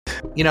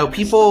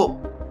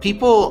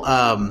People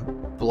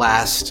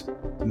blast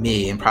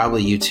me and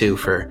probably you too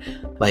for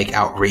like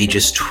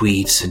outrageous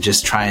tweets and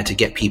just trying to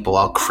get people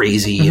all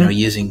crazy,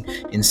 using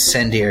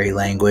incendiary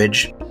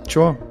language.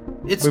 Sure.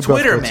 It's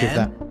Twitter,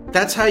 man.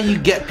 That's how you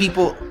get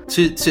people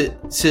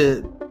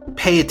to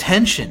pay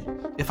attention.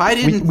 If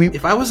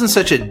I wasn't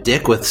such a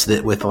dick with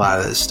a lot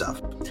of this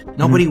stuff,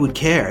 nobody would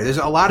care. There's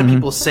a lot of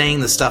people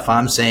saying the stuff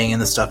I'm saying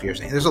and the stuff you're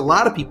saying. There's a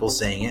lot of people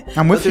saying it.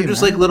 I'm with you. They're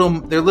just like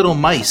little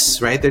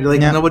mice, right? They're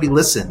like nobody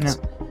listens. Yeah.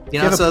 You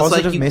have a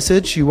positive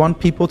message. You want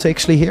people to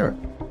actually hear it,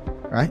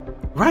 right?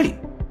 Right.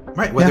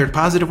 Whether it's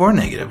positive or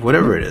negative,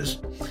 whatever it is.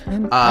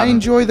 And I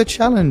enjoy the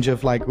challenge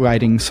of like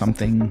writing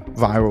something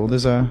viral.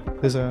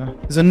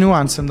 There's a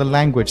nuance in the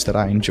language that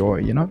I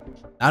enjoy.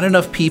 Not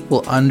enough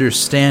people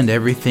understand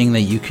everything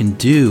that you can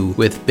do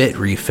with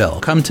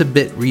BitRefill. Come to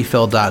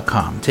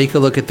bitrefill.com. Take a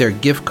look at their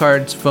gift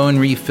cards, phone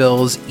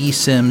refills,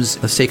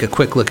 eSIMs. Let's take a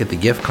quick look at the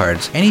gift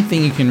cards.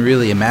 Anything you can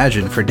really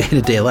imagine for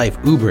day-to-day life.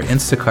 Uber,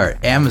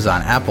 Instacart,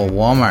 Amazon, Apple,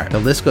 Walmart. The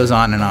list goes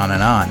on and on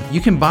and on. You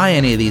can buy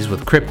any of these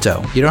with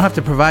crypto. You don't have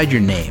to provide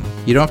your name.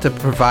 You don't have to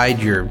provide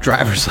your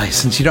driver's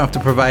license. You don't have to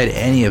provide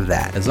any of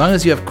that. As long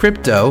as you have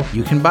crypto,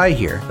 you can buy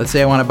here. Let's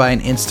say I want to buy an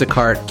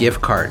Instacart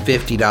gift card,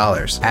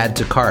 $50. Add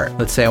to cart.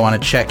 Let's say I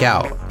want to check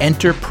out.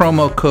 Enter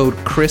promo code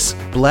Chris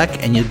Bleck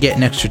and you'll get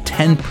an extra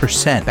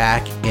 10%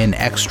 back in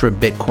extra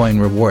Bitcoin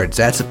rewards.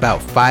 That's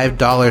about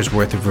 $5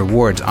 worth of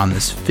rewards on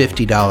this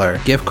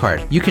 $50 gift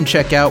card. You can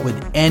check out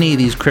with any of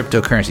these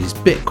cryptocurrencies,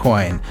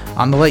 Bitcoin,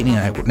 on the Lightning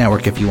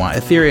Network if you want,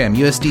 Ethereum,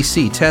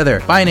 USDC,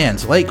 Tether,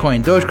 Binance,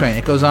 Litecoin, Dogecoin.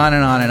 It goes on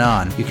and on and on.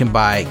 You can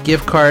buy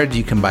gift cards,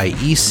 you can buy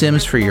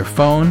eSIMs for your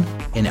phone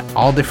in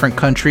all different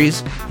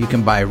countries. You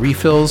can buy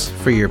refills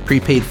for your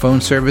prepaid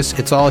phone service.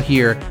 It's all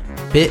here.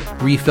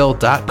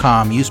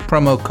 bitrefill.com. Use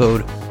promo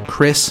code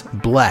Chris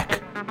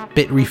Bleck.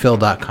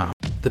 bitrefill.com.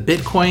 The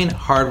Bitcoin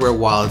hardware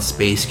wallet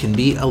space can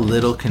be a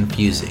little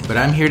confusing, but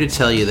I'm here to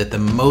tell you that the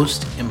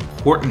most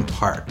important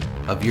part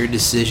of your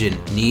decision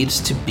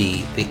needs to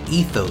be the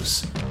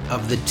ethos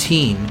of the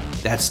team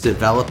that's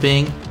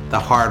developing the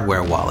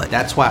hardware wallet.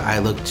 That's why I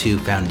look to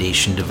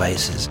Foundation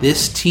Devices.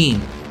 This team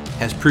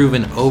has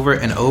proven over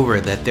and over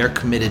that they're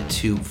committed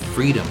to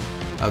freedom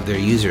of their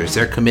users.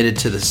 They're committed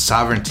to the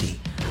sovereignty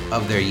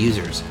of their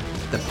users.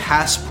 The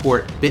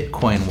Passport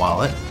Bitcoin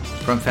wallet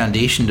from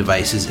Foundation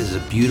Devices is a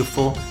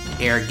beautiful,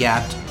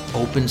 air-gapped,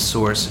 open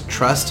source,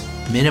 trust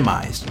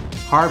minimized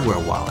hardware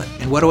wallet.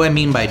 And what do I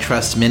mean by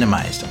trust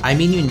minimized? I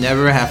mean you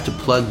never have to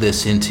plug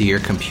this into your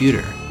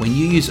computer. When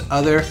you use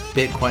other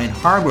Bitcoin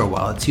hardware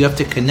wallets, you have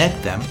to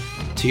connect them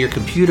to your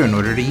computer in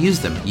order to use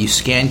them. You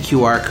scan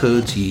QR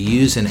codes, you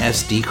use an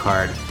SD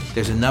card.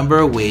 There's a number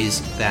of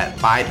ways that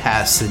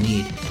bypass the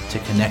need to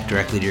connect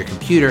directly to your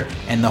computer,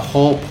 and the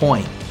whole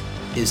point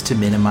is to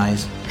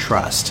minimize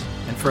trust.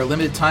 And for a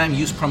limited time,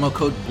 use promo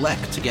code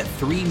BLECK to get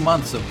 3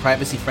 months of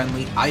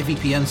privacy-friendly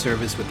iVPN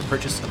service with the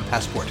purchase of a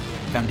passport.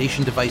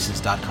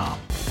 FoundationDevices.com.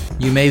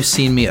 You may have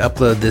seen me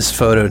upload this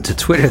photo to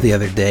Twitter the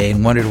other day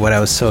and wondered what I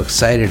was so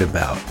excited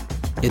about.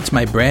 It's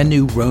my brand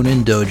new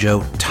Ronin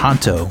Dojo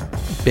Tonto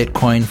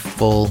Bitcoin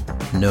full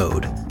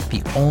node.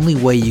 The only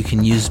way you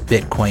can use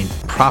Bitcoin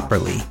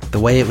properly, the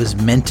way it was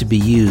meant to be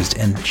used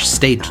and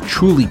stay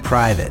truly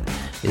private,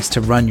 is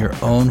to run your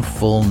own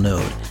full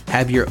node.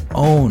 Have your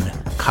own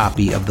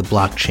copy of the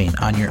blockchain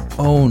on your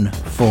own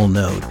full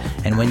node.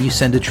 And when you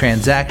send a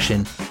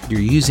transaction, you're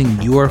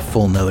using your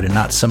full node and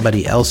not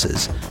somebody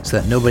else's, so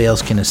that nobody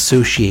else can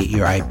associate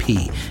your IP,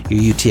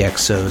 your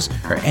UTXOs,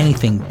 or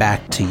anything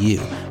back to you.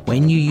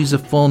 When you use a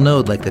full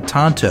node like the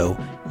Tonto,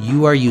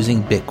 you are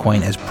using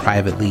Bitcoin as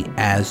privately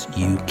as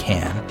you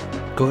can.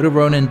 Go to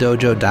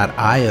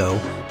ronindojo.io,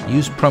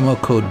 use promo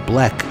code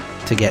BLECK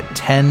to get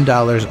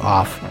 $10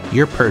 off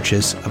your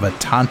purchase of a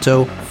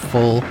Tonto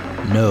full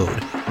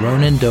node.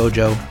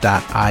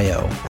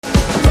 ronindojo.io.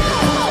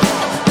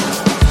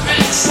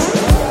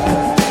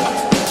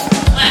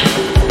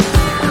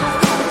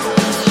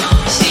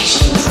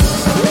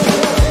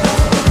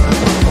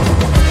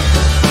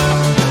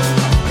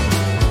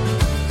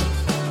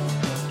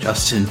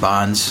 Justin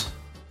Bonds.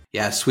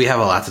 Yes, we have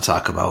a lot to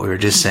talk about. We were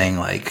just saying,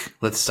 like,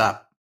 let's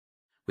stop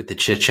with the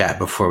chit chat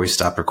before we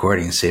stop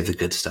recording and save the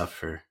good stuff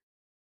for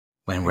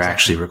when we're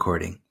actually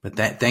recording. But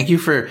thank you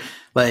for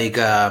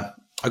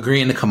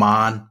agreeing to come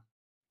on.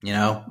 You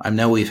know, I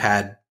know we've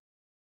had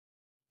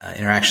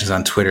interactions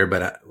on Twitter,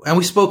 but and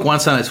we spoke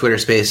once on a Twitter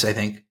space, I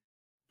think.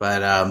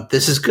 But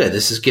this is good.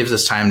 Gives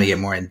us time to get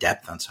more in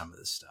depth on some of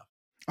this stuff.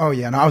 Oh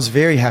yeah, and I was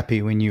very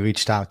happy when you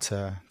reached out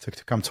to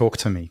come talk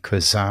to me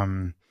because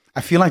I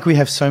feel like we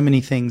have so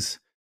many things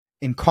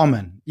in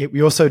common, yet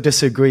we also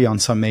disagree on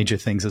some major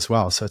things as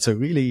well. So it's a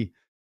really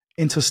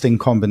interesting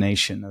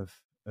combination of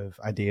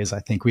ideas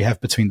I think we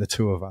have between the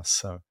two of us.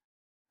 So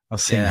I'll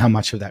see how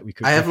much of that we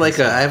could. I have like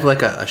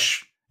a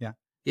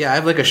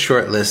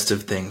short list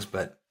of things,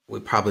 but we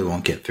probably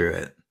won't get through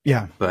it.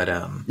 Yeah. But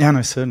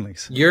no, certainly.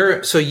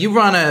 You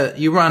run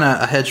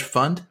a hedge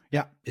fund?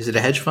 Yeah. Is it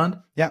a hedge fund?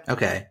 Yeah.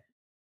 Okay.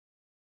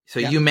 So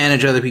you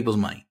manage other people's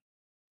money.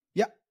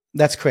 Yeah.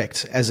 That's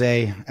correct. As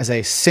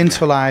a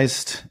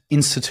centralized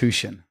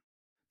institution,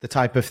 the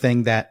type of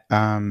thing that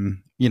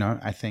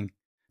I think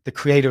the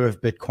creator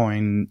of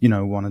Bitcoin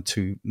wanted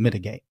to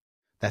mitigate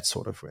that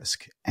sort of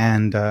risk.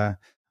 And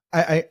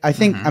I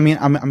think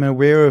I'm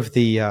aware of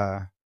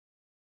the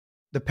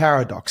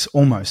paradox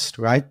almost,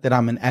 right? That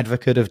I'm an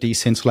advocate of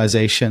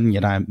decentralization,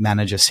 yet I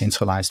manage a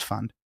centralized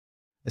fund,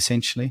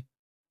 essentially.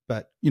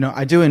 But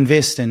I do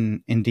invest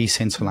in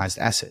decentralized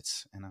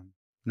assets, and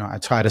I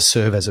try to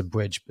serve as a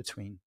bridge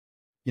between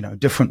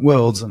different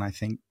worlds. And I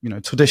think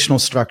traditional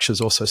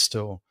structures also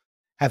still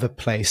have a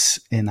place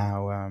in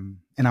our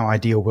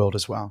ideal world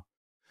as well.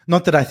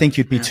 Not that I think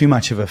you'd be too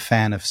much of a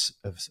fan of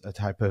a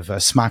type of a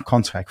smart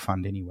contract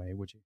fund anyway,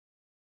 would you?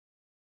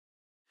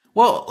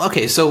 Well,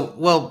 okay.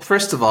 So,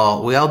 first of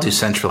all, we all do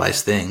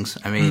centralized things.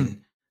 I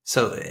mean,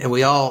 and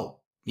we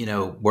all,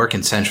 work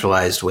in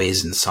centralized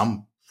ways in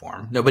some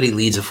form. Nobody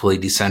leads a fully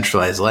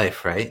decentralized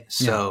life, right?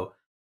 So,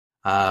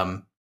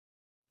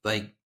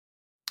 like,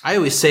 I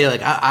always say,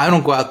 like, I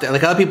don't go out there.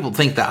 Like, other people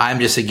think that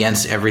I'm just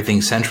against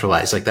everything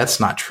centralized. Like,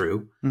 that's not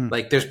true.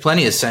 Like, there's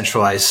plenty of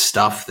centralized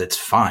stuff that's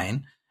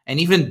fine. And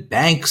even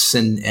banks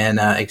and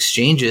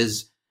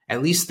exchanges,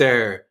 at least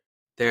they're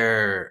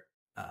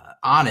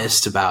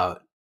honest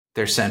about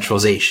their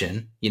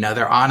centralization.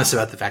 They're honest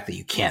about the fact that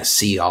you can't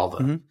see all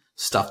the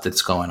stuff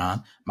that's going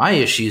on. My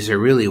issues are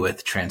really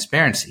with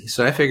transparency.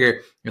 So I figure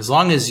as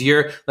long as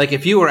you're like,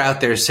 if you were out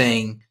there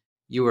saying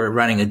you were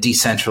running a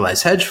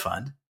decentralized hedge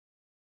fund,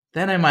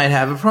 then I might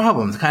have a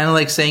problem. It's kind of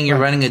like saying you're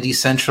running a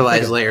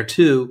decentralized layer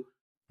 2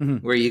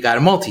 where you got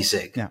a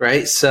multi-sig,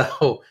 right?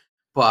 So,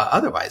 but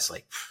otherwise,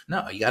 like,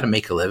 no, you got to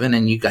make a living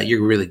and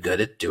you're really good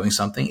at doing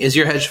something. Is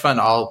your hedge fund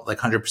all like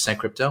 100%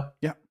 crypto?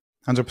 Yeah,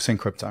 100%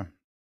 crypto.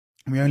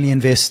 We only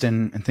invest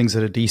in things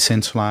that are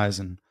decentralized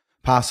and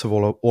pass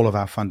all of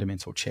our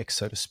fundamental checks,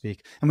 so to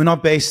speak. And we're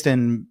not based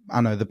in,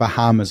 the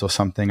Bahamas or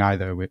something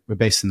either. We're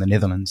based in the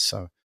Netherlands.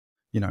 So,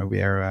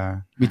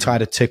 we try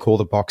to tick all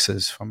the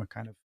boxes from a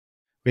kind of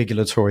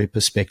regulatory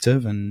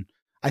perspective. And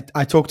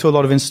I talk to a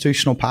lot of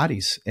institutional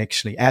parties,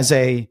 actually, as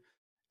a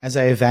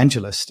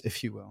evangelist,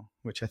 if you will,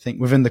 which I think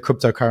within the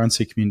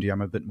cryptocurrency community,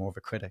 I'm a bit more of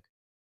a critic,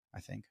 I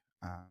think.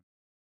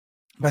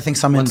 But I think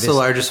some What's the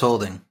largest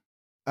holding?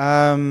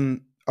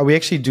 We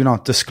actually do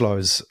not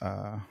disclose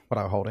what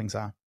our holdings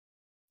are.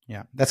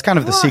 Yeah, that's kind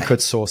of the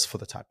secret sauce for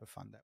the type of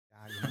fund that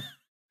we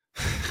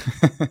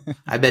are.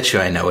 I bet you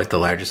I know what the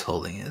largest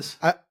holding is.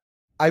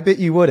 I bet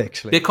you would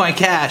actually. Bitcoin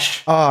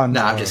Cash. Oh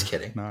no, I'm just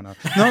kidding. No.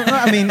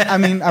 I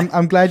mean,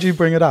 I'm glad you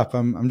bring it up.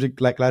 I'm just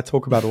glad to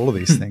talk about all of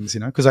these things,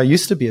 because I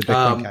used to be a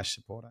Bitcoin Cash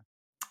supporter,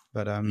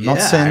 but not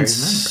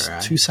since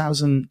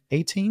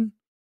 2018,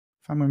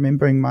 if I'm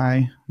remembering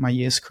my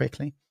years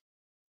correctly.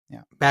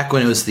 Yeah, back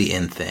when it was the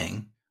in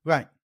thing,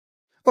 right?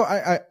 Well,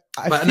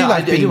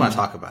 I do want to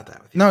talk about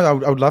that with you. No,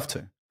 I would love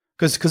to,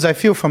 because I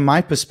feel from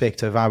my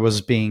perspective, I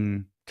was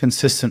being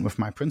consistent with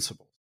my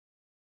principles.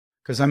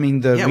 Because I mean,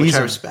 the reason which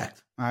I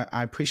respect.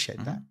 I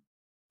appreciate that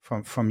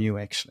from you,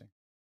 actually.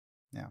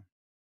 Yeah.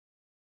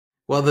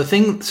 Well,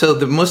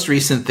 the most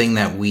recent thing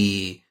that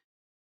we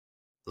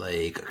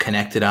like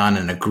connected on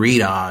and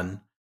agreed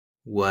on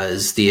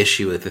was the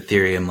issue with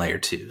Ethereum layer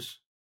 2s.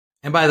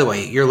 And by the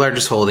way, your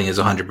largest holding is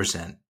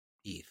 100%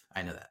 ETH.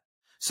 I know that.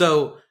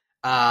 So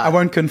I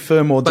won't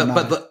confirm or deny.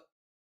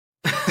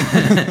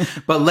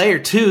 But layer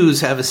 2s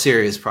have a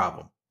serious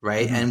problem,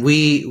 right? And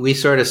we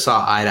sort of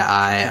saw eye to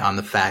eye on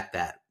the fact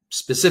that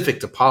specific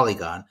to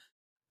Polygon,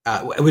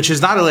 which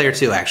is not a layer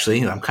 2,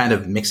 actually. I'm kind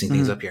of mixing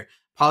things up here.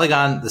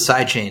 Polygon, the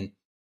sidechain,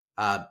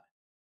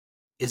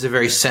 has a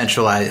very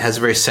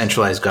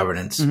centralized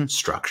governance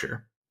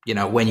structure.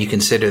 When you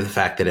consider the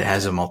fact that it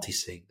has a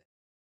multi-sig that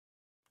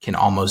can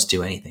almost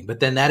do anything. But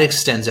then that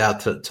extends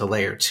out to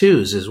layer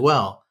 2s as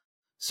well.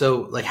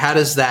 So, like, how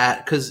does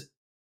that? Because,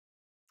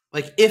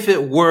 like, if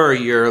it were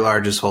your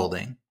largest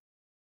holding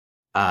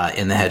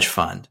in the hedge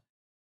fund,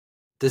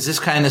 does this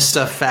kind of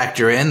stuff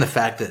factor in the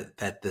fact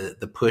that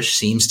the push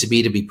seems to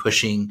be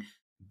pushing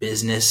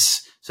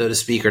business, so to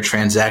speak, or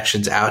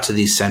transactions out to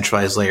these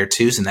centralized layer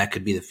 2s, and that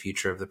could be the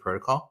future of the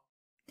protocol?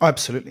 Oh,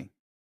 absolutely.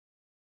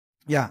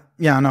 Yeah.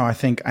 No, I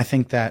think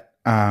that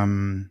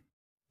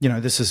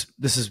this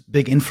is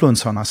big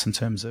influence on us in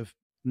terms of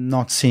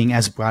not seeing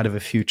as bright of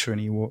a future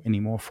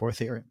anymore for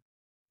Ethereum,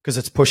 because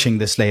it's pushing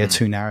this layer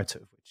 2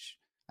 narrative, which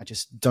I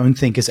just don't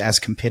think is as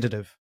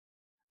competitive.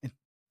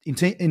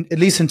 At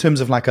least in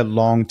terms of like a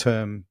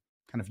long-term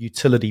kind of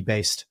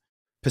utility-based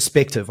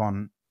perspective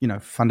on,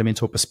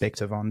 fundamental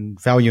perspective on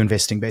value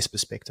investing-based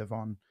perspective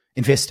on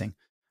investing,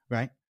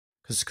 right?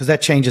 Because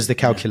that changes the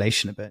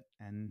calculation a bit.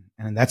 And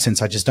in that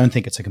sense, I just don't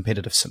think it's a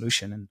competitive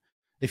solution. And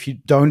if you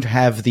don't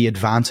have the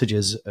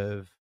advantages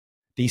of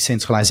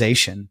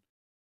decentralization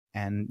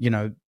and,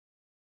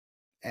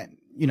 I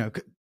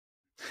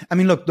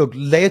mean, look,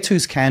 layer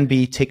 2s can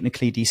be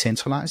technically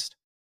decentralized,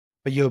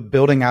 but you're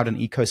building out an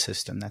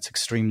ecosystem that's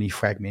extremely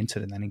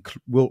fragmented, and that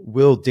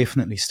will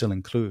definitely still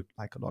include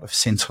like a lot of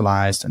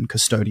centralized and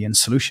custodian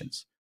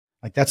solutions.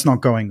 Like, that's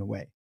not going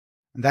away.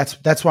 And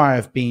that's why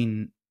I've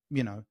been,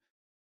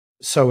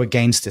 so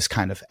against this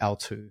kind of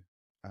L2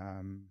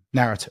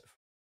 narrative,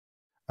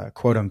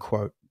 quote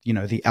unquote,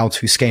 the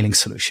L2 scaling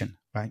solution,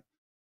 right?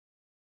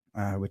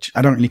 Which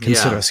I don't really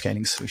consider a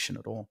scaling solution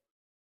at all.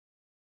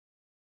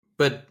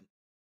 But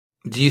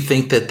do you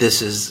think that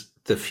this is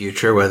the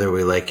future, whether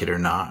we like it or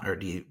not, or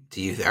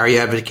are you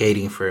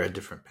advocating for a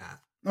different path?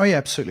 Oh yeah,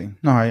 absolutely.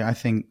 No, I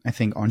think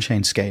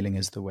on-chain scaling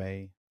is the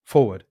way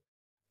forward.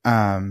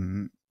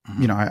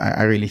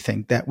 I really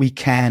think that we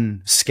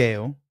can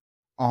scale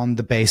on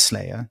the base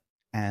layer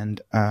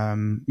and,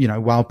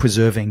 while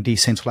preserving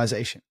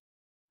decentralization,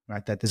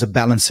 right? That there's a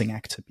balancing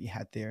act to be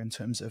had there in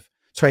terms of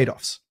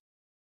trade-offs.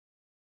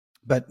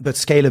 But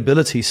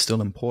scalability is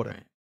still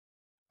important.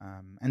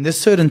 And there's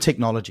certain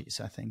technologies,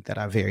 I think, that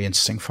are very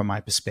interesting from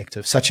my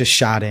perspective, such as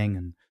sharding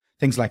and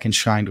things like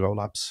enshrined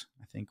rollups,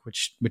 I think,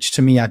 which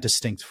to me are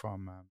distinct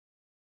from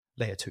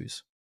layer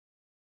twos.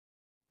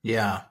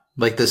 Yeah,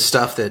 like the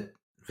stuff that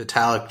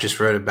Vitalik just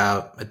wrote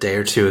about a day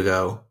or two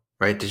ago,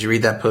 right? Did you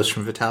read that post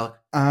from Vitalik?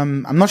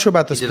 I'm not sure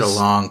about this. He did a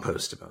long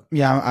post about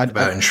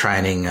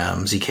enshrining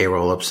ZK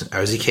rollups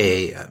or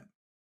ZK.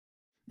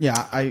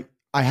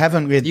 I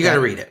haven't read. You got to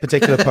read it.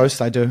 Particular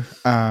post. I do,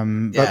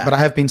 but I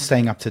have been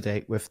staying up to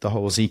date with the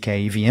whole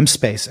ZK EVM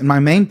space, and my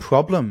main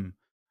problem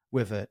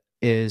with it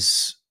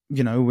is,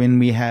 when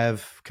we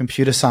have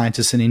computer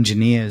scientists and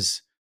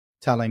engineers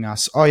telling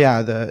us, "Oh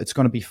yeah, it's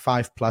going to be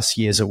 5+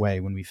 years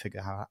away when we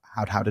figure out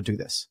how to do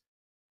this."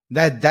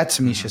 That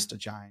to me is just a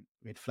giant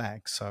red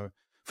flag. So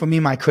for me,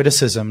 my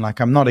criticism,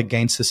 I'm not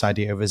against this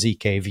idea of a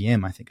ZK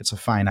VM. I think it's a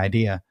fine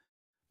idea,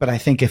 but I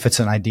think if it's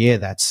an idea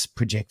that's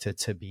projected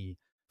to be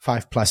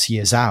 5+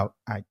 years out,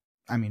 I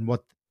mean,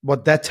 what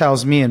that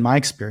tells me in my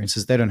experience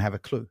is they don't have a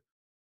clue.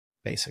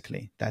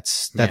 Basically,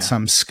 that's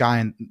some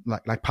sky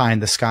like pie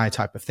in the sky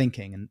type of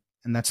thinking,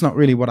 and that's not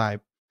really what I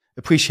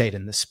appreciate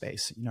in this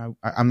space.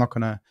 I'm not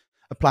going to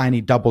apply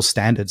any double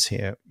standards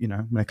here.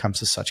 When it comes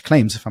to such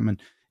claims, if I'm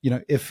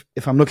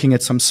looking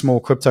at some small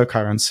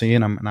cryptocurrency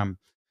and I'm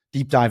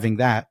deep diving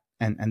that,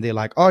 and they're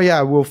like, oh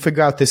yeah, we'll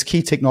figure out this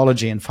key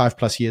technology in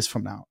 5+ years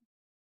from now.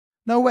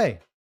 No way.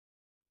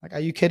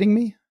 Are you kidding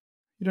me?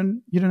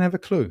 You don't have a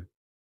clue,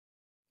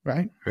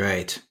 right?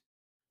 Right.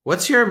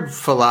 What's your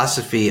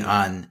philosophy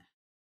on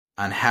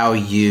how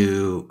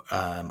you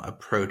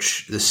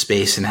approach the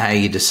space and how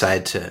you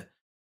decide to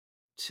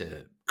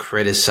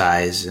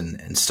criticize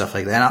and stuff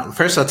like that?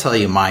 First, I'll tell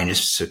you mine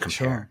just to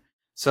compare. Sure.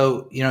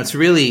 So, it's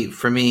really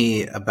for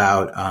me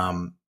about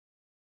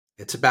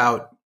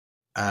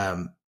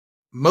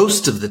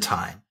most of the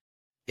time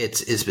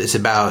it's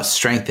about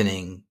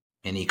strengthening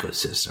an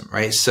ecosystem,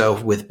 right? So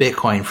with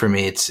Bitcoin, for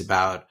me, it's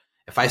about,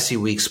 if I see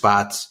weak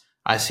spots,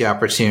 I see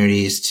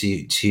opportunities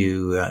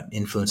to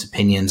influence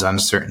opinions on a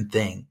certain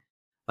thing.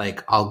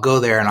 I'll go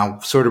there and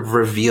I'll sort of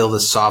reveal the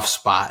soft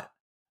spot,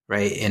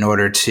 right? In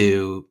order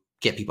to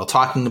get people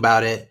talking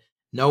about it,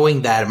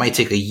 knowing that it might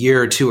take a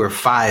year or 2 or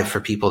 5 for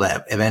people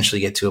to eventually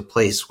get to a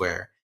place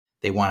where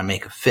they want to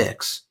make a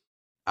fix.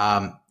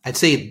 I'd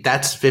say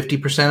that's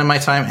 50% of my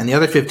time. And the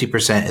other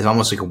 50% is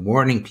almost like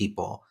warning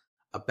people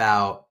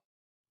about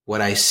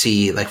what I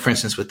see. For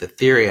instance, with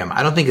Ethereum,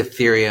 I don't think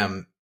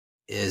Ethereum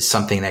is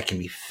something that can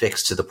be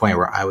fixed to the point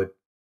where I would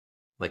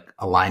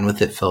align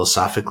with it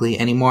philosophically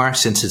anymore,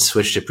 since it's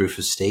switched to proof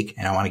of stake.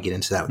 And I want to get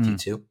into that with you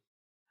too.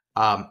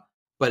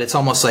 But it's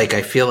almost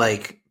I feel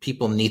like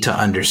people need to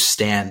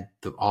understand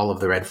all of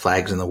the red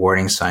flags and the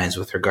warning signs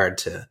with regard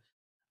to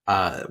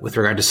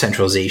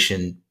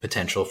centralization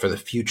potential for the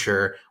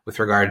future, with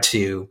regard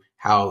to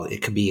how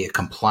it could be a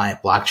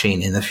compliant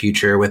blockchain in the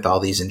future with all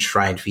these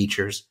enshrined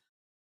features.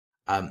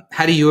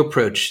 How do you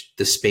approach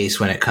the space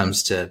when it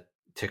comes to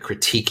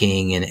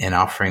critiquing and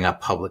offering up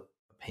public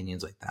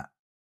opinions like that?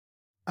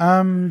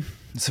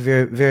 It's a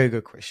very, very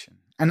good question.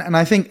 And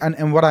I think,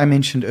 and what I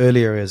mentioned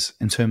earlier is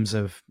in terms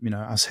of,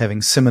 us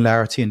having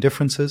similarity and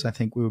differences, I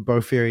think we were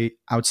both very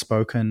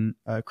outspoken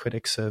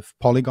critics of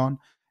Polygon,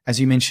 as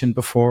you mentioned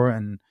before.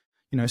 And,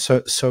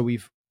 so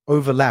we've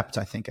overlapped,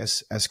 I think,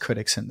 as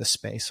critics in this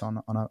space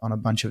on a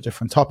bunch of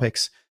different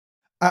topics.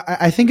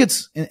 I think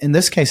it's, in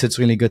this case, it's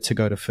really good to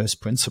go to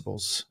first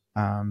principles,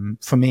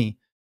 for me.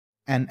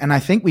 And I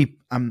think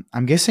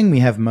I'm guessing we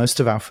have most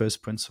of our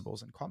first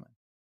principles in common,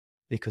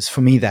 because for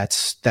me,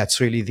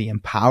 that's really the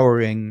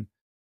empowering,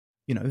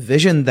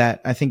 vision that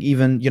I think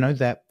even,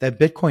 that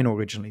Bitcoin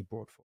originally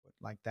brought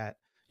forward, that,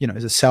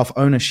 is a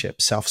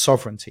self-ownership,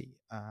 self-sovereignty,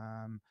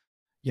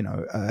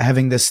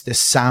 having this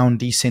sound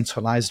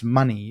decentralized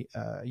money,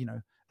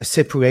 a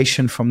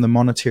separation from the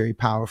monetary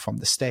power from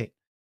the state.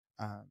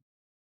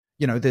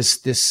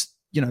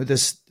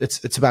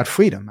 It's about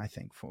freedom, I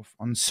think,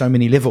 on so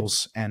many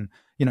levels. And,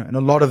 and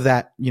a lot of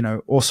that,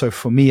 also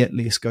for me, at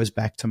least, goes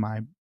back to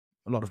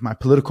a lot of my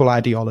political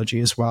ideology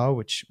as well,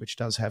 which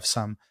does have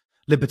some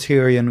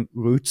libertarian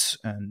roots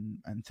and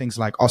things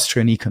like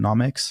Austrian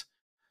economics.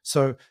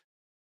 So,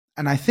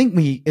 and I think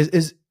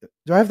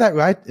do I have that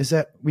right? Is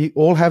that we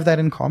all have that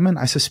in common?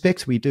 I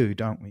suspect we do,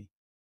 don't we?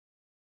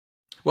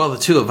 Well, the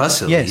two of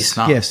us, at least,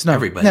 not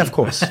everybody. Yeah, of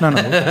course.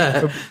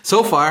 No.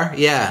 So far,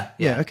 yeah.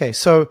 Okay.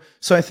 So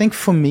I think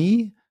for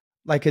me,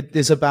 like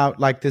there's about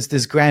like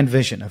this grand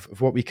vision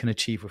of what we can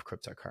achieve with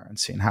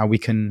cryptocurrency and how we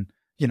can,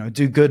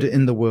 do good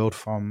in the world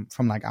from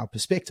like our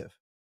perspective.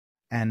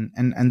 And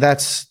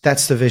that's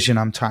the vision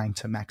I'm trying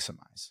to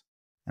maximize.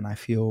 And I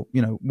feel,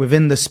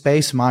 within the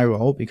space, my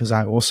role, because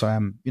I also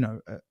am,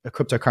 a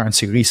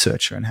cryptocurrency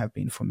researcher and have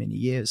been for many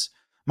years,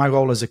 my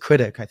role as a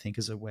critic, I think,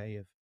 is a way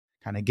of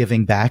kind of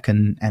giving back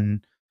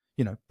and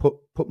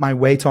put my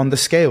weight on the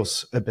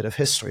scales a bit of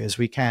history as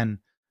we can,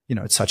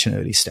 at such an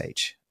early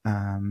stage.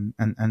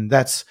 And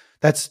that's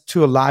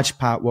to a large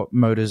part what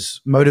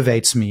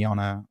motivates me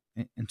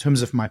in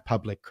terms of my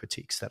public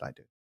critiques that I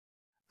do.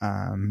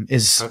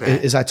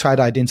 Is I try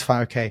to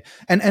identify, okay,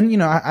 and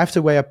I have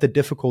to weigh up the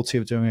difficulty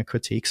of doing a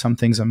critique. Some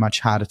things are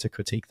much harder to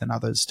critique than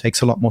others. It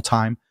takes a lot more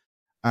time.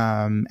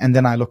 And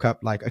then I look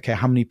up like, okay,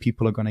 how many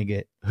people are going to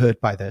get hurt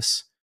by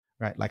this,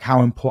 right? Like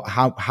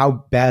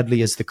how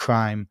badly is the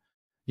crime,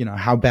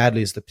 how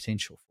badly is the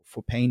potential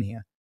for pain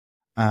here?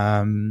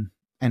 And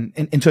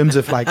in terms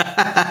of like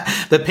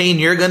the pain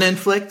you're going to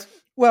inflict?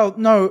 Well,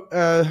 no,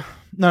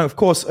 of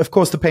course,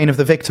 the pain of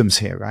the victims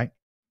here, right?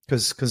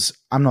 Because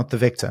I'm not the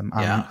victim.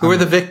 Who are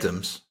the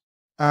victims?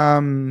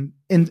 In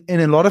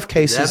a lot of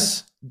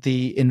cases,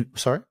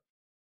 sorry,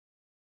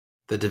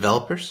 the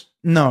developers.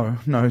 No,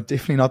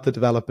 definitely not the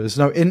developers.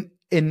 No,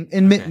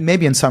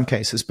 maybe in some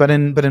cases, but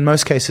in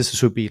most cases,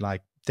 this would be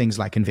like things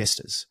like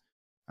investors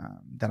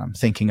that I'm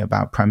thinking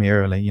about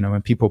primarily.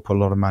 When people put a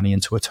lot of money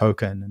into a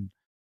token and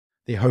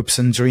their hopes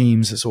and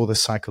dreams, there's all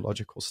this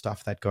psychological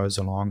stuff that goes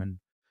along, and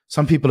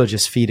some people are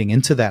just feeding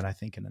into that, I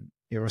think, in an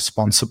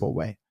irresponsible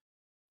way.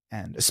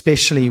 And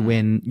especially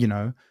when,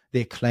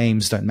 their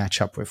claims don't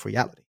match up with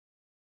reality.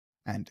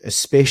 And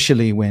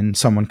especially when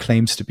someone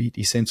claims to be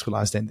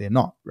decentralized and they're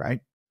not,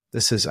 right?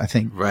 This is, I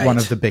think, one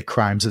of the big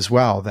crimes as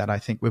well that I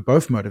think we're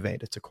both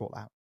motivated to call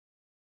out.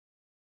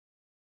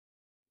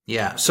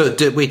 Yeah. So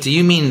do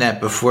you mean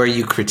that before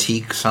you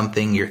critique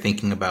something, you're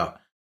thinking about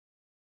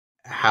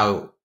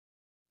how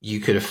you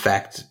could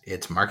affect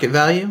its market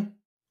value?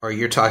 Or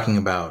you're talking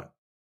about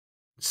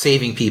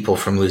saving people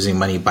from losing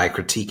money by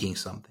critiquing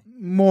something?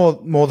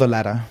 More the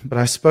latter, but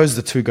I suppose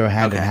the two go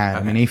hand in hand.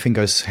 I mean, anything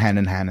goes hand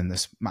in hand in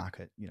this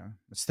market.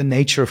 It's the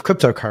nature of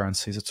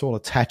cryptocurrencies. It's all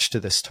attached to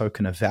this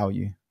token of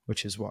value,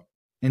 which is what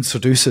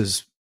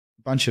introduces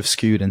a bunch of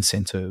skewed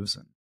incentives.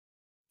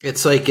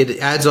 It's like it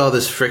adds all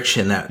this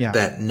friction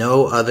that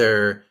no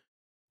other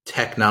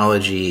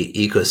technology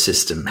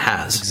ecosystem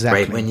has.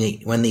 Exactly.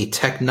 Right? When the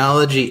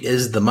technology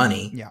is the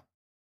money,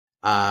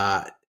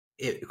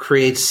 it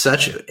creates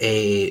such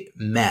a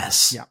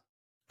mess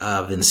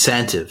of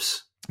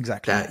incentives.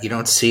 Exactly. That you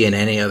don't see in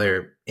any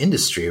other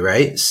industry,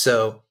 right?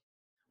 So,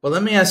 well,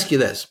 let me ask you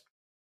this.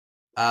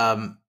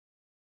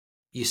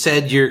 You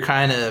said you're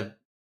kind of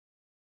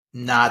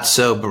not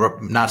so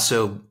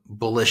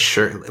bullish,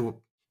 or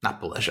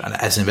not bullish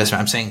as an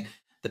investment. I'm saying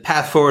the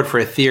path forward for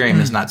Ethereum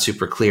is not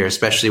super clear,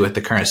 especially with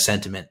the current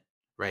sentiment,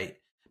 right?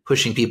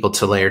 Pushing people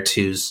to layer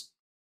twos.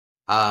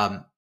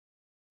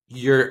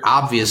 You're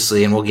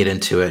obviously, and we'll get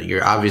into it,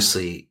 you're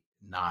obviously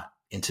not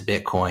into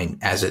Bitcoin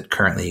as it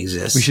currently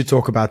exists. We should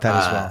talk about that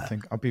as well. I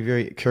think I'll be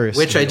very curious.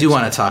 Which I do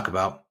want to talk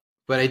about,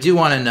 but I do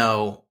want to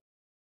know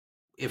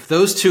if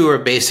those two are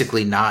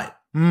basically not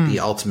the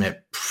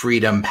ultimate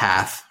freedom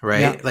path,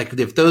 right? Yeah. Like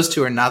if those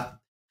two are not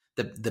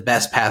the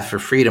best path for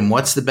freedom,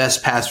 what's the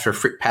best path for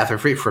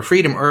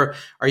freedom? Or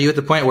are you at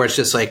the point where it's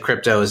just like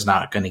crypto is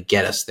not going to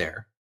get us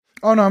there?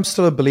 Oh no, I'm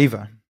still a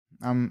believer.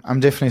 I'm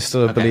definitely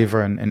still a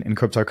believer in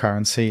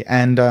cryptocurrency,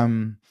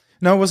 and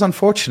no, it was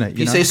unfortunate. If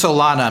you say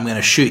Solana, I'm going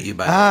to shoot you.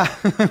 Well,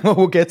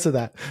 we'll get to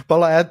that,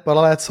 but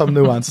I'll add some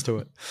nuance to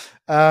it.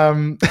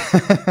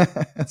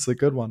 That's a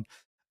good one.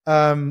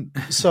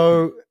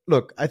 So,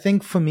 look, I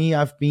think for me,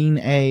 I've been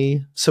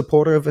a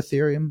supporter of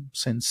Ethereum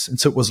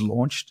since it was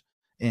launched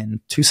in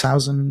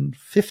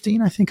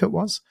 2015, I think it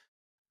was.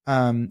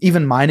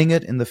 Even mining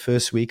it in the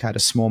first week, I had a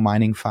small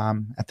mining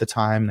farm at the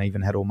time, and I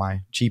even had all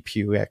my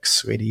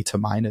GPU-X ready to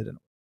mine it. And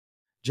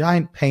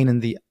giant pain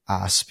in the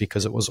ass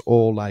because it was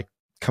all like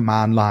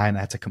command line. I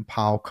had to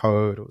compile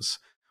code. It was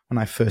when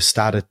I first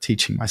started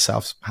teaching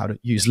myself how to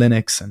use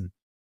Linux, and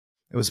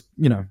it was,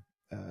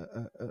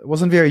 it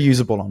wasn't very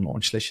usable on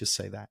launch. Let's just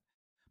say that.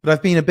 But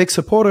I've been a big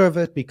supporter of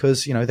it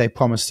because, they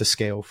promised to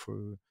scale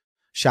through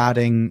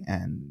sharding,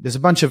 and there's a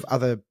bunch of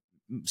other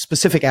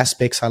specific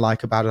aspects I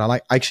like about it.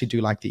 I actually do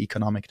like the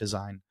economic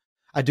design.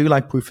 I do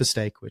like proof of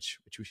stake, which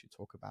we should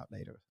talk about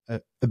later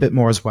a bit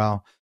more as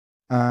well.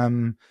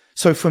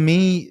 So for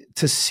me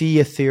to see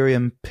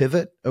Ethereum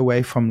pivot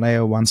away from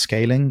layer one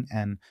scaling,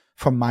 and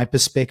from my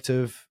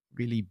perspective,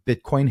 really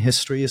Bitcoin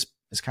history is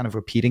kind of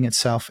repeating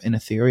itself in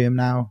Ethereum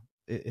now.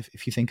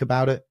 If you think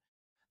about it,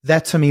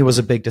 that to me was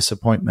a big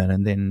disappointment.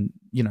 And then,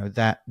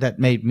 that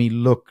made me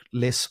look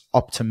less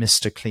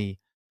optimistically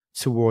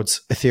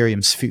towards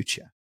Ethereum's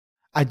future.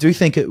 I do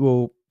think it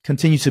will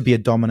continue to be a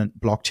dominant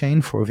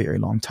blockchain for a very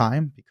long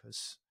time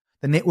because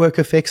the network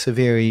effects are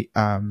very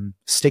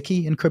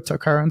sticky in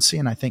cryptocurrency.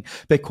 And I think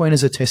Bitcoin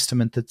is a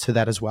testament to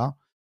that as well.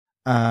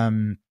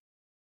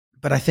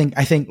 But I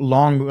think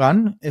long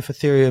run, if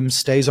Ethereum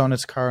stays on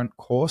its current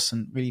course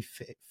and really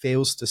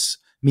fails to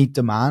meet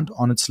demand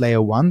on its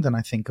layer one, then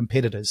I think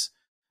competitors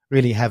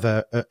really have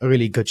a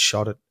really good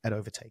shot at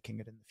overtaking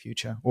it in the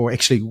future, or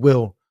actually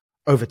will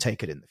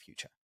overtake it in the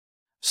future.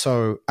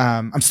 So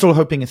I'm still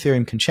hoping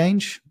Ethereum can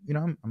change.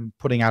 I'm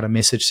putting out a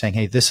message saying,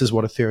 hey, this is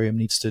what Ethereum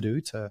needs to do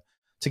to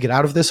get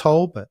out of this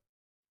hole. But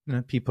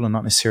people are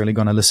not necessarily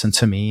going to listen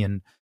to me.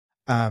 And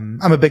I'm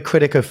a big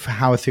critic of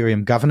how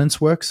Ethereum governance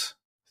works.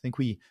 I think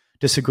we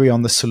disagree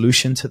on the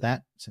solution to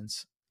that,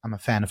 since I'm a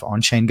fan of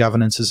on-chain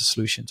governance as a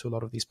solution to a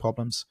lot of these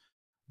problems.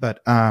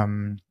 But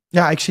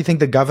yeah, I actually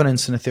think the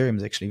governance in Ethereum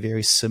is actually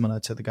very similar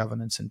to the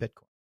governance in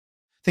Bitcoin.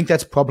 I think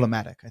that's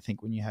problematic. I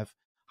think when you have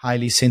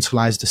highly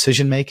centralized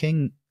decision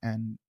making,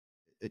 and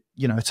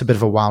it's a bit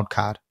of a wild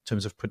card in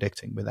terms of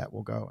predicting where that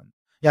will go. And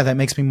yeah, that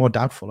makes me more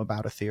doubtful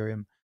about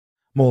Ethereum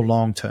more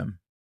long term.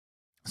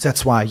 So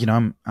that's why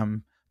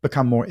I'm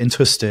become more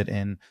interested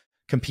in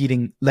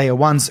competing layer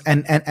ones.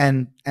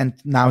 And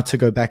now to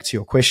go back to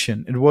your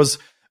question, it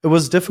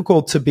was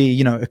difficult to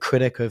be a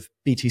critic of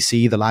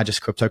BTC, the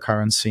largest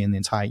cryptocurrency in the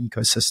entire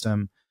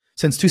ecosystem,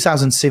 since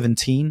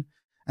 2017,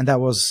 and it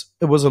was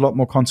a lot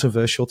more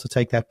controversial to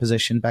take that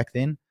position back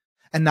then.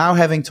 And now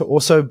having to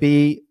also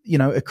be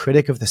a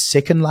critic of the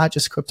second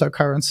largest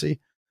cryptocurrency,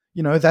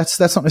 that's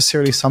not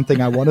necessarily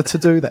something I wanted to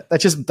do. That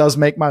just does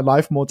make my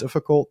life more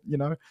difficult.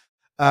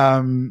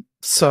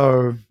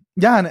 So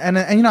yeah,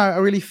 and I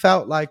really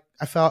felt like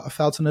I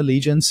felt an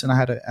allegiance, and I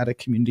had a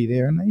community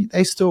there, and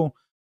they still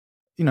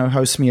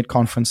host me at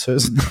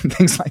conferences and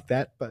things like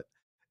that. But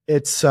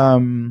it's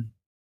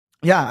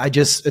yeah,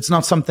 it's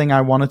not something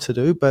I wanted to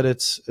do, but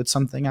it's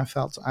something I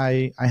felt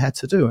I had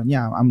to do. And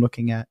yeah, I'm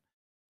looking at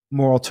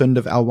more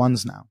alternative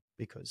L1s now,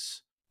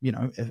 because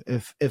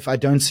if I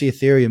don't see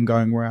Ethereum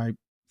going where I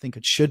think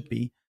it should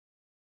be,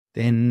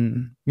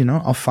 then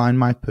I'll find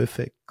my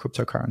perfect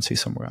cryptocurrency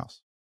somewhere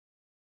else.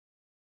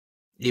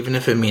 Even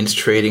if it means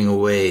trading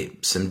away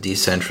some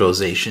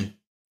decentralization?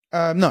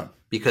 No.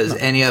 Because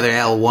any other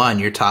L1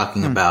 you're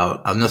talking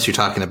about, unless you're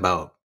talking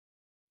about,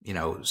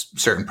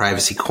 certain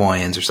privacy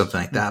coins or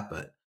something like that,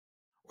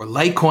 or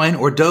Litecoin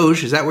or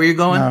Doge, is that where you're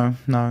going?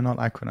 No, not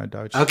Litecoin or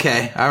Doge.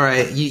 Okay, all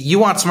right. You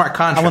want smart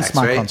contracts, I want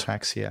smart right?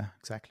 contracts, yeah,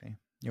 exactly.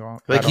 You're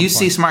like you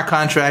see smart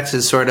contracts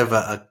as sort of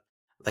a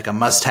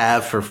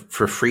must-have for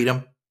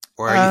freedom,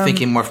 or are you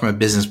thinking more from a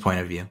business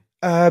point of view?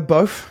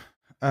 Both.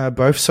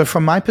 So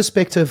from my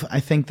perspective, I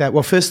think that,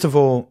 well, first of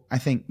all, I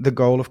think the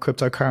goal of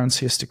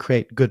cryptocurrency is to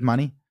create good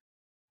money.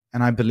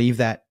 And I believe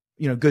that,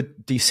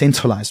 good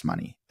decentralized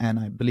money. And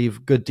I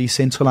believe good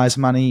decentralized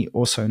money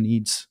also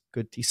needs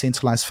good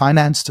decentralized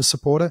finance to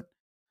support it.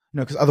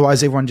 Because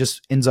otherwise everyone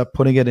just ends up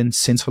putting it in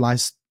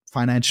centralized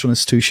financial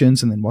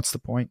institutions. And then what's the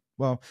point?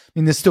 Well,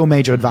 there's still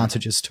major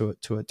advantages to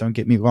it. Don't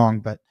get me wrong,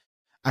 but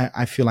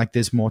I feel like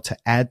there's more to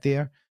add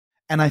there.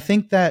 And I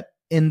think that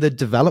in the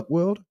developed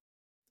world,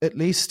 at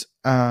least,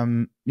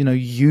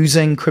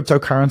 using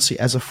cryptocurrency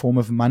as a form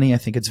of money, I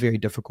think it's very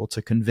difficult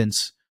to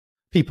convince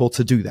people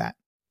to do that.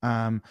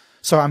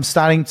 So I've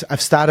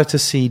started to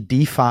see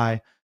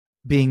DeFi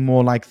being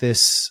more like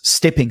this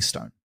stepping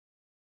stone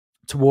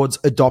towards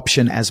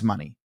adoption as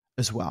money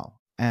as well.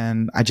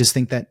 And I just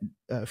think that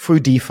through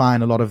DeFi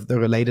and a lot of the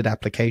related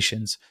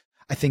applications,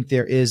 I think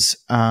there is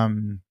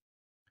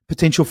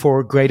potential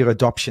for greater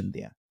adoption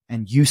there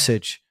and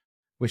usage,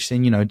 which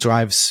then,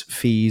 drives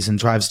fees and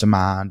drives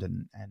demand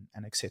and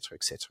et cetera,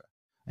 et cetera.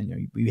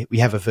 And, we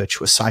have a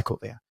virtuous cycle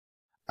there.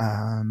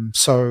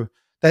 So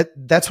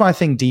that's why I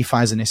think DeFi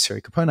is a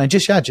necessary component.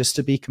 And just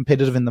to be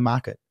competitive in the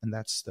market. And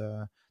that's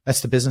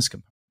the business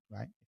component,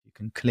 right? If you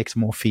can collect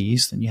more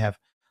fees, then you have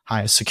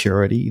higher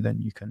security,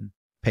 then you can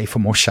pay for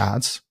more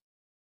shards.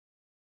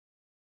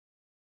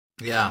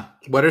 Yeah.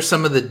 What are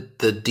some of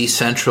the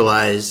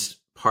decentralized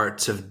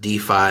parts of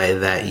DeFi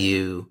that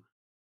you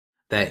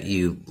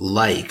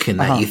like and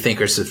that you think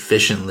are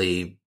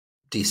sufficiently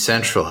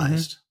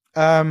decentralized?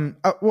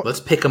 Let's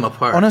pick them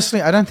apart.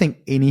 Honestly, I don't think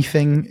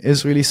anything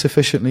is really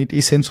sufficiently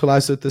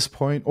decentralized at this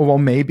point. Or well,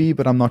 maybe,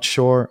 but I'm not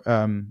sure.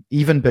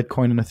 Even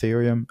Bitcoin and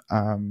Ethereum.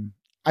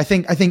 I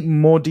think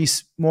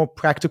more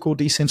practical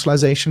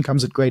decentralization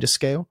comes at greater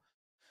scale.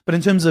 But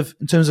in terms of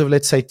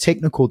let's say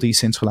technical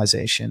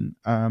decentralization,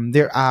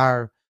 there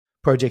are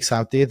projects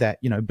out there that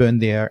burn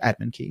their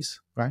admin keys,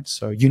 right?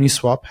 So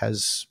Uniswap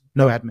has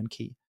no admin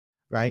key,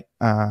 right?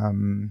 Let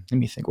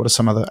me think. What are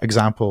some other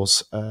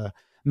examples?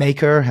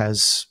 Maker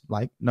has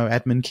no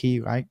admin key,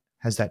 right?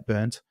 Has that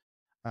burnt?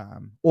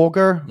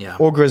 Augur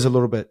is a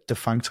little bit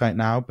defunct right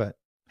now, but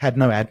had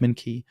no admin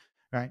key,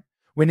 right?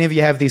 Whenever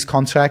you have these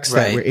contracts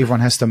where everyone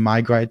has to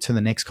migrate to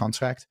the next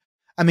contract,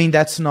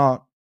 that's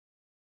not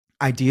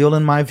ideal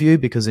in my view,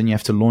 because then you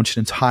have to launch an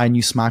entire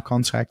new smart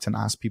contract and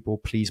ask people,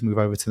 please move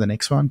over to the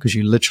next one, because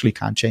you literally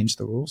can't change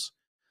the rules.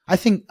 I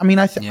think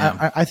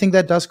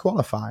that does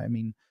qualify.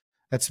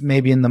 That's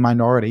maybe in the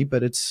minority,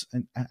 but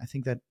I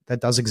think that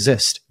does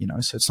exist,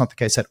 so it's not the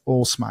case that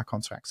all smart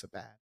contracts are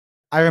bad.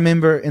 I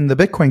remember in the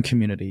Bitcoin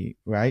community,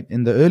 right,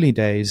 in the early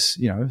days,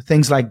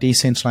 things like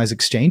decentralized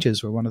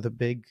exchanges were one of the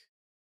big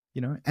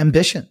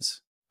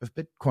ambitions of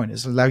Bitcoin.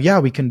 It's like, yeah,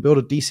 we can build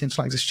a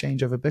decentralized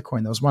exchange over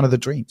Bitcoin. That was one of the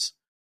dreams.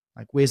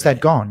 Like, where's that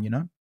gone,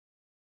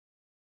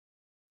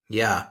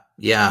 Yeah.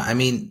 Yeah. I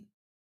mean,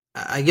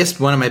 I guess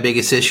one of my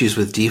biggest issues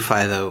with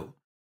DeFi, though,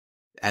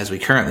 as we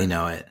currently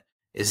know it,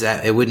 is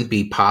that it wouldn't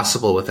be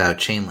possible without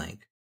Chainlink.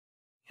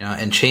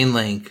 And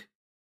Chainlink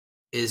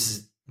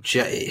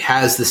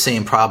has the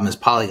same problem as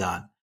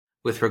Polygon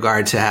with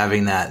regard to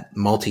having that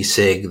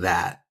multi-sig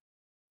that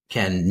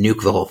can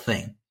nuke the whole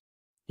thing.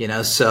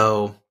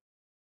 So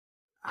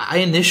I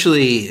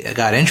initially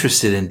got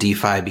interested in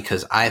DeFi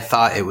because I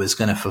thought it was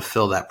going to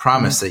fulfill that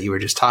promise that you were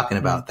just talking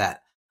about,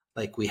 that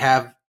like we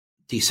have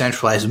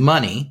decentralized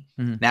money.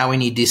 Now we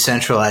need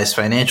decentralized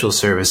financial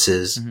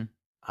services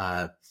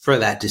for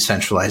that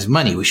decentralized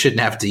money. We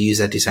shouldn't have to use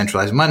that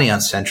decentralized money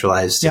on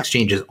centralized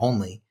exchanges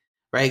only,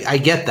 right? I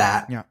get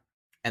that. Yeah.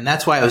 And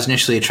that's why I was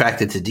initially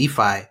attracted to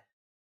DeFi.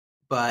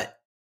 But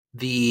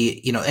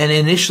and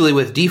initially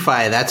with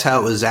DeFi, that's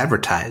how it was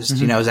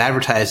advertised. It was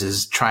advertised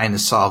as trying to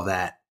solve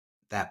that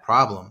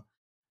problem.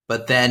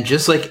 But then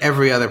just like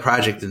every other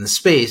project in the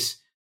space,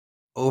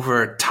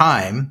 over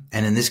time,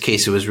 and in this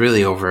case, it was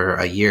really over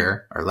a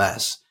year or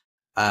less,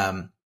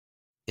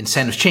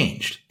 incentives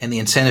changed. And the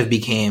incentive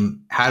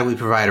became, how do we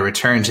provide a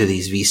return to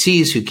these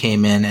VCs who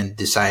came in and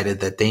decided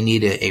that they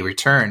needed a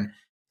return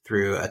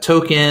through a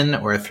token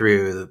or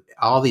through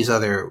all these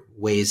other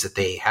ways that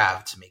they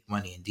have to make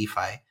money in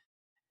DeFi.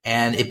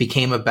 And it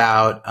became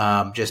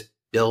about just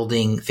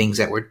building things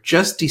that were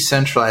just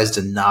decentralized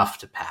enough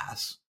to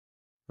pass,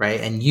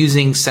 right? And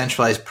using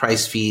centralized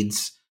price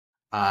feeds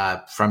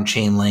from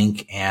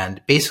Chainlink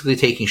and basically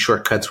taking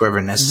shortcuts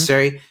wherever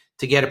necessary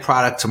to get a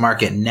product to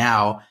market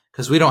now,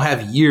 because we don't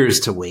have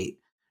years to wait,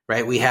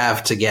 right? We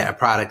have to get a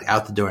product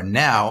out the door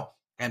now.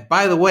 And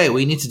by the way,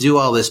 we need to do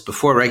all this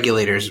before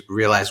regulators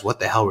realize what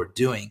the hell we're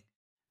doing,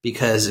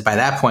 because by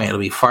that point, it'll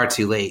be far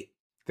too late.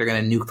 They're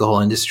going to nuke the whole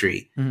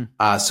industry.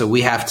 So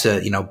we have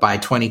to, by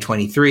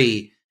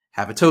 2023,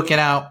 have a token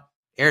out,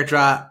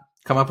 airdrop,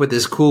 come up with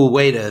this cool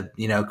way to,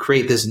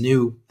 create this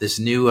new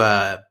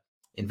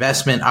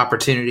investment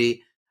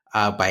opportunity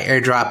by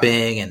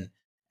airdropping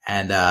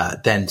and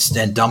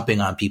then dumping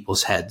on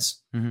people's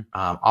heads.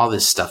 All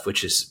this stuff,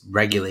 which is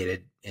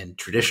regulated in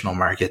traditional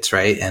markets,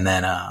 right? And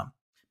then,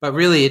 but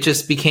really, it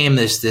just became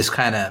this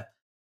kind of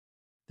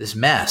this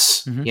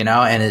mess, and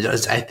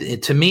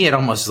to me, it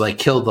almost like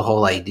killed the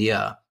whole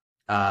idea.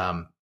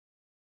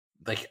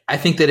 Like, I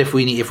think that if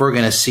we're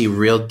going to see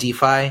real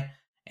DeFi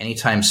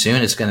anytime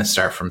soon, it's going to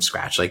start from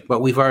scratch. Like,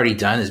 what we've already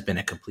done has been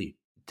a complete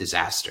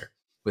disaster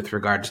with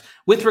regards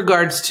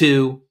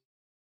to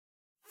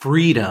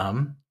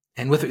freedom.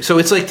 And so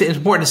it's like, it's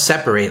important to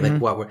separate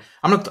like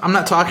I'm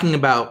not talking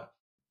about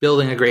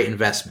building a great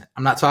investment.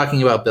 I'm not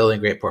talking about building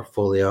a great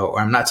portfolio, or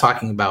I'm not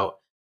talking about,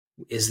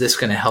 is this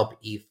going to help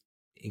ETH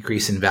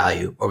increase in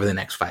value over the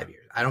next 5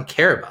 years? I don't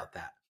care about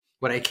that.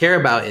 What I care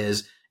about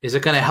is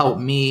it going to help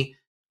me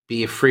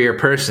be a freer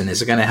person?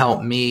 Is it going to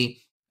help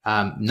me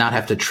not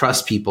have to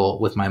trust people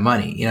with my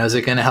money? Is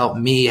it going to help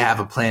me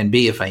have a plan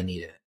B if I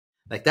need it?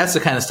 Like, that's the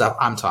kind of stuff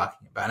I'm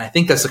talking about. And I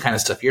think that's the kind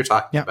of stuff you're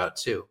talking about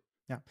too.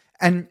 Yeah.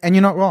 And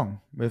you're not wrong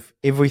with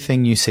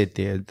everything you said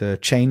there. The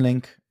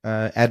Chainlink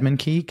admin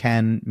key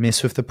can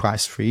mess with the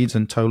price feeds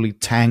and totally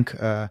tank,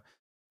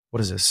 what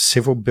is this,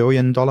 several $1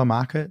 billion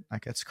market?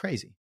 Like, it's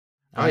crazy.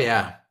 Oh,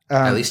 yeah.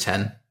 At least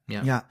 10.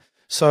 Yeah. Yeah.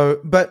 So,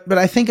 but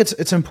I think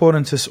it's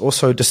important to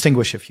also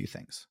distinguish a few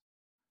things.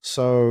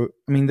 So,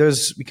 I mean,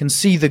 we can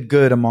see the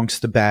good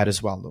amongst the bad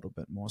as well a little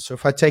bit more. So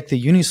if I take the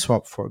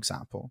Uniswap, for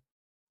example,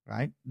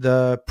 right,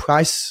 the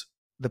price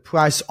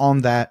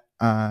on that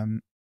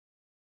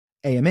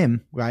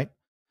AMM, right,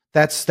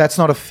 that's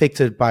not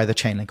affected by the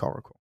Chainlink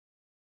Oracle,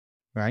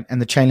 right?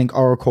 And the Chainlink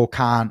Oracle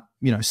can't,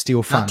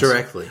 steal funds. Not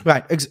directly.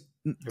 Right.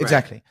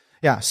 Exactly.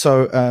 Yeah.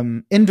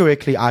 So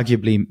indirectly,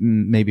 arguably,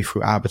 maybe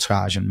through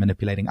arbitrage and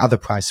manipulating other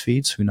price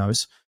feeds, who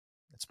knows?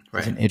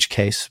 That's an edge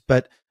case.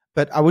 But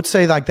I would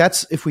say, like,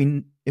 that's, if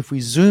we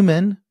zoom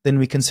in, then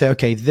we can say,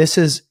 okay, this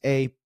is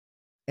a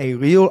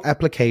real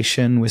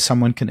application where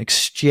someone can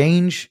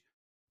exchange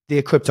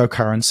their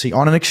cryptocurrency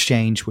on an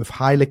exchange with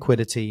high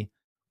liquidity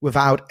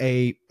without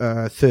a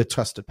third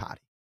trusted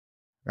party,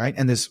 right?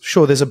 And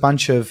there's a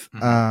bunch of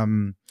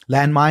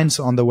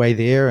landmines on the way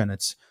there, and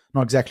it's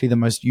not exactly the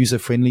most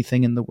user-friendly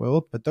thing in the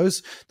world, but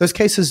those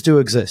cases do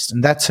exist.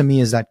 And that, to me,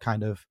 is that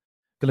kind of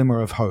glimmer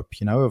of hope,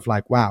 of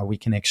like, wow, we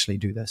can actually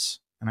do this.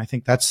 And I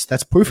think that's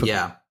proof of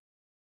it.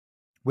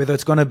 Whether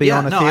it's going to be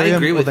on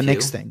Ethereum or the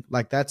next thing,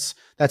 like that's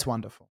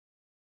wonderful,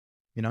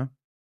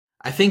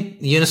 I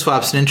think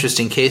Uniswap's an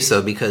interesting case,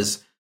 though,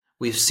 because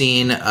we've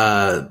seen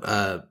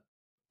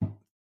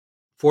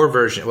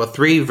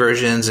three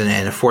versions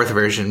and a fourth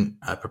version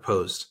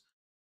proposed.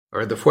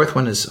 Or the fourth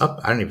one is up.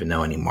 I don't even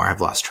know anymore.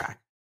 I've lost track.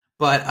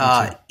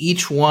 But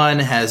each one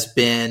has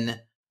been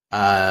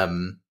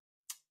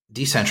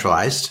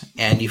decentralized,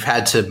 and you've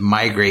had to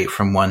migrate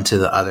from one to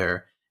the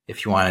other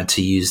if you wanted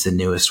to use the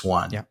newest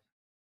one. Yeah.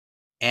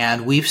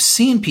 And we've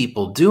seen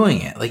people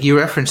doing it. Like, you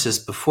referenced this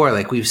before.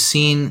 Like, we've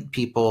seen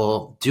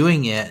people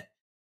doing it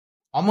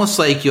almost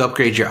like you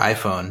upgrade your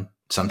iPhone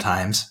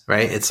sometimes,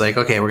 right? It's like,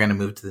 okay, we're going to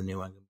move to the new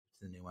one.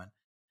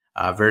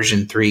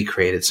 Version 3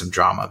 created some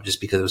drama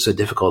just because it was so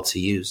difficult to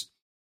use.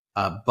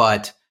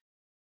 But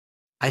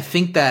I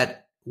think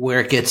that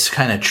where it gets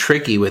kind of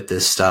tricky with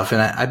this stuff,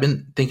 and I've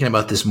been thinking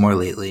about this more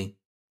lately,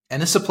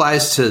 and this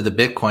applies to the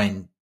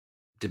Bitcoin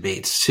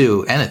debates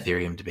too, and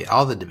Ethereum debate,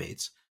 all the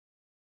debates,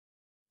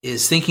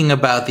 is thinking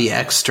about the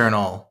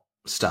external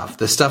stuff,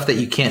 the stuff that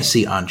you can't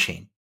see on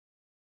chain.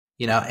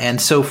 And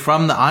so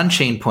from the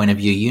on-chain point of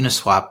view,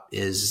 Uniswap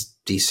is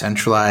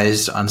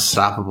decentralized,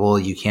 unstoppable.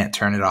 You can't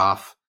turn it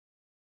off.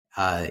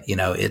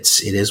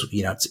 It's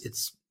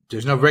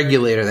there's no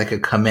regulator that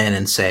could come in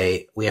and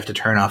say, we have to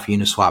turn off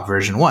Uniswap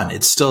version 1.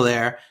 It's still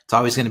there. It's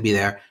always going to be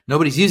there.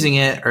 Nobody's using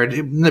it, or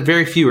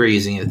very few are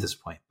using it at this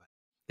point, but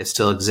it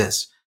still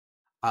exists.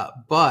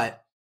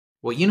 But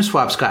what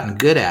Uniswap's gotten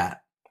good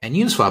at, and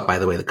Uniswap, by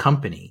the way, the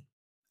company,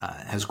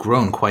 has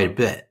grown quite a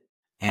bit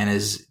and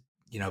is,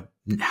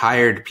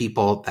 hired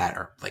people that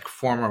are like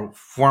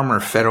former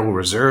Federal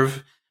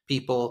Reserve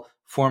people,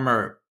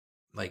 former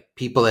like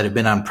people that have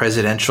been on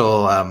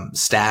presidential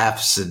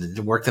staffs and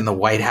worked in the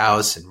White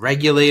House, and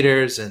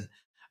regulators, and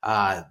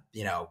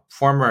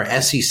former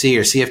SEC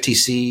or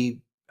CFTC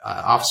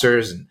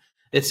officers, and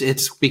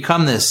it's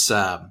become this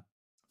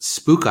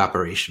spook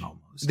operation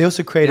almost. They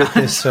also created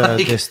this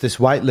this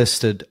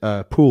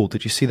whitelisted pool.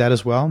 Did you see that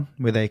as well?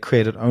 Where they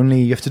created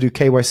only, you have to do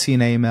KYC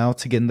and AML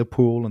to get in the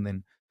pool, and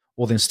then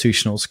all the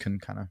institutionals can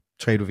kind of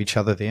trade with each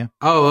other there.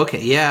 Oh,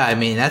 okay. Yeah. I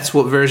mean, that's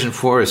what version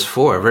 4 is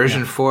for.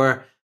 Version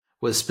 4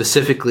 was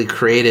specifically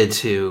created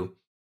to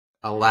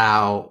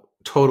allow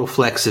total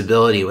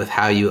flexibility with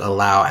how you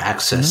allow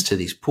access to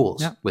these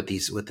pools with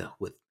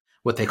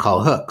what they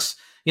call hooks.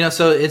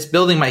 So it's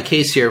building my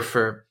case here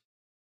for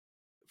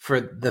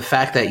the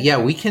fact that,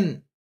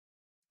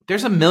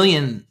 there's a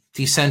million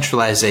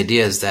decentralized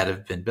ideas that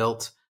have been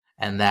built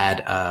and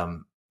that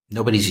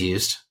nobody's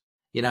used.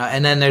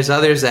 And then there's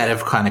others that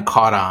have kind of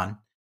caught on.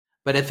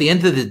 But at the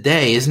end of the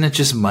day, isn't it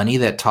just money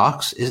that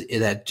talks?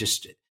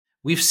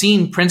 We've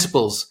seen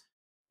principles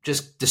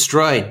just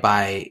destroyed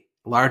by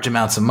large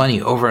amounts of money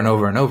over and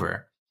over and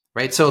over,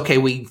 right? So, okay,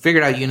 we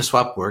figured out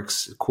Uniswap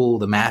works. Cool.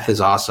 The math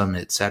is awesome,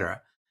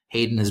 etc.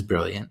 Hayden is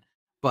brilliant.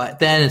 But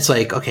then it's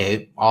like,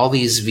 okay, all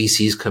these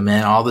VCs come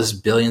in, all this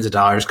billions of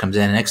dollars comes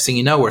in. And next thing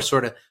you know, we're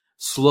sort of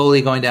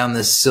slowly going down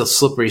this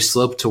slippery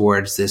slope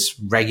towards this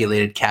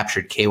regulated,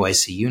 captured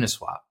KYC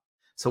Uniswap.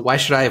 So why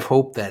should I have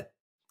hope that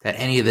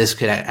any of this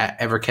could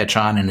ever catch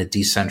on in a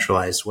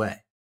decentralized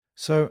way?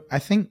 So I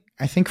think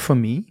for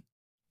me,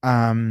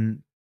 I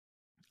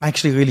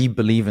actually really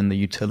believe in the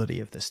utility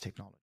of this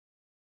technology.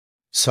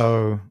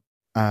 So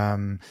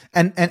and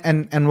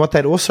what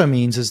that also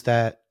means is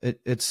that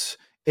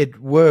it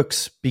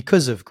works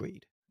because of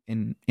greed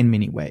in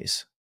many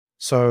ways.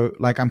 So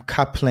like I'm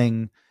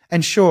coupling,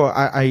 and sure,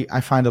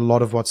 I find a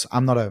lot of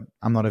I'm not a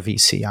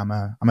VC. I'm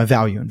a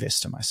value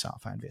investor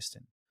myself. I invest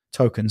in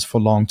tokens for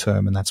long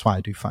term, and that's why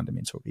I do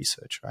fundamental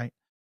research, right?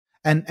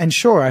 And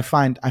sure, I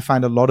find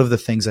a lot of the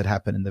things that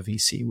happen in the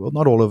VC world,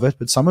 not all of it,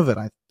 but some of it,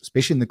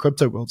 especially in the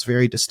crypto world, is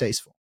very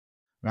distasteful,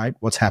 right?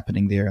 What's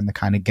happening there and the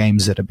kind of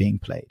games that are being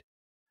played,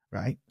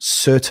 right?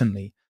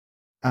 Certainly.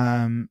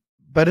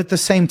 But at the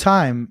same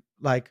time,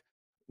 like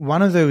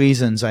one of the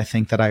reasons I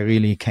think that I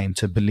really came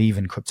to believe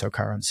in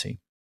cryptocurrency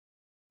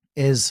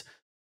is,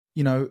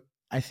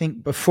 I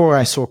think before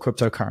I saw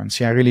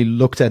cryptocurrency, I really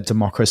looked at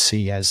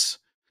democracy as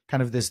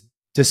kind of this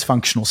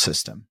dysfunctional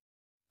system.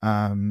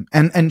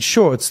 And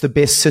sure, it's the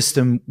best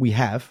system we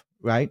have,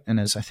 right? And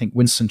as I think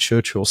Winston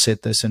Churchill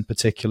said this in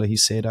particular, he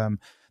said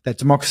that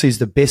democracy is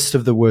the best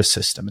of the worst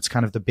system. It's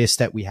kind of the best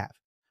that we have,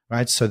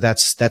 right? So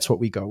that's what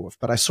we go with.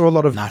 But I saw a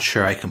lot of... Not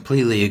sure I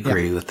completely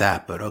agree with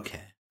that, but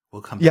okay.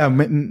 We'll come back. Yeah,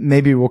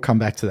 maybe we'll come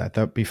back to that.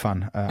 That would be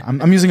fun.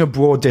 I'm using a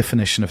broad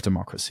definition of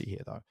democracy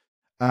here, though.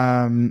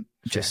 And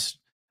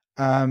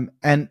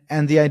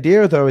the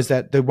idea, though, is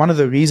that one of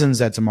the reasons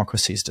that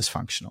democracy is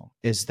dysfunctional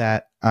is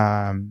that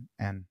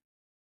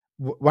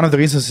one of the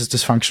reasons it's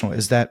dysfunctional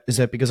is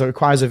that because it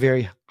requires a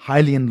very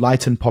highly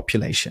enlightened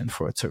population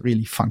for it to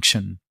really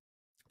function.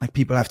 Like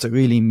people have to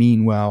really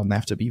mean well, and they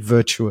have to be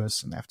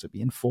virtuous, and they have to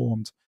be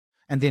informed,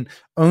 and then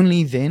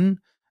only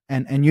then,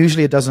 and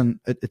usually it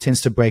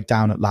tends to break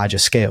down at larger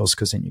scales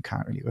because then you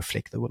can't really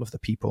reflect the will of the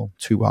people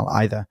too well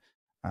either.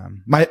 I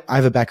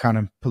have a background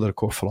in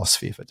political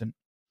philosophy, if it didn't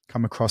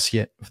come across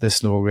yet with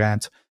this little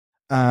rant.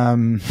 I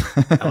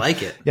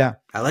like it. Yeah.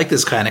 I like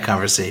this kind of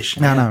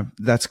conversation. No,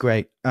 that's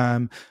great.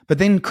 But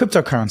then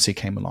cryptocurrency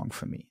came along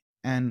for me.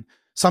 And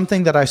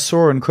something that I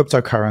saw in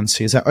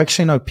cryptocurrency is that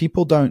actually, no,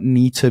 people don't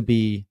need to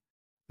be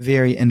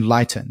very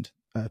enlightened.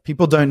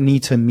 People don't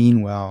need to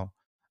mean well.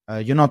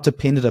 You're not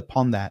dependent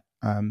upon that.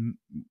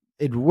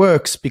 It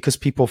works because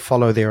people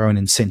follow their own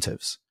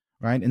incentives,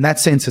 right? In that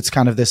sense, it's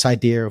kind of this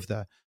idea of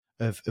the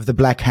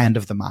black hand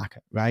of the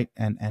market, right?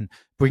 And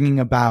bringing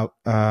about,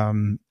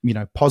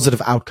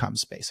 positive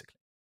outcomes basically,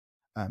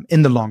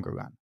 in the longer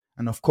run.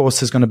 And of course,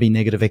 there's going to be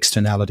negative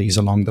externalities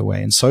along the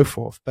way and so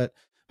forth. But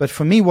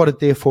for me, what it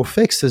therefore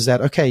fixed is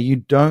that, okay, you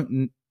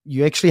don't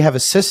you actually have a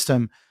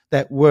system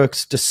that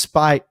works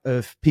despite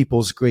of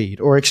people's greed,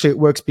 or actually it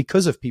works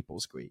because of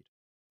people's greed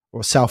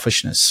or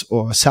selfishness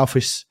or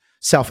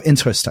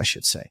self-interest, I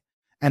should say.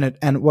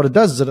 And what it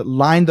does is that it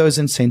aligns those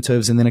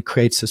incentives and then it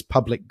creates this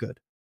public good.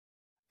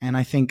 And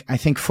I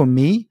think for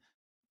me,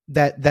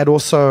 that's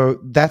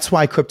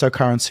why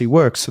cryptocurrency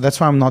works. So that's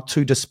why I'm not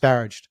too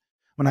disparaged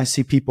when I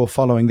see people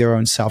following their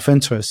own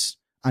self-interest,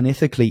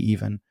 unethically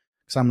even.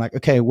 Because I'm like,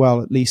 okay,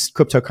 well, at least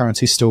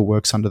cryptocurrency still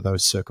works under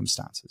those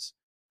circumstances.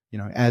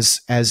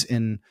 As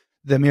in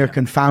the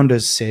American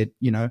founders said,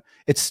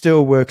 it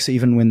still works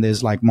even when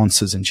there's like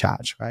monsters in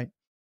charge, right?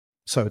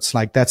 So it's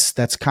like,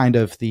 that's kind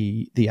of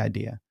the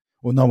idea.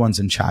 Well, no one's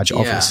in charge,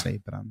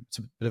 obviously, but it's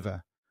a bit of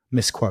a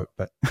misquote,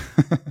 but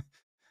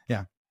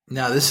yeah.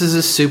 No, this is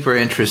a super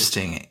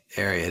interesting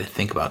area to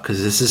think about,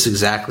 because this is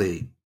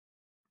exactly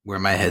where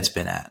my head's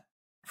been at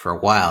for a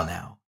while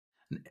now.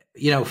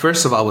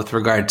 First of all, with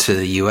regard to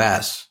the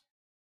U.S.,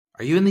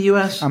 are you in the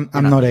U.S.? I'm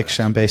not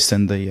actually. I'm based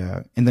in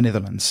the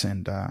Netherlands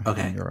and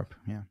in Europe.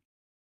 Yeah.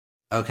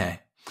 Okay.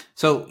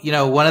 So,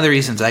 one of the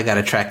reasons I got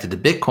attracted to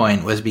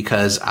Bitcoin was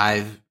because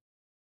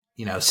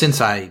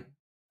since I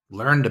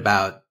learned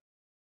about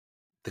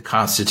the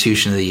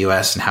Constitution of the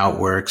U.S. and how it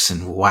works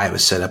and why it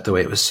was set up the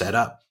way it was set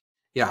up,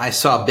 I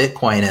saw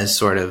Bitcoin as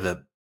sort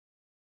of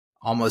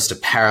almost a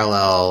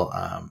parallel,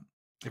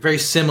 a very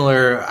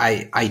similar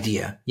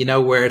idea,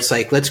 where it's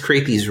like, let's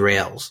create these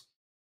rails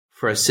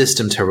for a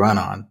system to run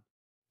on.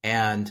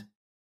 And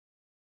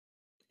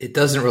it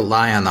doesn't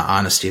rely on the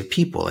honesty of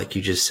people, like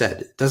you just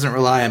said. It doesn't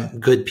rely on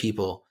good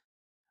people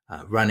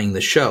running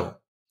the show,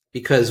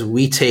 because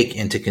we take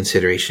into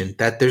consideration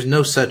that there's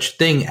no such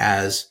thing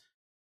as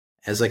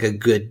like a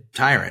good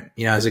tyrant,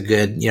 as a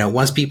good,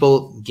 once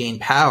people gain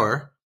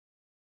power,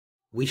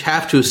 we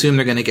have to assume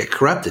they're going to get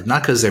corrupted,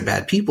 not because they're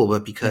bad people,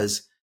 but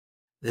because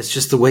that's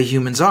just the way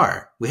humans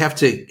are. We have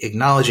to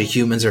acknowledge that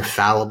humans are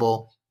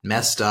fallible,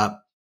 messed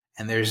up,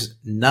 and there's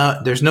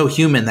no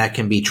human that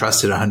can be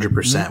trusted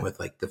 100% with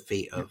like the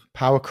fate of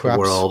power the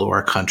world or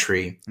a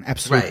country.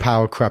 Absolute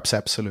power corrupts,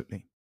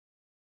 absolutely.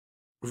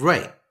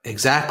 Right,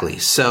 exactly.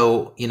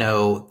 So,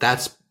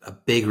 that's a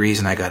big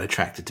reason I got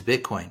attracted to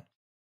Bitcoin.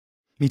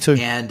 Me too.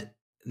 And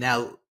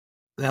now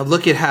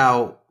look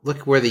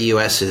where the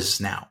U.S.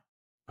 is now.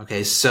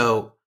 Okay,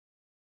 so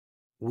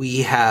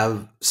we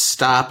have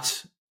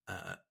stopped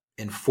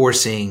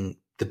enforcing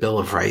the Bill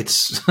of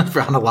Rights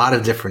on a lot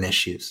of different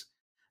issues,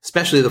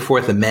 especially the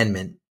Fourth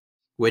Amendment,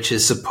 which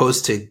is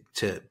supposed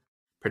to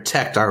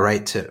protect our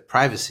right to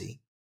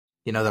privacy.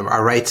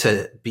 Our right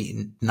to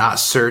be not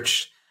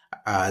searched,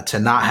 to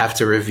not have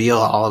to reveal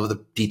all of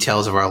the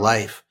details of our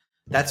life.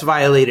 That's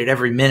violated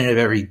every minute of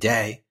every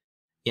day.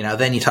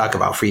 Then you talk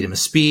about freedom of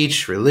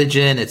speech,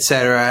 religion,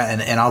 etc.,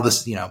 and all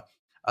this,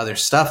 other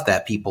stuff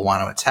that people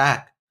want to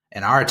attack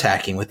and are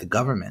attacking with the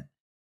government.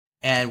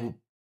 And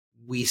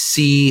we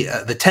see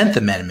the 10th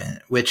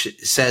Amendment, which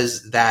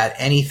says that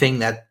anything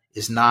that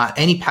is not,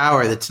 any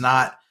power that's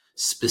not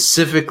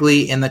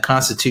specifically in the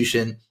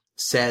Constitution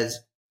says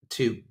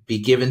to be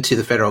given to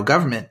the federal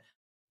government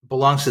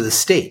belongs to the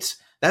states.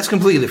 That's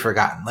completely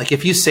forgotten. Like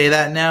if you say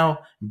that now,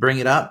 bring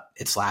it up,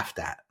 it's laughed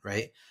at,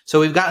 right? So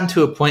we've gotten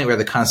to a point where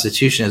the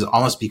Constitution is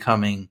almost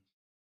becoming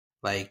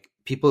like,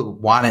 people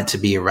want it to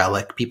be a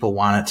relic. People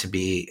want it to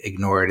be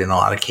ignored in a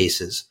lot of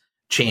cases,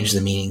 change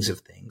the meanings of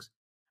things.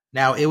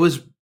 Now, it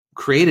was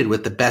created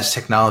with the best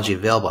technology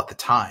available at the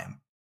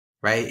time,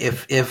 right?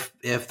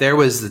 If there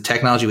was the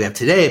technology we have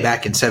today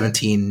back in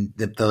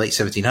the late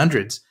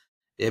 1700s,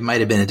 it might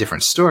have been a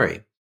different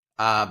story.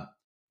 But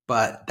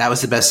that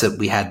was the best that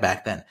we had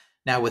back then.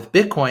 Now, with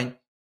Bitcoin,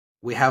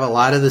 we have a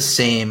lot of the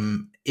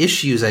same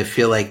issues, I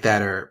feel like,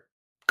 that are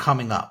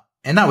coming up.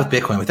 And not with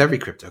Bitcoin, with every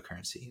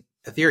cryptocurrency.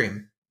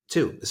 Ethereum,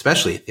 too,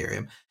 especially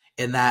Ethereum,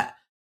 in that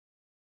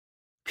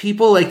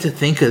people like to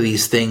think of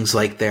these things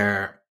like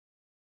they're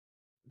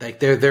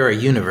a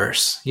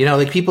universe.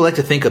 Like people like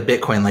to think of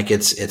Bitcoin like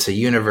it's a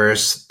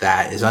universe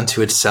that is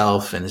unto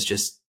itself and is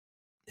just,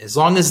 as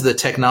long as the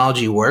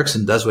technology works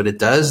and does what it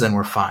does, then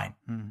we're fine.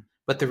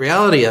 But the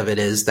reality of it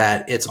is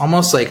that it's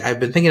almost like, I've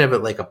been thinking of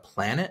it like a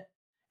planet,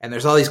 and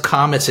there's all these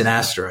comets and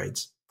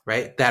asteroids,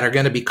 right, that are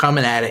going to be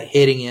coming at it,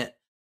 hitting it.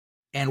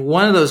 And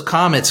one of those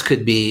comets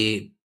could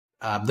be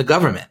the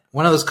government.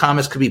 One of those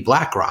comets could be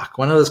BlackRock.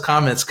 One of those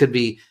comets could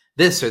be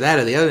this or that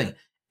or the other thing.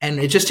 And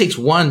it just takes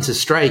one to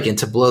strike and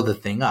to blow the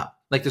thing up.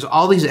 Like there's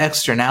all these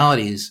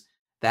externalities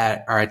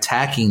that are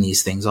attacking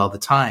these things all the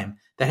time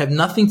that have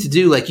nothing to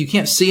do, like you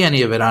can't see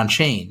any of it on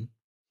chain,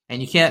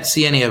 and you can't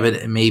see any of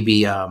it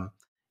maybe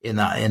in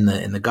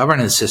the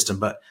governance system,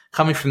 but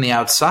coming from the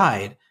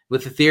outside.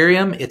 With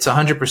Ethereum, it's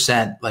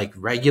 100% like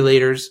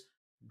regulators,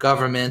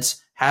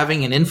 governments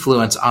having an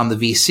influence on the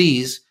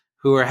VCs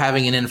who are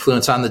having an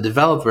influence on the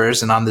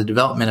developers and on the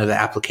development of the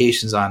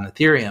applications on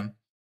Ethereum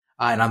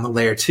and on the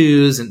layer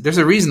twos. And there's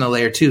a reason the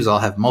layer twos all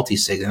have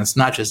multi-sig, and it's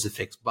not just to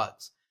fix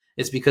bugs.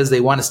 It's because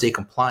they want to stay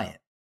compliant,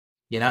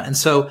 And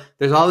so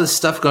there's all this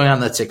stuff going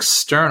on that's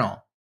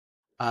external.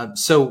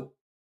 So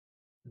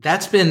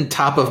that's been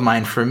top of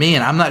mind for me,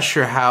 and I'm not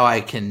sure how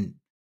I can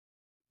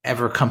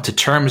ever come to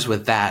terms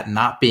with that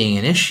not being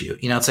an issue.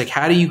 It's like,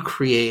 how do you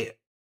create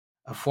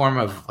a form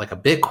of like a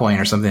Bitcoin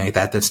or something like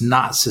that that's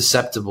not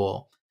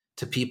susceptible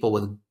to people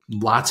with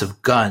lots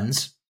of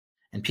guns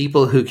and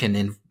people who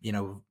can,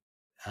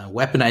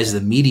 weaponize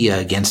the media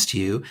against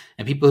you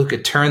and people who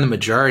could turn the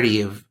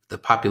majority of the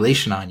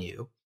population on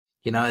you.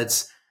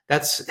 That's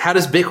how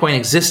does Bitcoin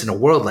exist in a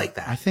world like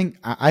that? I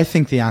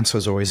think the answer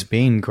has always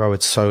been grow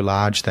it so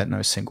large that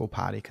no single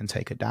party can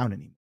take it down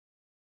anymore.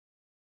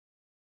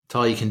 That's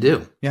all you can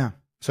do. Yeah.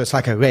 So it's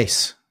like a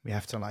race. We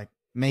have to like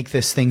make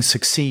this thing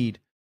succeed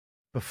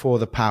before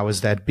the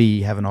powers that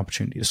be have an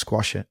opportunity to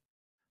squash it.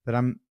 But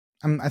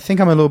I think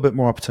I'm a little bit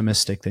more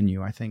optimistic than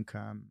you. I think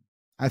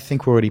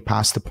we're already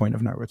past the point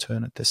of no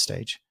return at this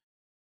stage.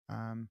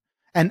 And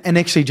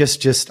actually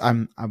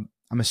I'm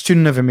a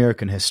student of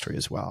American history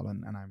as well.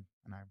 And I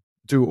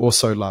do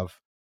also love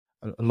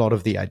a lot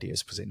of the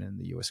ideas presented in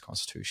the US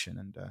Constitution.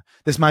 And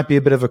this might be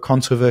a bit of a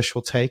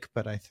controversial take,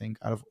 but I think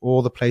out of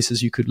all the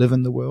places you could live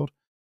in the world,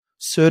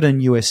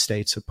 certain US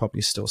states are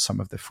probably still some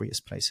of the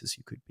freest places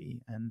you could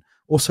be. And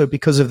also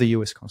because of the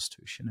US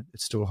Constitution,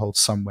 it still holds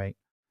some weight.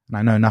 And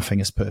I know nothing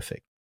is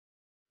perfect.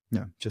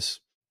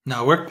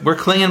 No, we're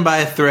clinging by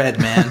a thread,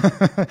 man.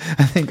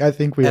 I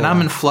think we. And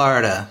I'm in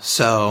Florida,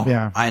 so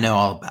yeah. I know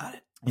all about it.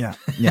 Yeah.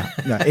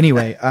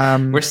 Anyway,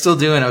 we're still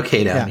doing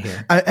okay down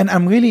here. And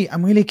I'm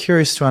really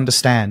curious to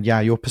understand,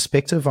 your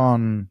perspective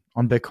on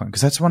Bitcoin,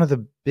 because that's one of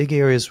the big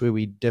areas where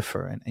we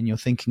differ. And you're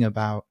thinking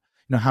about,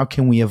 how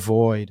can we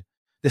avoid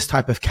this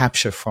type of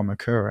capture from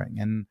occurring?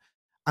 And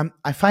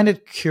I find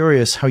it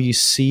curious how you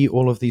see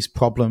all of these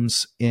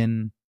problems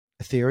in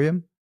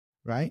Ethereum,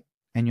 right?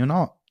 And you're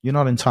not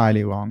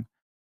entirely wrong.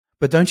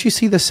 But don't you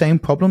see the same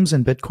problems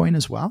in Bitcoin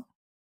as well?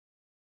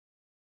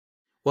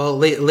 Well,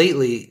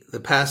 lately,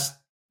 the past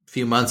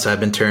few months, I've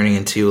been turning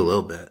into a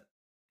little bit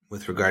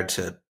with regard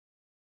to,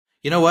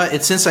 you know what?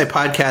 It's since I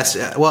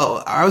podcast.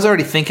 Well, I was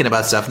already thinking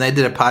about stuff, and I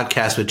did a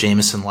podcast with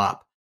Jameson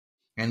Lopp,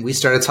 and we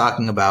started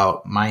talking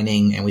about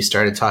mining, and we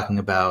started talking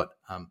about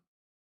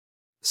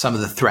some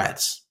of the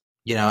threats,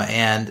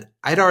 and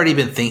I'd already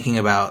been thinking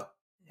about.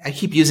 I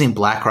keep using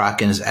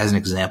BlackRock as an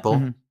example.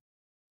 Mm-hmm.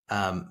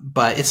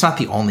 But it's not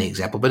the only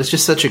example, but it's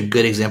just such a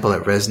good example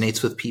that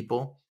resonates with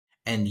people.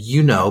 And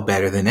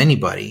better than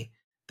anybody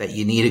that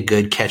you need a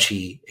good,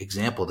 catchy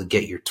example to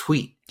get your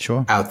tweet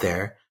out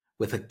there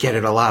get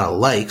it a lot of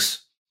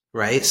likes,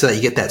 right? So that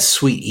you get that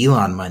sweet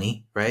Elon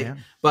money, right? Yeah.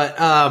 But,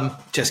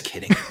 just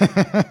kidding.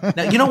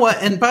 Now, you know what?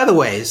 And by the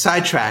way,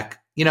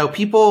 sidetrack,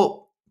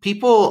 people,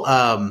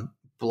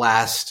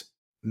 blast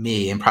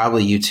me and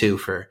probably you too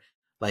for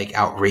like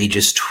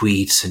outrageous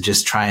tweets and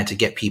just trying to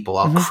get people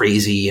all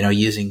crazy,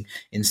 using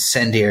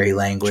incendiary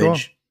language.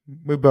 Sure.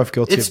 We're both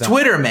guilty of that. It's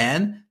Twitter,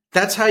 man.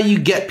 That's how you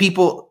get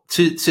people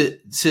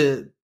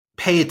to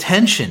pay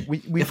attention.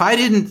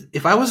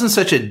 If I wasn't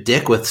such a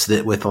dick with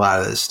a lot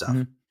of this stuff,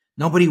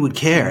 nobody would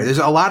care. There's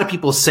a lot of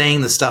people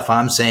saying the stuff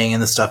I'm saying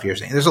and the stuff you're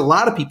saying. There's a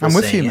lot of people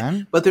saying it,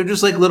 man. But they're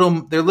just like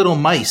little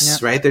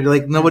mice, right? They're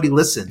like, nobody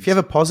listens. If you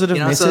have a positive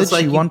message, so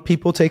you want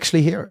people to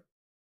actually hear it,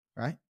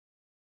 right?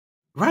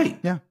 Right.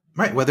 Yeah.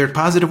 Right, whether it's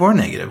positive or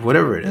negative,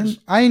 whatever it is. And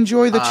I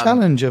enjoy the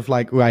challenge of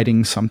like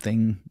writing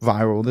something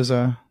viral.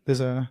 There's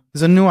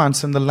a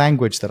nuance in the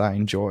language that I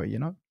enjoy,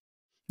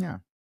 Yeah.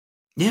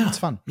 Yeah. It's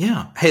fun.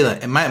 Yeah. Hey,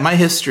 look, my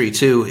history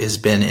too has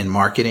been in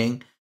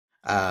marketing.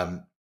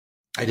 I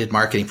did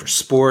marketing for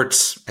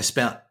sports. I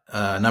spent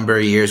a number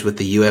of years with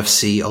the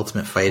UFC,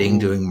 Ultimate Fighting,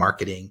 doing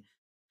marketing,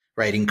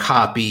 writing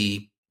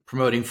copy,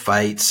 promoting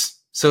fights.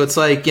 So it's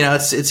like,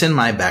 it's in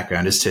my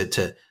background is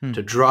to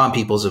draw on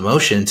people's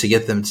emotion, to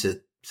get them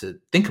to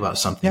think about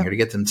something or to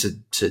get them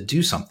to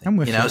do something, I'm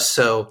with you.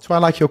 So that's why I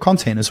like your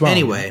content as well.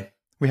 Anyway,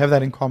 we have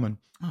that in common.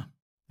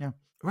 Yeah.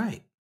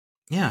 Right.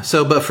 Yeah.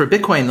 So, but for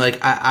Bitcoin, like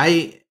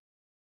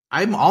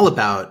I'm all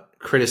about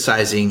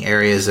criticizing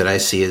areas that I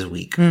see as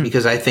weak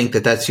because I think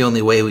that that's the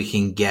only way we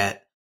can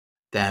get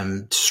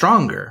them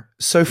stronger.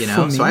 So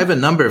so I have a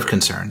number of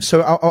concerns.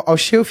 So I'll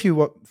share with you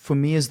what for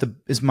me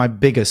is my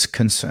biggest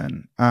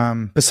concern.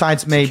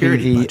 Besides maybe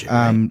security budget,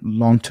 right?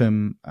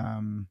 Long-term,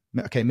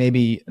 okay,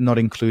 maybe not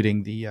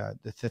including the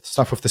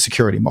stuff with the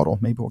security model.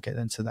 Maybe we'll get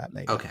into that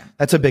later. Okay.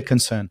 That's a big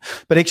concern.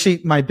 But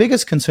actually my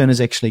biggest concern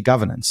is actually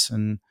governance.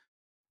 And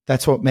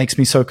that's what makes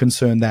me so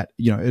concerned that,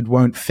 it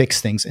won't fix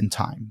things in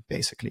time,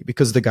 basically,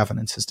 because the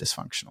governance is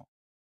dysfunctional.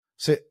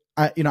 So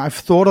I've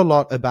thought a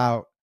lot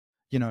about,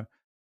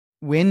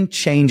 when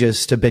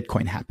changes to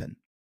Bitcoin happen,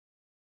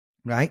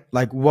 right?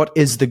 Like, what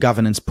is the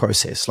governance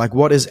process? Like,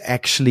 what is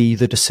actually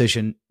the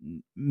decision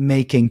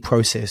making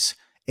process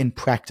in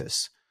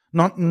practice?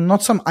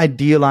 Not some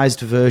idealized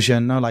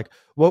version. No, like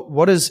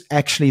what is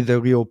actually the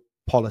real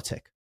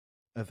politic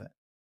of it,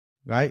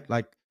 right?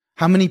 Like,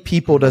 how many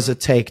people does it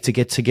take to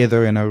get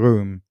together in a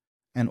room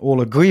and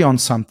all agree on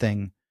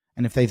something?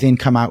 And if they then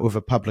come out with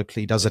it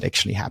publicly, does it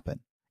actually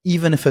happen?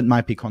 Even if it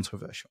might be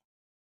controversial.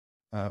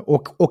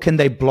 Or can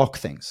they block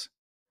things,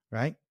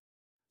 right?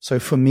 So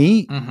for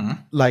me,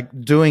 like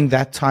doing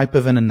that type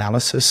of an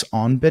analysis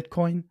on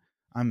Bitcoin,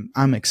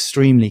 I'm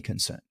extremely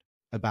concerned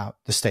about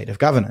the state of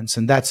governance.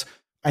 And that's,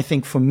 I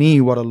think, for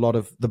me, what a lot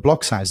of the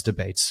block size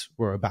debates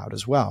were about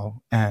as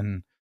well.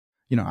 And,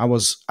 I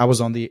was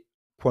on the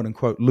quote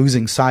unquote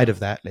losing side of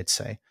that, let's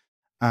say.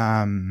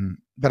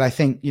 But I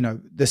think,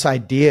 this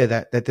idea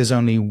that there's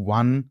only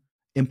one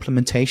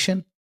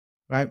implementation,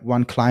 right?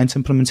 One client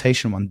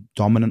implementation, one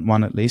dominant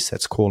one at least,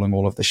 that's calling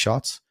all of the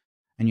shots.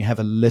 And you have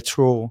a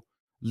literal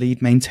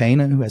lead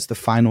maintainer who has the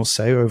final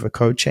say over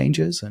code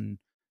changes. And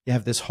you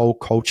have this whole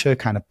culture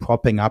kind of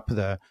propping up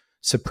the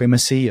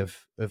supremacy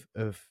of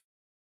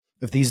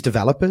these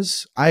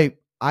developers. I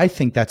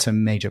think that's a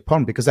major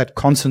problem, because that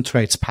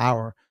concentrates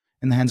power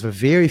in the hands of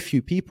very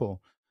few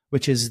people,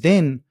 which is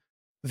then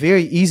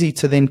very easy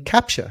to then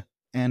capture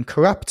and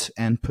corrupt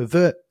and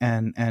pervert.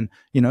 And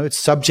it's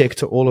subject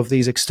to all of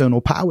these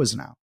external powers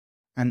now.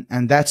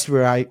 And that's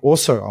where I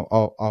also,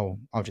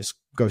 I'll just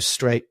go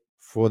straight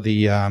for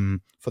the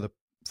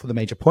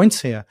major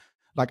points here.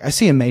 Like, I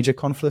see a major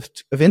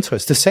conflict of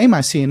interest. The same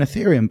I see in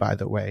Ethereum, by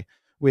the way,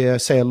 where,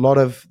 say, a lot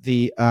of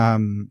the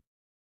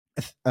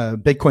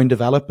Bitcoin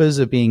developers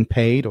are being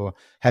paid or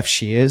have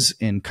shares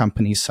in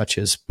companies such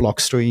as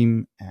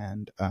Blockstream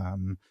and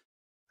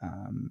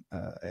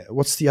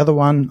what's the other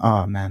one?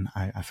 Oh man,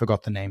 I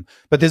forgot the name.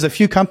 But there's a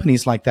few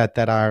companies like that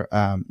are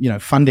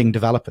funding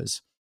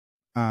developers.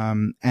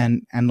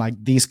 And like,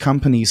 these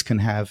companies can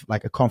have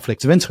like a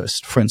conflict of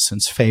interest, for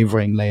instance,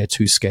 favoring layer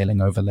 2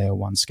 scaling over layer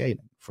 1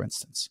 scaling, for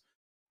instance.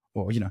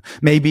 Or,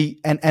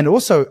 maybe, and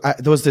also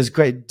there was this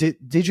great,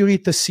 did you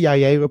read the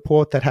CIA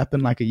report that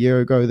happened like a year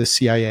ago? The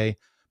CIA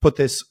put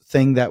this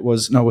thing that it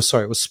was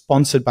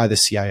sponsored by the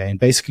CIA. And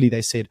basically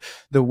they said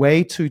the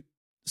way to,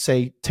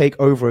 say, take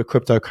over a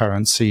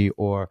cryptocurrency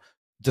or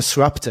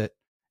disrupt it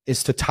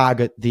is to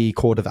target the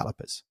core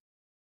developers.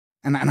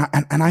 And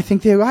I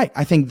think they're right.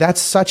 I think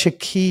that's such a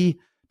key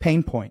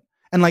pain point.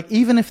 And like,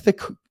 even if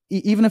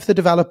the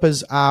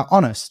developers are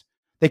honest,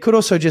 they could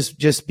also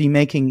just be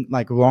making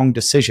like wrong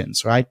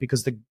decisions, right?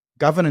 Because the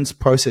governance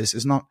process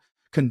is not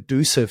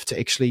conducive to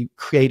actually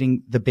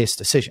creating the best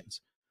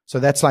decisions. So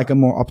that's like a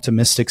more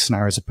optimistic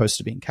scenario as opposed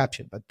to being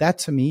captured. But that,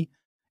 to me,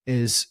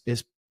 is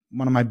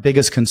one of my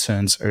biggest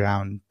concerns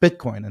around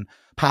Bitcoin. And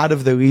part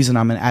of the reason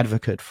I'm an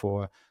advocate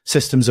for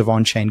systems of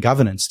on-chain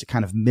governance, to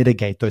kind of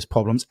mitigate those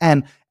problems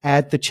and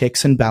add the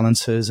checks and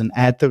balances and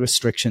add the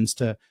restrictions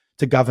to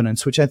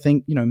governance, which I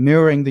think,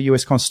 mirroring the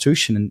US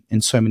Constitution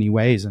in so many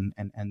ways, and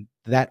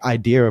that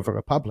idea of a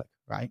republic,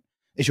 right,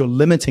 is you're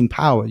limiting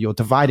power, you're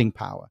dividing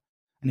power.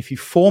 And if you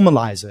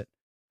formalize it,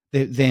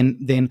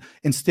 then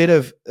instead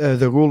of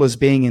the rulers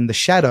being in the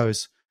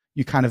shadows,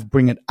 you kind of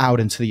bring it out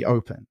into the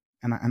open.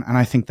 And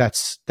I think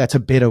that's a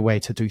better way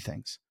to do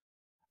things.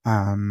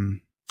 Yeah.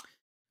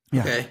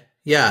 Okay.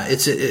 Yeah.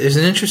 It's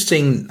an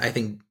interesting, I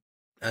think,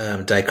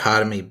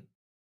 dichotomy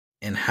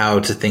in how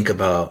to think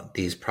about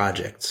these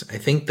projects. I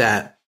think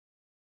that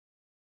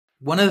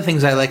one of the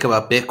things I like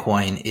about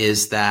Bitcoin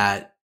is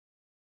that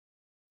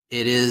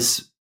it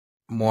is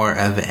more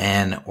of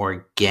an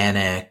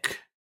organic,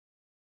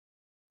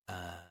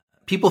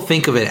 people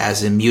think of it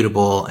as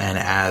immutable and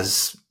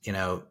as,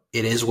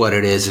 it is what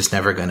it is. It's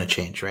never going to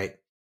change, right?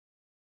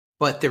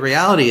 But the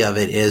reality of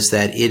it is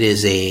that it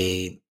is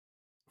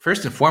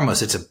first and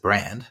foremost, it's a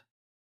brand,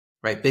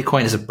 right?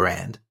 Bitcoin is a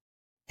brand,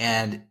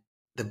 and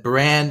the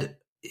brand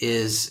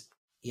is,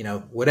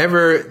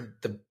 whatever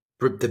the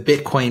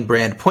Bitcoin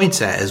brand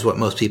points at is what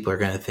most people are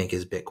going to think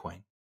is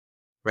Bitcoin,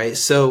 right?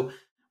 So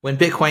when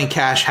Bitcoin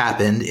Cash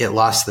happened, it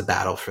lost the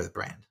battle for the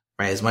brand,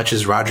 right? As much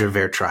as Roger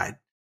Ver tried,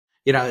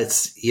 he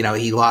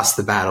lost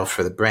the battle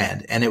for the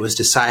brand, and it was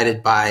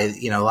decided by,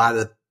 a lot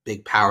of the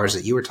big powers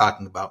that you were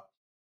talking about.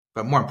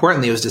 But more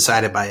importantly, it was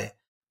decided by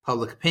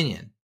public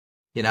opinion,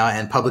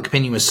 and public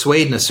opinion was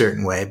swayed in a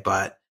certain way,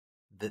 but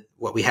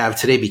what we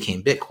have today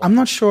became Bitcoin. I'm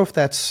not sure if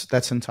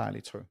that's entirely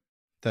true.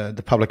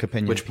 The public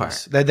opinion. Which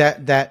piece. part?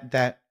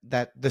 That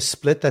the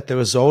split, that the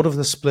result of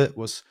the split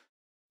was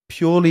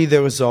purely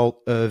the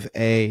result of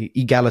a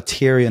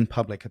egalitarian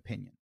public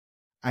opinion.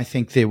 I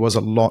think there was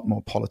a lot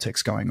more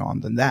politics going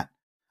on than that.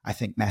 I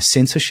think mass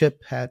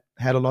censorship had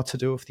a lot to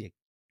do with the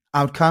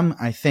outcome.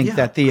 I think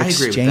that the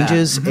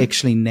exchanges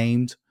actually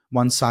named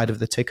one side of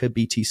the ticker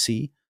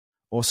BTC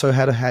also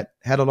had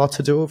a lot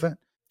to do with it.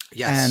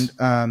 Yes.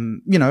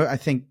 And, I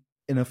think,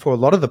 for a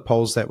lot of the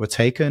polls that were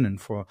taken and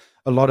for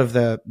a lot of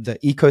the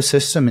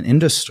ecosystem and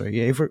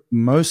industry,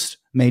 most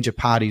major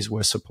parties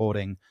were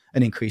supporting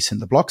an increase in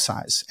the block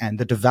size, and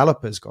the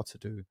developers got to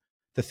do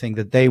the thing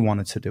that they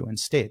wanted to do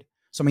instead.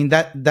 So, I mean,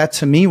 that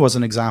to me was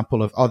an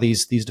example of,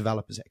 these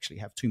developers actually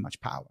have too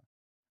much power.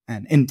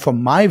 And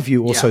from my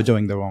view, also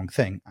doing the wrong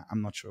thing.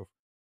 I'm not sure.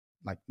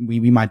 Like,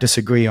 we might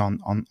disagree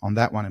on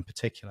that one in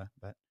particular,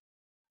 but,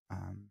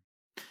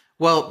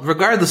 well,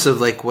 regardless of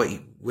like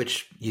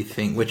which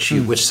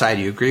side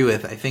you agree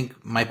with, I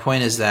think my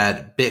point is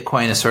that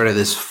Bitcoin is sort of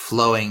this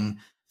flowing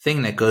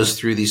thing that goes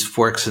through these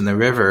forks in the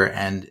river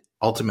and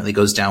ultimately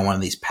goes down one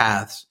of these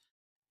paths.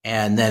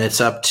 And then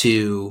it's up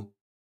to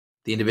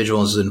the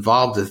individuals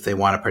involved if they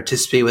want to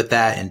participate with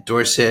that,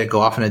 endorse it, go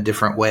off in a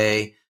different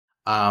way.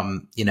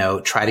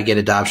 try to get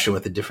adoption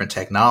with a different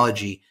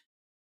technology,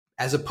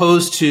 as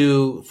opposed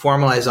to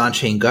formalized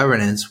on-chain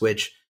governance,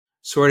 which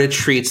sort of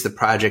treats the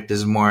project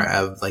as more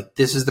of like,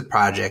 this is the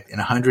project. In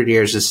 100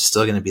 years, this is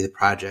still going to be the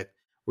project.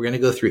 We're going to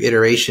go through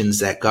iterations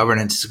that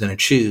governance is going to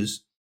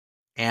choose.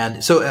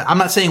 And so I'm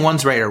not saying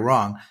one's right or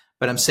wrong,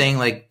 but I'm saying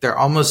like they're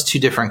almost two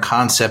different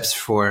concepts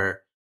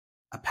for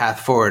a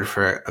path forward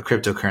for a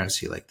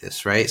cryptocurrency like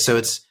this, right? So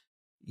it's,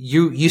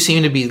 you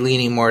seem to be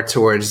leaning more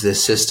towards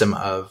this system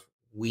of,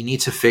 we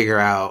need to figure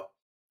out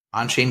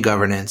on-chain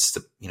governance,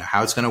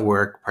 how it's going to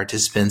work,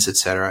 participants, et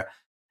cetera.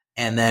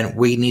 And then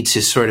we need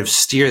to sort of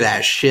steer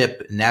that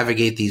ship,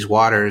 navigate these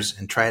waters,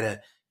 and try to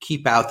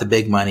keep out the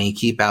big money,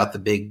 keep out the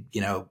big,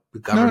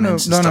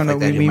 governments and stuff like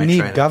that. We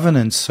need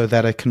governance so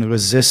that it can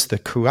resist the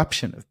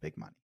corruption of big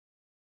money.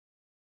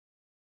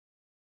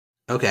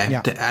 Okay.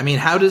 Yeah. I mean,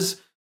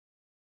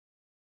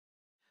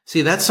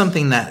 that's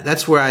something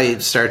that's where I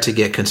start to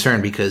get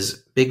concerned, because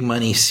big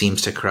money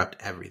seems to corrupt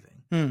everything.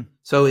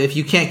 So if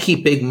you can't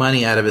keep big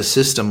money out of a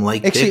system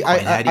like Bitcoin,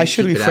 I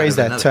should rephrase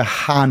that another? To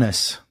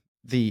harness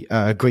the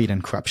greed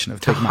and corruption of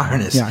big money.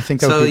 Harness. Yeah, I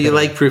think so. You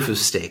like proof of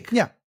stake?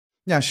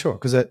 Yeah, sure,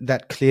 because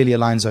that clearly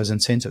aligns those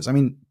incentives. I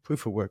mean,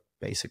 proof of work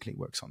basically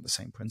works on the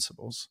same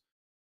principles.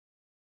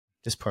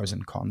 There's pros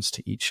and cons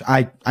to each.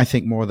 I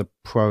think more of the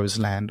pros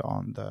land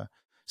on the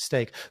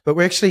stake, but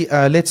we're actually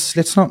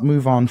let's not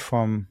move on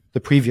from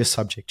the previous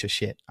subject just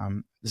yet.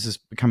 This is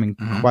becoming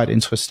quite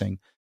interesting.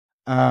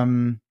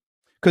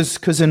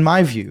 Because in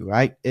my view,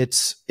 right,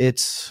 it's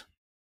that's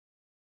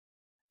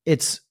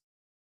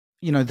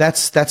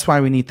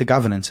why we need the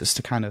governance, is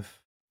to kind of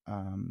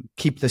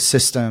keep the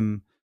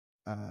system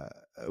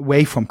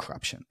away from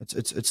corruption.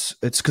 It's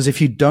because if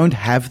you don't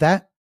have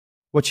that,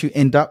 what you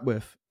end up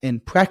with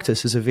in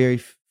practice is a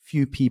very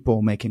few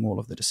people making all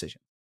of the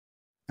decisions,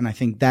 and I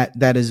think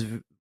that is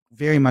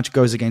very much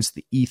goes against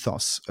the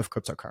ethos of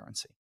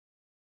cryptocurrency,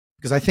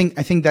 because I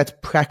think that's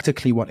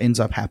practically what ends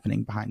up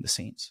happening behind the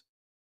scenes.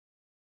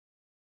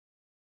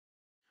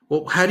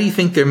 Well, how do you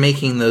think they're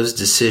making those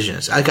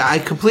decisions? I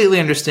completely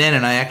understand,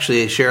 and I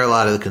actually share a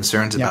lot of the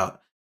concerns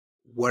about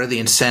what are the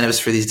incentives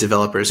for these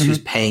developers, who's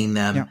paying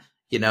them.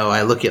 Yeah.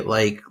 I look at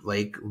like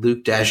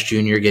Luke Dash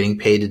Jr. getting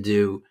paid to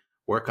do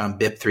work on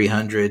BIP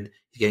 300.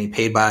 He's getting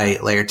paid by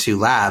Layer 2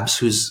 Labs,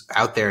 who's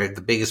out there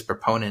the biggest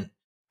proponent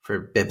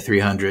for BIP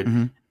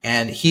 300.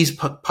 And he's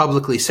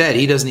publicly said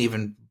he doesn't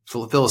even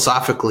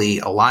philosophically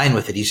align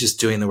with it. He's just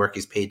doing the work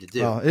he's paid to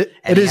do. Well,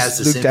 and he has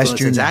this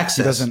influence and access.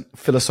 He doesn't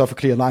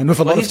philosophically align with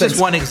a lot of things. He's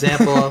just one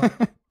example.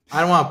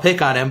 I don't want to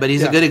pick on him, but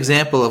he's a good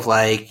example of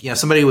like,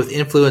 somebody with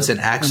influence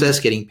and access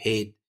getting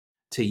paid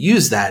to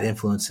use that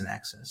influence and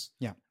access.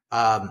 Yeah.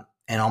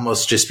 And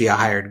almost just be a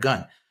hired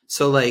gun.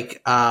 So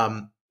like,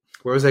 where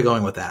was I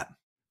going with that?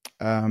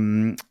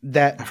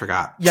 I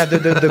forgot. Yeah.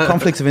 The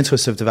conflicts of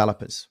interest of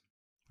developers.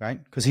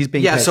 Right? Because he's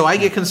being paid. So I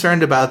get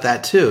concerned about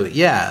that too.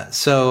 Yeah.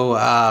 So,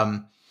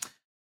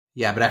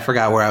 but I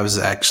forgot where I was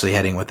actually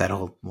heading with that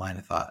whole line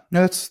of thought.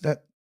 No,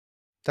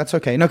 that's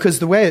okay. No, because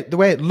the way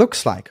it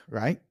looks like,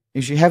 right,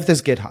 is you have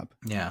this GitHub.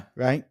 Yeah.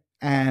 Right?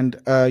 And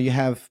you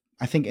have,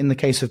 I think in the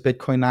case of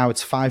Bitcoin now,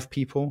 it's 5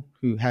 people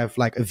who have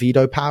like a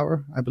veto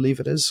power, I believe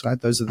it is,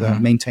 right? Those are the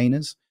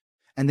maintainers.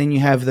 And then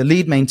you have the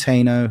lead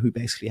maintainer who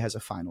basically has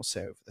a final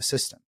say over the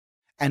system.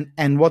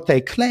 And what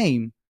they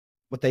claim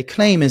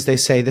is they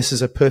say this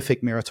is a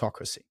perfect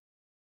meritocracy,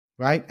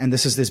 right? And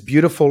this is this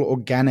beautiful,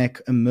 organic,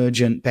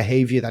 emergent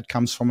behavior that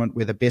comes from it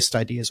where the best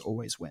ideas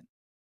always win,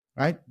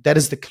 right? That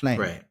is the claim.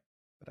 Right.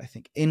 But I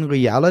think in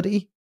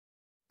reality,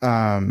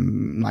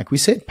 like we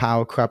said,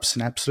 power corrupts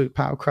and absolute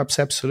power corrupts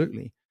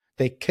absolutely.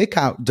 They kick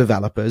out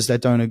developers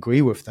that don't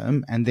agree with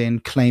them and then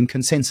claim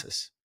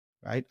consensus,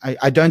 right?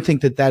 I don't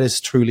think that is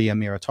truly a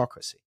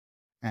meritocracy.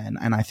 And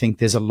I think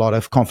there's a lot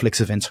of conflicts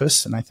of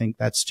interest, and I think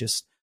that's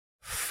just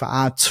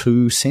far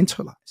too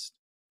centralized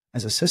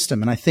as a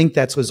system. And I think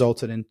that's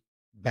resulted in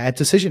bad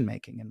decision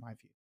making, in my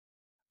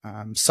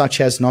view,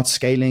 such as not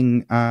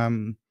scaling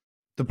the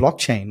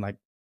blockchain like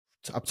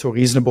up to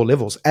reasonable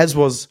levels, as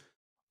was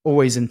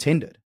always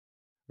intended,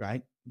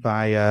 right,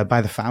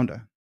 by the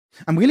founder.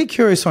 I'm really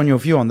curious on your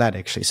view on that,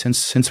 actually,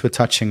 since we're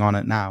touching on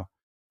it now.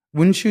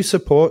 Wouldn't you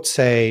support,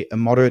 say, a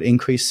moderate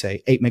increase,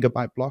 say 8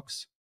 megabyte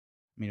blocks?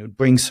 I mean, it would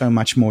bring so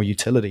much more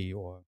utility,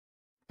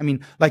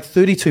 like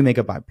 32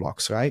 megabyte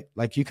blocks, right?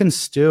 Like you can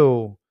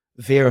still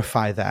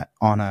verify that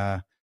on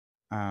a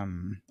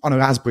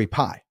Raspberry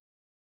Pi,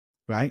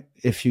 right?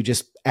 If you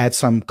just add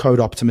some code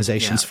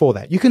optimizations for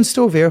that, you can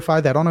still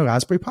verify that on a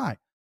Raspberry Pi.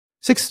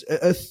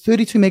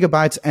 32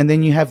 megabytes, and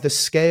then you have the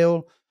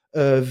scale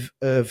of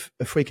a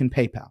freaking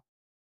PayPal,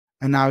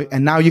 and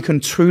now you can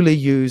truly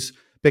use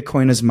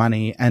Bitcoin as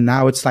money, and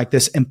now it's like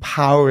this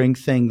empowering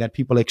thing that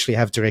people actually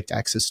have direct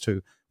access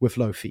to with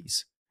low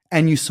fees,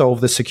 and you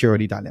solve the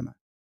security dilemma.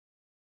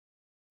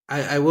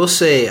 I will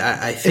say,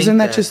 I think isn't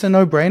that just a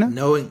no-brainer?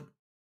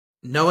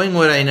 Knowing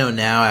what I know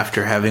now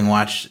after having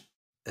watched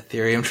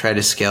Ethereum try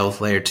to scale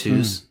with layer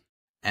 2s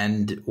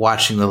and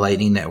watching the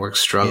Lightning Network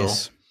struggle,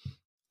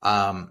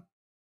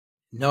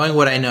 knowing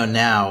what I know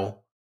now,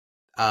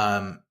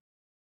 and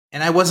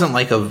I wasn't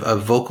like a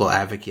vocal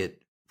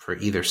advocate for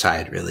either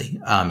side really,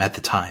 at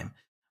the time,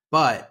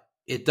 but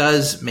it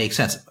does make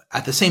sense.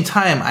 At the same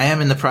time, I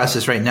am in the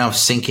process right now of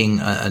syncing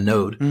a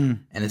node,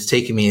 and it's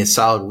taking me a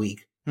solid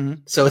week.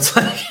 So it's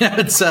like,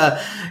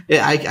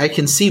 I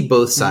can see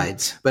both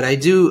sides, but I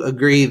do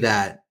agree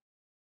that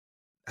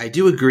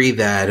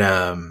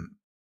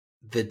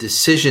the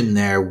decision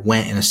there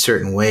went in a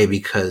certain way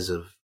because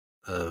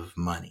of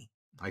money.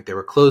 Like there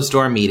were closed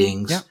door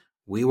meetings. Yeah.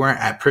 We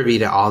weren't privy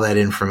to all that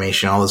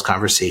information, all those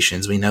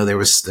conversations. We know there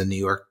was the New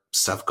York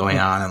stuff going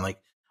on and like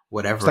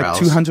whatever it's like else.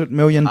 200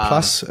 million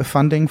plus of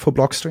funding for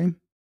Blockstream,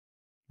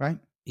 right?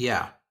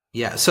 Yeah.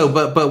 Yeah. So,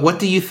 but what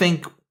do you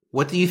think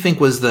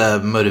was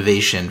the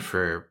motivation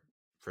for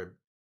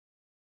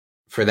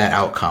that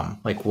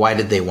outcome? Like, why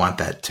did they want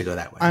that to go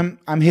that way?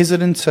 I'm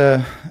hesitant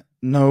to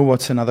know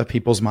what's in other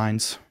people's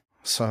minds.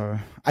 So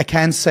I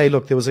can say,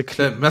 look, there was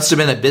it must have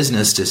been a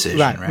business decision,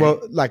 right?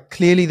 Well, like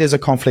clearly there's a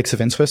conflict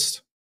of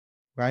interest,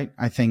 right?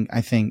 I think,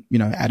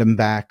 Adam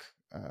Back,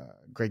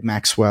 Greg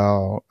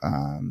Maxwell,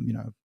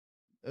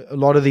 a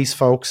lot of these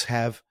folks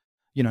have,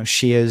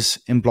 shares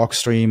in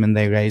Blockstream, and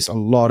they raise a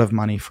lot of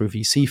money through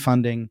VC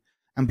funding,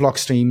 and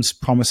Blockstream's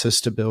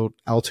promises to build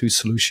L2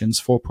 solutions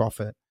for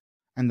profit.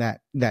 And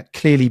that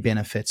clearly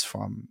benefits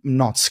from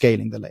not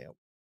scaling the layer,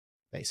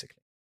 basically.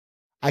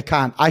 I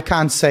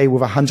can't say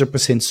with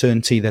 100%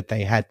 certainty that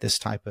they had this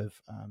type of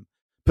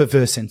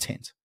perverse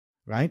intent,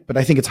 right? But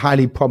I think it's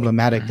highly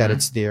problematic that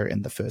it's there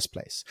in the first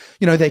place.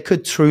 They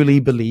could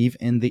truly believe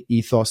in the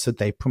ethos that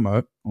they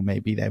promote, or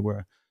maybe they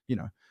were,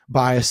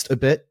 biased a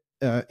bit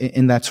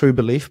in that true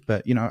belief.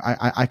 But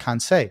I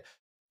can't say.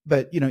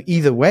 But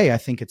either way, I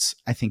think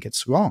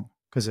it's wrong,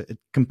 because it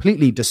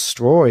completely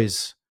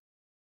destroys,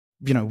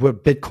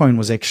 what Bitcoin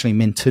was actually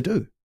meant to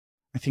do.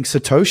 I think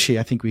Satoshi,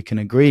 I think we can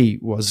agree,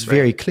 was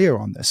very clear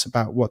on this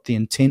about what the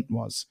intent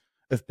was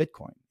of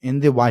Bitcoin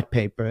in the white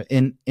paper,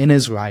 in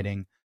his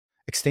writing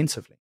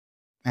extensively.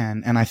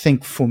 And I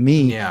think for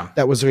me,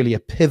 that was really a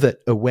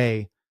pivot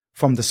away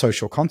from the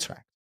social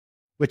contract,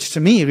 which to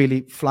me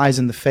really flies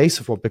in the face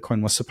of what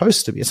Bitcoin was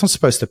supposed to be. It's not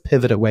supposed to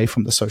pivot away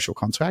from the social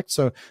contract.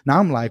 So now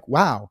I'm like,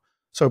 wow,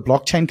 so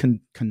blockchain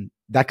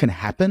can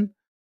happen.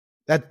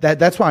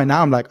 That's why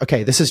now I'm like,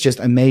 okay, this is just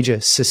a major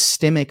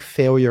systemic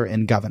failure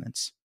in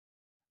governance.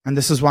 And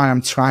this is why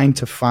I'm trying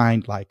to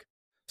find like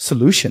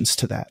solutions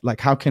to that. Like,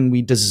 how can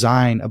we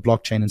design a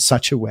blockchain in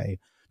such a way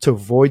to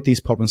avoid these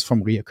problems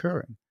from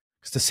reoccurring?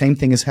 Because the same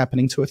thing is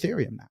happening to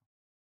Ethereum now.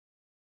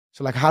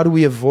 So like, how do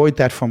we avoid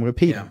that from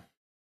repeating?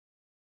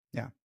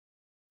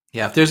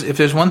 Yeah. If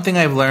there's one thing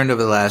I've learned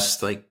over the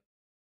last like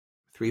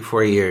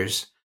 3-4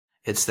 years,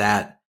 it's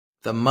that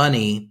the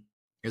money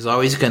is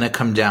always going to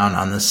come down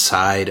on the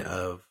side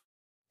of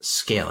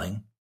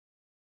scaling,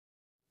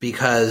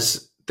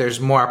 because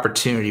there's more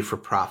opportunity for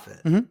profit.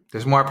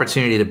 There's more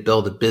opportunity to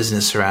build a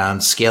business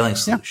around scaling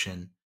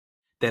solution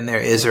than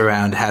there is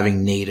around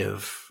having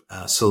native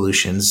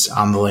solutions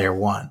on the layer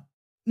one.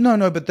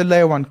 No, but the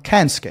layer one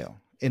can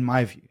scale, in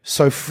my view.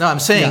 So no, I'm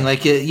saying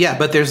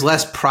but there's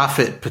less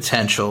profit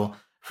potential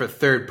for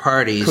third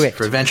parties,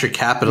 for venture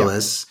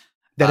capitalists,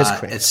 that is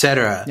correct,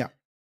 etc. Yeah.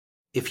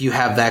 If you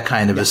have that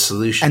kind of a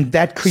solution. And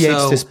that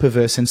creates this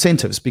perverse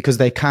incentives, because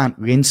they can't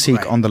rent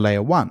seek on the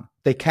layer one.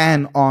 They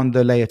can on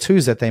the layer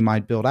twos that they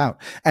might build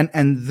out. And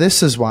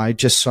this is why,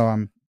 just so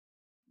I'm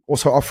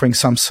also offering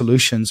some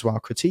solutions while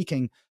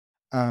critiquing,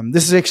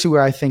 this is actually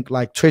where I think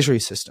like treasury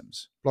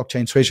systems,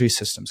 blockchain treasury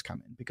systems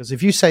come in. Because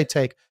if you say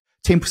take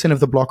 10% of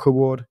the block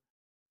reward,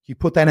 you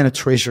put that in a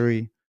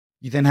treasury,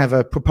 you then have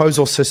a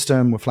proposal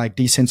system with like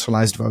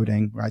decentralized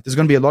voting, right? There's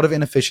going to be a lot of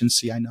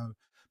inefficiency, I know,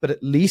 but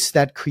at least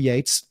that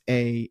creates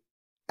a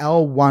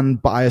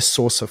L1 bias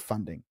source of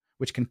funding,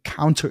 which can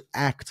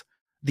counteract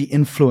the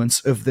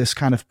influence of this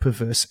kind of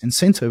perverse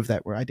incentive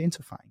that we're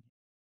identifying.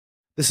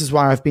 This is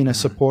why I've been a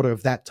supporter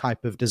of that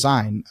type of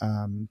design.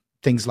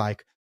 Things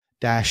like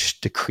Dash,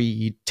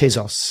 Decree,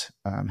 Tezos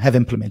have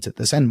implemented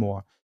this and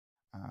more.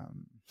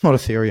 Not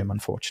Ethereum,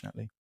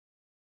 unfortunately.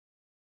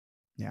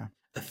 Yeah.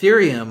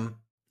 Ethereum,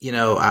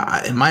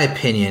 in my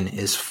opinion,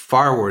 is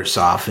far worse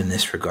off in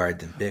this regard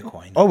than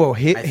Bitcoin. Oh, well,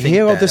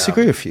 here I'll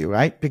disagree with you,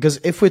 right? Because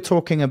if we're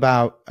talking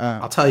about...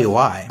 I'll tell you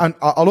why. And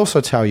I'll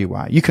also tell you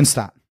why. You can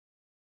start.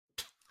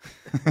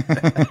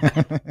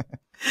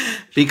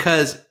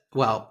 Because,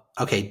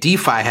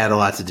 DeFi had a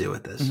lot to do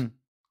with this.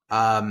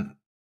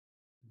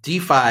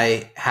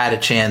 DeFi had a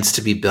chance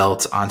to be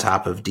built on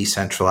top of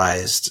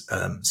decentralized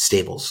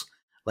stables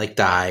like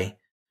DAI,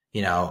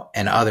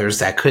 and others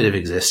that could have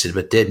existed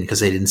but didn't, because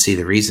they didn't see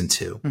the reason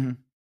to.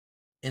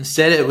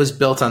 Instead, it was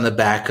built on the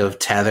back of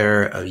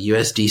Tether, of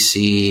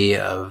USDC,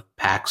 of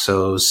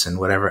Paxos, and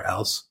whatever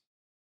else.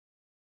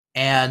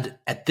 And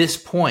at this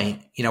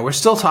point, we're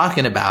still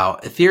talking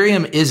about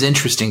Ethereum is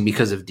interesting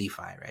because of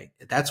DeFi, right?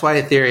 That's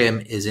why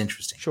Ethereum is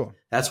interesting. Sure.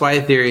 That's why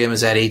Ethereum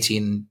is at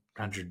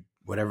 1,800,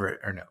 whatever,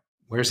 or no.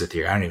 Where's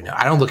Ethereum? I don't even know.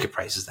 I don't look at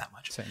prices that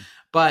much. Same.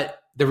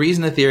 But the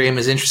reason Ethereum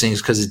is interesting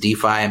is because of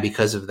DeFi and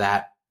because of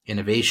that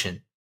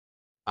innovation,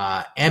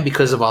 and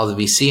because of all the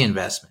VC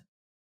investment.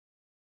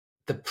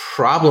 The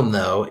problem,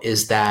 though,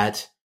 is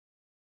that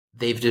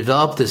they've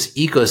developed this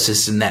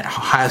ecosystem that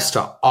has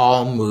to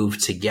all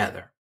move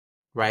together,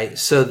 right?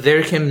 So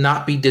there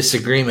cannot be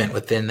disagreement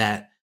within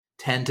that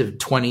 10 to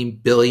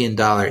 $20 billion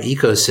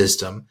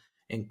ecosystem,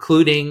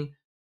 including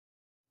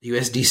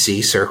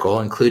USDC Circle,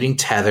 including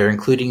Tether,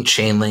 including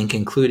Chainlink,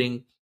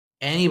 including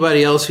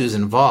anybody else who's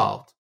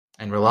involved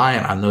and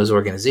reliant on those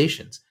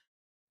organizations.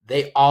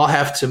 They all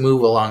have to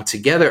move along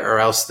together, or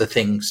else the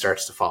thing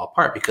starts to fall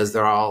apart, because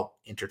they're all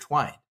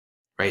intertwined,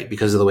 right?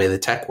 Because of the way the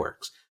tech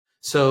works.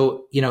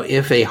 So,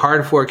 if a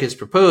hard fork is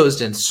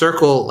proposed and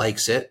Circle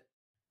likes it,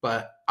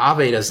 but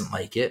Aave doesn't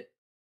like it,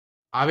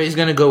 Aave is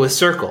going to go with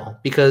Circle,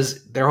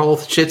 because their whole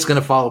shit's going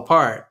to fall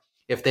apart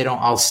if they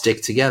don't all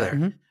stick together.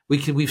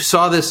 Mm-hmm. We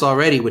saw this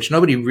already, which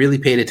nobody really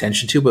paid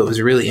attention to, but it was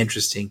a really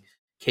interesting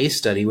case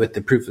study with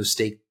the proof of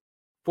stake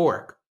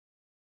fork.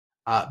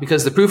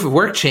 Because the proof of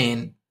work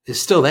chain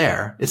is still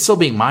there. It's still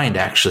being mined,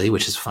 actually,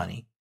 which is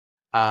funny.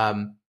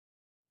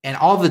 And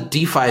all the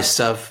DeFi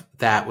stuff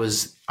that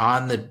was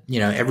on the,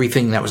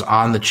 everything that was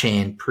on the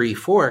chain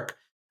pre-fork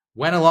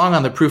went along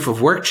on the proof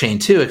of work chain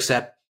too,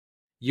 except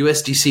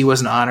USDC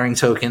wasn't honoring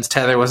tokens.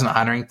 Tether wasn't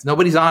honoring.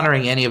 Nobody's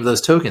honoring any of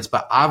those tokens,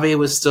 but Aave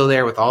was still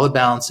there with all the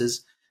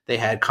balances. They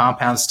had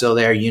Compound still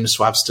there,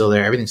 Uniswap still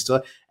there, everything's still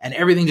there, and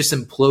everything just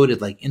imploded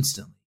like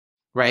instantly,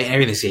 right? And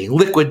everything's getting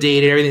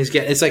liquidated.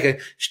 It's like a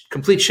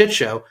complete shit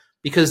show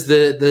because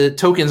the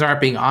tokens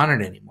aren't being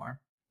honored anymore.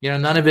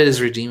 None of it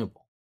is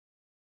redeemable.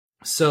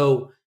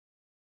 So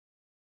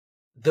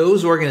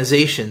those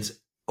organizations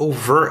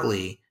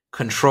overtly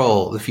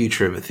control the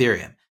future of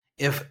Ethereum.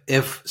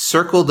 If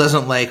Circle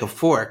doesn't like a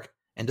fork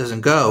and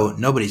doesn't go,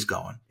 nobody's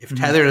going. If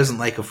mm-hmm. Tether doesn't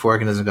like a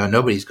fork and doesn't go,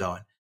 nobody's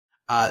going.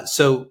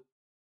 So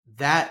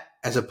that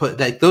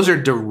those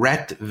are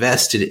direct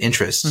vested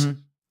interests mm-hmm.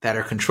 that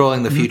are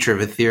controlling the mm-hmm. future of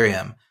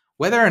Ethereum,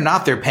 whether or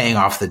not they're paying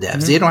off the devs.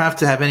 Mm-hmm. They don't have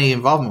to have any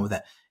involvement with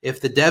that.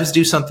 If the devs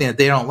do something that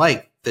they don't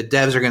like, the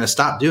devs are going to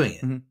stop doing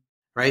it. Mm-hmm.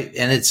 Right.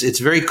 And it's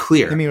very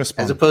clear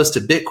as opposed to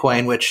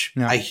Bitcoin, which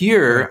I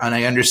hear and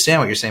I understand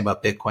what you're saying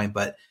about Bitcoin,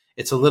 but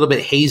it's a little bit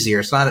hazier.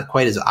 It's not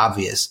quite as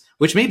obvious,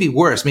 which may be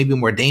worse, maybe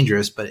more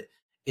dangerous, but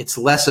it's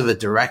less of a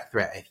direct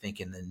threat, I think,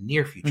 in the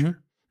near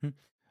future. Mm-hmm.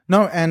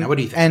 No, and now, what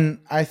do you think? And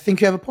I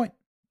think you have a point.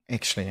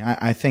 Actually,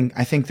 I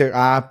think there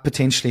are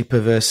potentially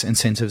perverse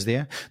incentives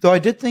there. Though I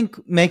did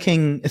think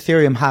making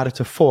Ethereum harder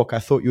to fork, I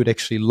thought you would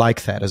actually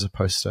like that as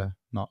opposed to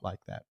not like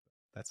that.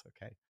 That's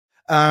okay.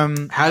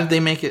 How did they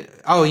make it?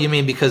 Oh, you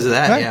mean because of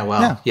that? Right? Yeah.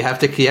 Well, you have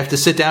to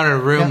sit down in a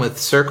room with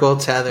Circle,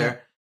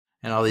 Tether,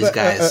 and all these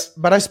guys.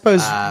 But I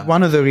suppose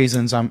one of the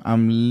reasons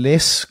I'm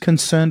less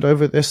concerned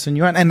over this than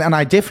you are, and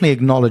I definitely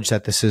acknowledge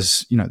that this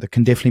is, there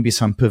can definitely be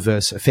some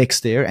perverse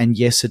effects there. And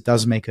yes, it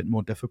does make it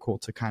more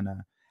difficult to kind of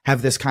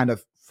have this kind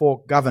of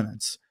fork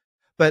governance.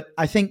 But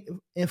I think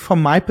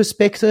from my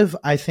perspective,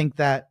 I think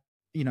that,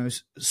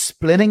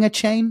 splitting a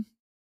chain,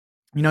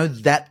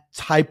 that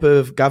type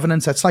of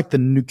governance, that's like the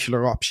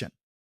nuclear option.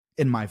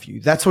 In my view,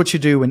 that's what you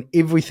do when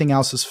everything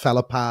else has fell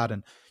apart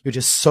and you're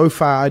just so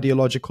far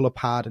ideological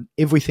apart and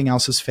everything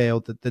else has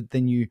failed that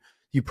then you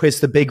press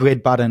the big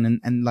red button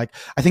and like,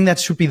 I think that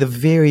should be the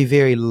very,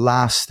 very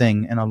last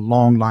thing in a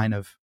long line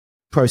of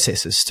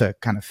processes to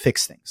kind of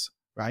fix things.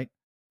 Right.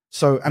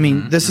 So, I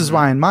mean, this is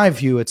why in my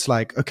view, it's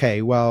like,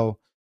 okay,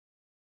 well,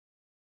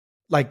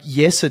 like,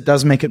 yes, it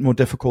does make it more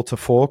difficult to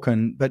fork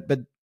but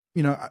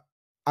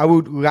I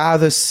would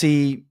rather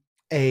see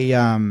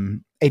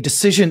an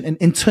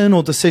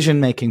internal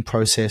decision-making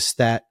process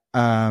that,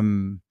 where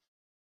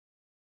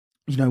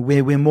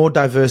more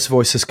diverse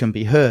voices can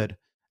be heard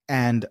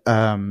and,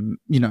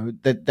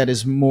 that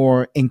is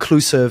more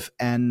inclusive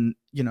and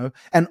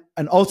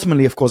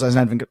ultimately, of course, as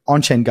an advocate,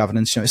 on-chain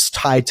governance, is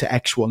tied to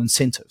actual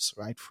incentives,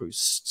 right? Through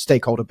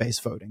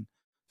stakeholder-based voting.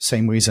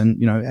 Same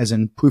reason, as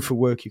in proof of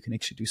work, you can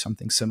actually do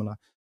something similar,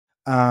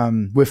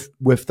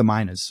 with the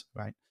miners,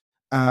 right?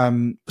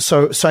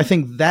 So I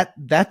think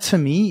that to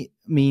me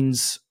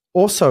means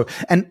also,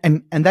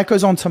 and that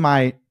goes on to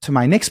my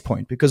next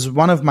point, because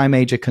one of my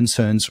major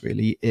concerns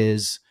really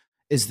is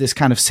this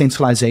kind of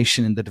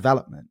centralization in the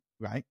development,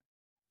 right?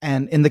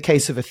 And in the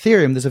case of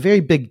Ethereum, there's a very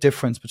big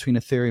difference between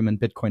Ethereum and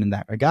Bitcoin in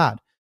that regard.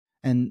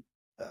 And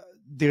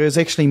there is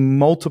actually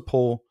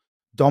multiple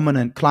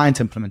dominant client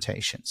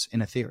implementations in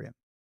Ethereum.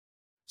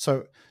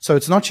 So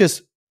it's not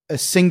just a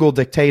single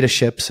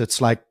dictatorships.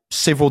 It's like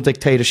several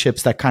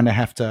dictatorships that kind of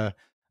have to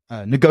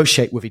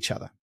negotiate with each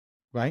other,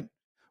 right?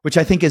 Which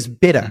I think is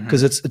better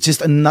because it's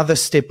just another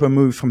step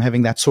removed from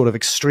having that sort of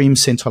extreme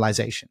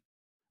centralization,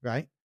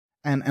 right?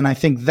 And I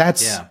think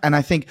and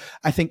I think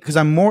because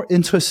I'm more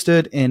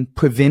interested in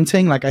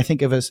preventing, like I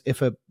think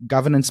if a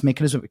governance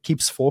mechanism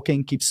keeps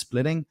forking, keeps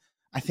splitting,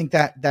 I think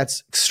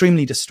that's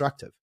extremely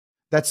destructive.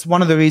 That's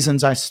one of the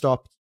reasons I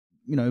stopped,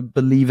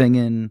 believing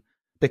in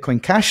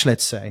Bitcoin Cash,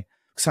 let's say,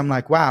 because I'm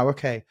like, wow,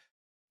 okay,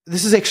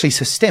 this is actually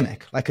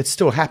systemic. Like it's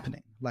still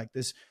happening. Like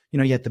this,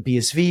 you had the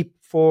BSV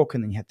fork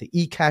and then you had the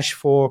eCash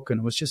fork, and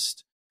it was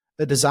just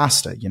a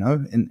disaster,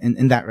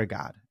 in that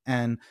regard.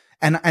 And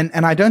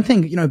I don't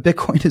think,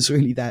 Bitcoin is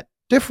really that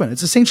different.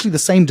 It's essentially the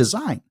same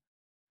design,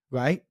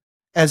 right?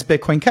 As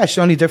Bitcoin Cash.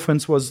 The only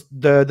difference was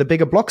the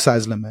bigger block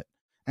size limit,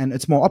 and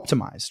it's more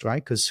optimized,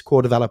 right? Because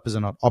core developers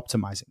are not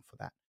optimizing for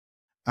that,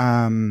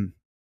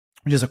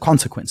 which is a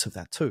consequence of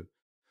that too.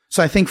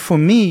 So I think for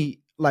me,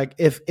 like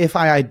if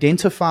I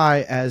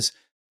identify as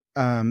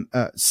a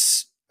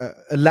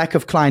lack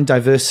of client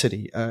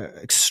diversity,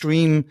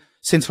 extreme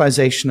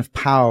centralization of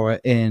power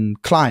in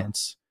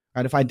clients,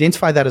 right? If I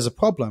identify that as a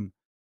problem,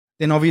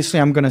 then obviously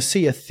I'm going to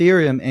see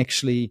Ethereum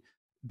actually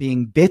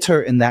being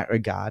better in that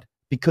regard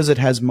because it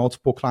has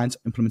multiple client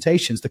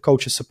implementations. The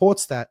culture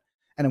supports that.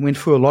 And it went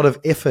through a lot of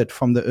effort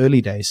from the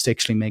early days to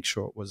actually make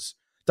sure it was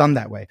done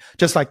that way.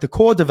 Just like the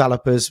core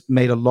developers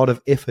made a lot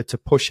of effort to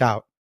push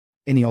out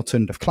any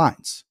alternative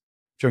clients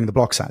during the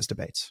block size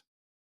debates.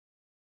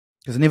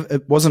 Because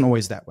it wasn't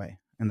always that way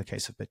in the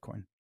case of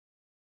Bitcoin.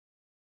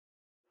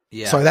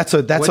 Yeah. So that's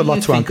a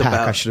lot to unpack.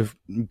 About, I should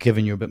have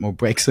given you a bit more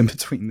breaks in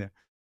between there.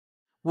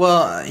 Well,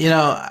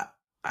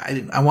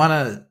 I want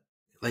to,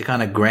 like, on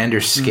a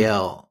grander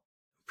scale,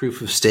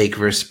 proof of stake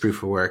versus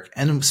proof of work,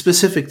 and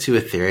specific to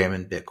Ethereum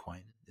and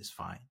Bitcoin is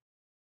fine.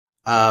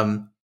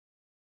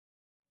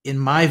 In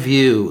my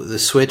view, the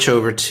switch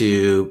over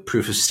to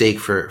proof of stake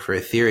for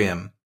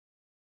Ethereum,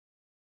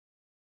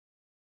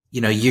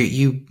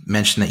 you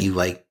mentioned that you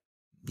like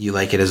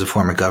it as a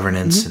form of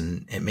governance,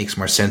 and it makes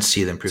more sense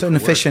to you than proof of work.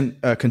 It's an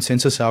efficient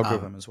consensus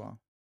algorithm as well.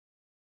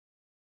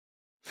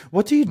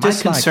 What do you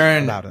dislike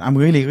about it? I'm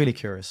really, really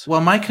curious.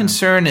 Well, my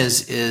concern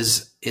is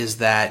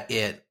that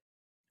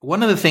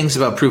one of the things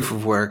about proof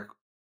of work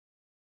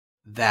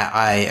that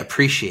I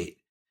appreciate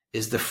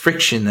is the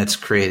friction that's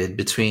created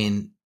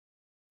between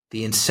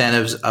the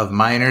incentives of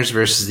miners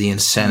versus the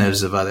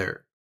incentives of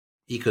other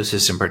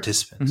ecosystem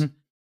participants.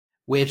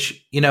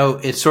 Which,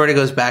 it sort of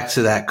goes back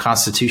to that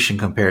constitution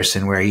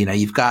comparison where,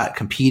 you've got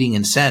competing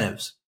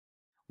incentives,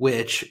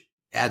 which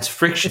adds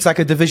friction. It's like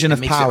a division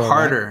of power. Makes it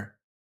harder.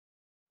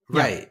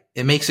 Right.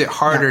 Yeah. It makes it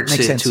harder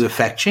to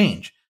affect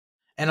change.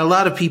 And a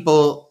lot of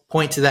people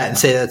point to that and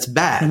say that's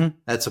bad.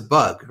 That's a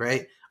bug,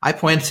 right? I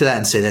point to that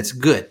and say that's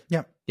good.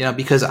 Yeah.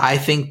 Because I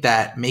think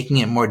that making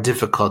it more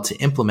difficult to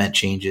implement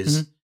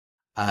changes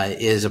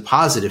is a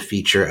positive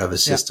feature of a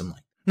system like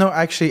that. No,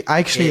 I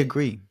actually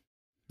agree.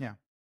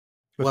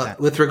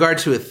 With regard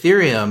to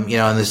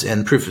Ethereum,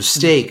 and proof of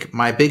stake,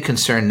 my big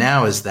concern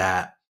now is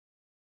that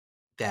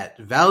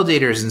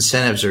validators'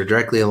 incentives are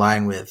directly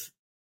aligned with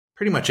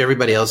pretty much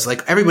everybody else.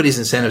 Like, everybody's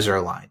incentives are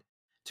aligned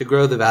to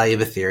grow the value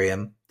of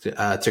Ethereum,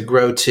 to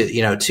grow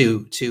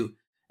to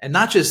and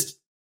not just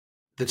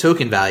the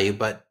token value,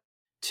 but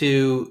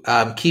to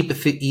keep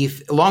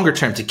ETH longer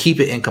term, to keep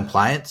it in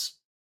compliance,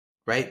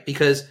 right?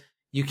 Because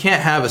you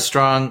can't have a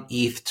strong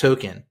ETH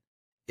token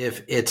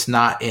if it's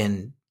not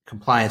in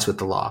compliance with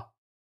the law.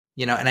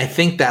 And I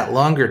think that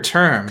longer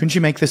term, couldn't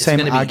you make the same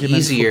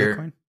argument for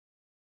Bitcoin?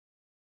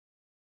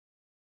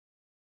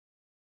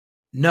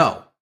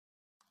 No,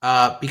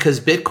 because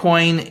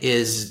Bitcoin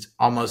is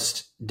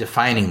almost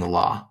defining the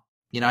law.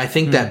 I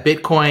think that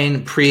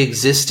Bitcoin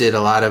pre-existed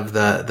a lot of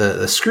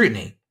the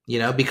scrutiny.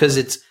 Because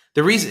it's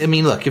the reason. I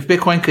mean, look, if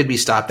Bitcoin could be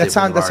stopped, that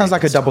sounds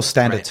like a double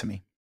standard to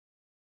me.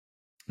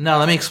 No,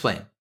 let me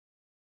explain.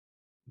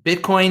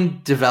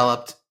 Bitcoin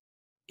developed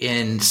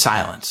in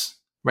silence,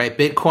 right?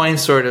 Bitcoin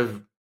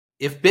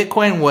if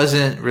Bitcoin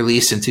wasn't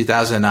released in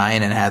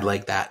 2009 and had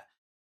like that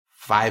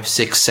 5,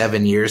 6,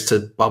 7 years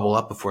to bubble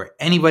up before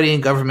anybody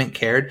in government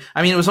cared.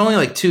 I mean, it was only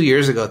like 2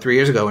 years ago, 3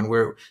 years ago, when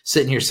we're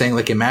sitting here saying,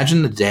 like,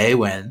 imagine the day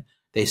when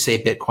they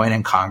say Bitcoin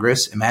in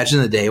Congress. Imagine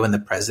the day when the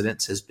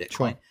president says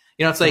Bitcoin.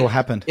 It's like,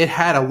 happened. It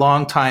had a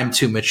long time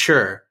to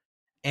mature.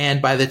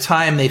 And by the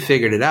time they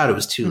figured it out, it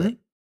was too late.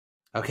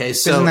 Okay.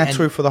 So isn't that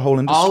true for the whole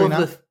industry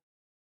now?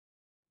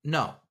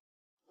 No.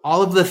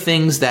 All of the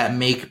things that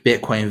make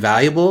Bitcoin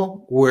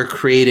valuable were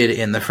created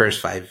in the first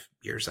 5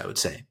 years, I would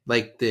say,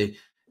 like the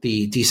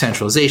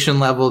decentralization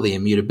level, the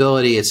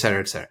immutability, et cetera,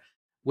 et cetera.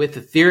 With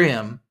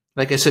Ethereum,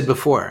 like I said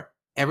before,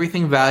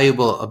 everything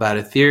valuable about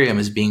Ethereum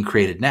is being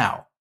created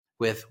now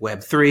with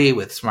Web3,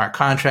 with smart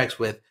contracts,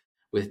 with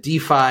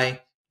DeFi.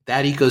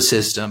 That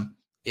ecosystem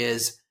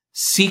is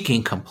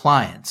seeking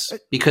compliance,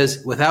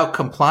 because without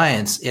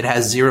compliance, it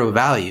has zero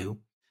value.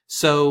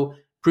 So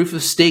proof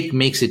of stake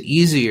makes it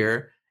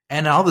easier.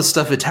 And all the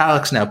stuff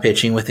Vitalik's now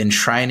pitching with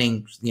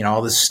enshrining,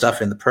 all this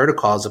stuff in the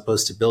protocol as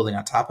opposed to building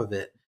on top of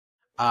it.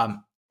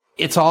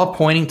 It's all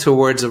pointing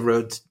towards a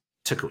road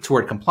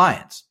toward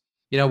compliance,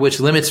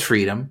 which limits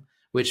freedom,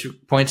 which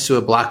points to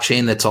a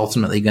blockchain that's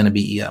ultimately going to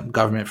be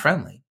government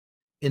friendly.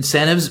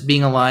 Incentives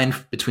being aligned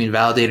between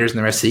validators and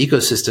the rest of the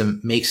ecosystem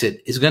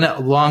is going to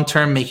long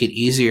term make it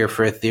easier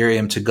for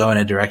Ethereum to go in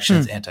a direction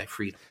that's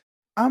anti-freedom.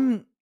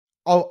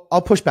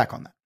 I'll push back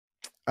on that.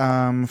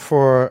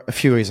 For a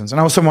few reasons. And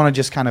I also want to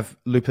just kind of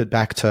loop it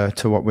back to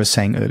what we were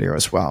saying earlier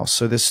as well.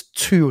 So there's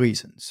two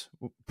reasons,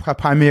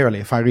 primarily,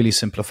 if I really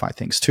simplify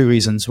things, two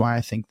reasons why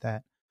I think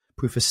that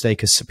proof of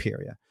stake is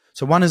superior.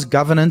 So one is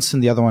governance,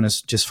 and the other one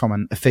is just from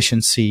an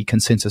efficiency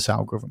consensus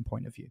algorithm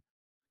point of view.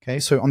 Okay.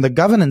 So on the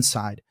governance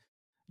side,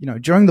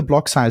 during the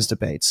block size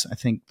debates, I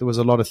think there was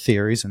a lot of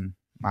theories, and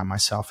I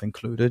myself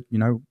included,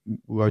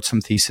 wrote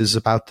some theses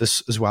about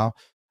this as well,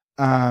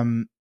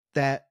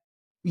 that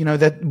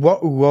what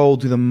role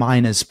do the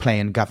miners play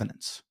in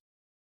governance?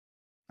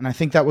 And I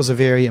think that was a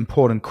very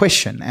important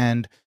question.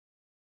 And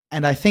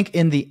I think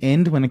in the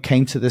end, when it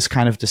came to this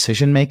kind of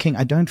decision making,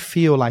 I don't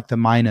feel like the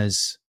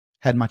miners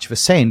had much of a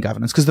say in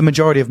governance, because the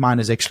majority of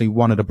miners actually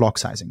wanted a block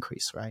size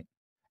increase, right?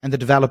 And the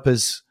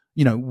developers,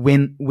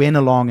 went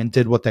along and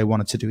did what they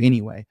wanted to do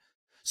anyway.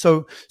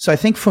 So I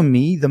think for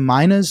me, the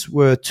miners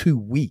were too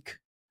weak.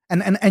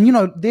 And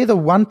they're the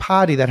one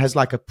party that has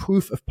like a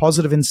proof of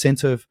positive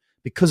incentive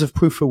because of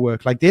proof of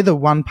work. Like, they're the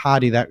one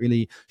party that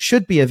really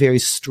should be a very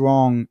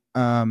strong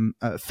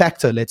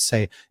factor. Let's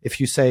say, if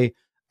you say,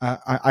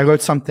 I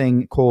wrote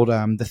something called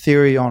the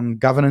Theory on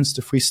Governance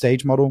to Free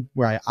Stage Model,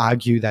 where I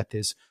argue that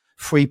there's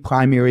free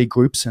primary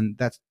groups, and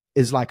that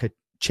is like a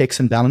checks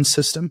and balance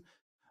system.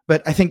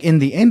 But I think in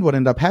the end, what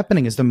ended up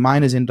happening is the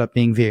miners end up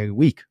being very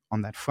weak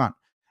on that front.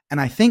 And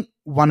I think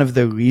one of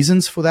the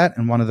reasons for that,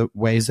 and one of the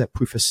ways that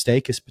proof of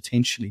stake is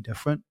potentially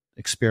different,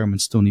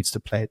 experiment still needs to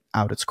play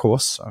out its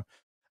course. So,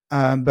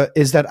 but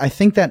is that I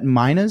think that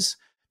miners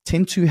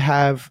tend to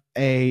have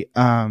a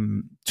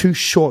too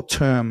short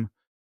term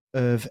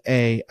of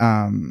a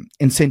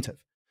incentive.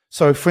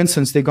 So, for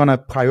instance, they're going to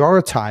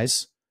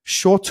prioritize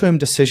short-term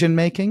decision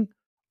making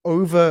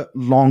over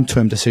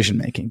long-term decision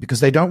making, because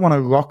they don't want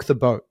to rock the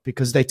boat,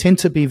 because they tend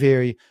to be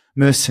very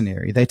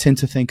mercenary. They tend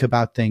to think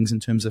about things in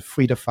terms of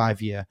 3 to 5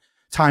 year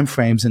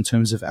timeframes, in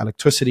terms of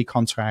electricity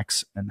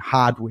contracts and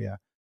hardware.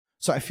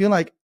 So I feel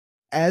like,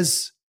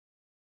 as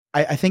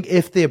I think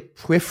if they're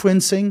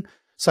preferencing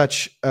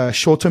such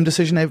short-term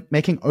decision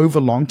making over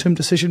long-term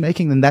decision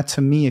making, then that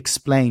to me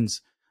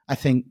explains, I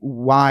think,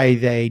 why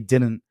they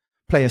didn't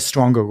play a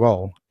stronger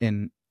role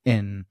in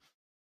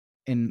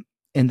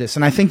this.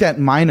 And I think that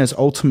miners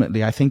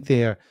ultimately, I think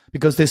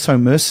because they're so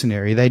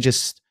mercenary, they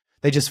just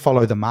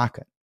follow the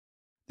market.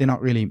 They're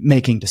not really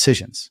making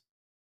decisions,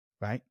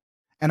 right?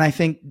 And I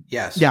think,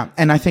 yes. Yeah.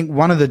 And I think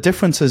one of the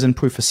differences in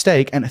proof of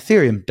stake, and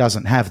Ethereum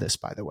doesn't have this,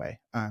 by the way,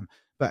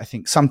 but I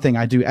think something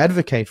I do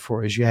advocate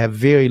for is you have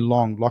very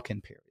long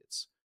lock-in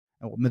periods.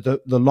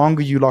 The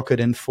longer you lock it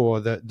in for,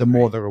 the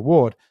more the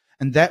reward.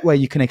 And that way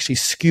you can actually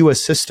skew a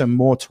system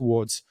more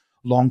towards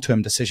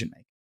long-term decision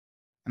making.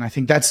 And I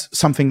think that's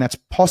something that's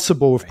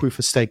possible with proof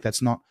of stake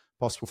that's not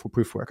possible for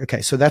proof of work.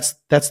 Okay, so that's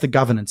the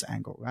governance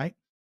angle, right?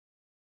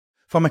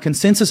 From a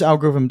consensus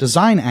algorithm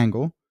design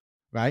angle,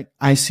 right,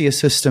 I see a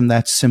system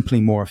that's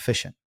simply more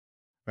efficient,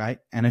 right?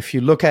 And if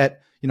you look at,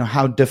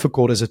 how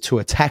difficult is it to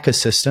attack a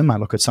system, I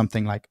look at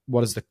something like,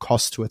 what is the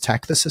cost to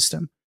attack the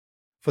system?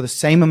 For the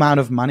same amount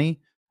of money,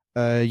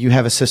 you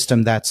have a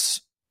system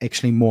that's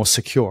actually more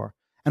secure.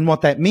 And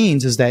what that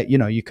means is that,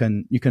 you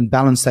can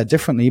balance that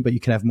differently, but you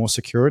can have more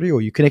security,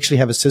 or you can actually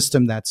have a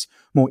system that's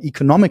more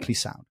economically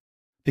sound,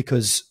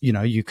 because,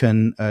 you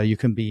can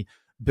be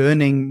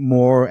burning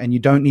more, and you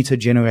don't need to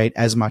generate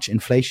as much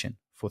inflation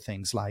for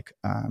things like,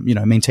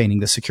 maintaining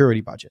the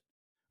security budget,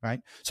 right?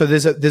 So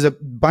there's a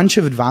bunch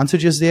of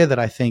advantages there that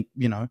I think,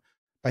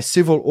 by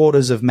several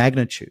orders of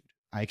magnitude,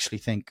 I actually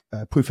think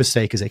proof of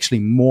stake is actually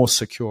more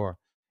secure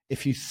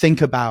if you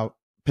think about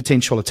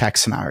potential attack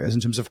scenarios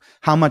in terms of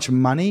how much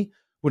money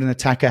would an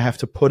attacker have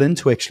to put in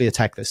to actually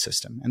attack this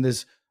system. And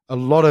there's a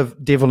lot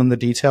of devil in the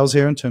details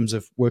here in terms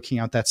of working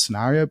out that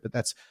scenario, but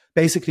that's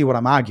basically what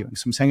I'm arguing.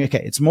 So I'm saying,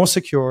 okay, it's more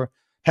secure,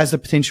 has the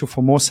potential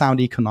for more sound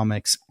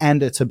economics,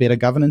 and it's a better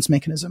governance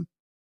mechanism.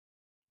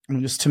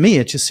 And just to me,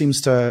 it just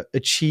seems to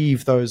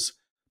achieve those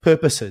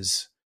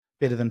purposes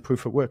better than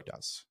proof of work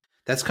does.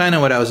 That's kind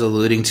of what I was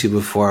alluding to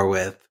before,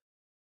 with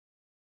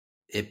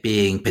it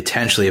being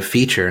potentially a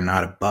feature,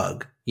 not a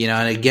bug.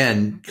 And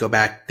again, go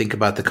back, think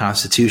about the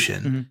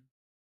Constitution. Mm-hmm.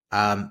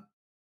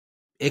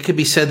 It could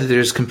be said that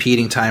there's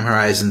competing time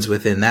horizons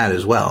within that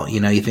as well.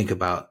 You think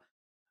about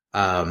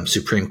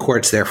Supreme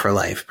Court's there for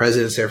life,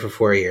 president's there for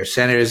 4 years,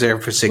 senator's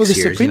there for 6 years.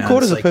 The Supreme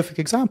Court is a perfect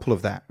example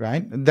of that,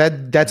 right?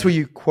 That's where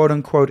you quote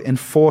unquote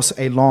enforce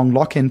a long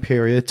lock-in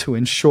period to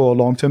ensure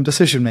long-term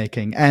decision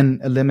making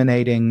and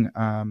eliminating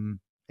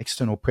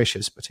external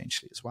pressures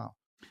potentially as well.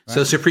 Right?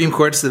 So Supreme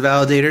Court's the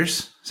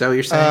validators? Is that what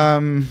you're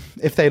saying?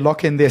 If they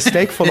lock in their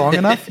stake for long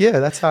enough, yeah,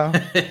 that's how.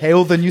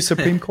 Hail the new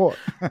Supreme Court.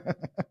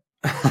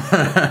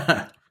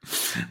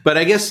 But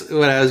I guess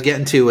what I was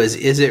getting to was,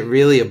 is it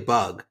really a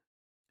bug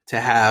to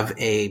have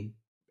a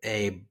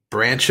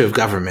branch of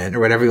government, or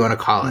whatever you want to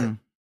call it,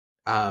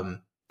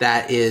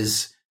 that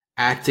is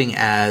acting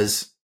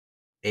as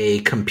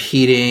a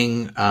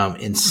competing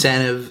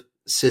incentive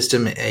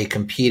system, a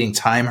competing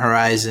time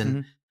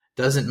horizon,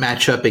 doesn't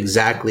match up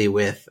exactly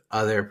with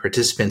other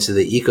participants of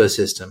the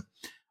ecosystem?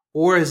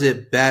 Or is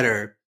it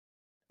better,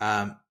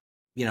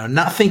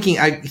 not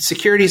thinking,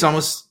 security is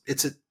almost,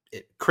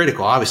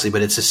 critical, obviously,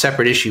 but it's a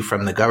separate issue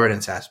from the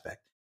governance aspect.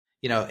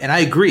 And I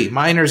agree,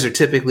 miners are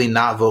typically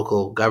not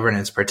vocal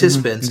governance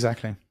participants.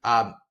 Exactly.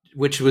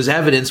 Which was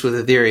evidenced with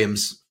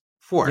Ethereum's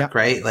fork,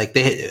 right? Like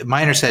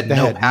miners had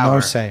no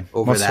power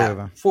over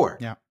that fork.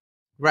 Yeah.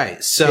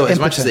 Right. So as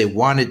much as they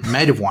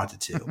might have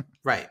wanted to.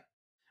 Right.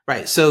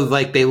 Right. So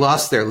like they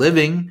lost their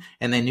living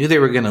and they knew they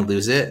were going to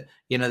lose it.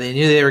 You know, they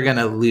knew they were going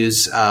to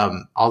lose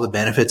all the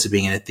benefits of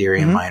being an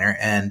Ethereum miner.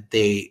 And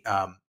they,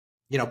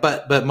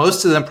 but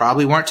most of them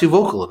probably weren't too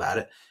vocal about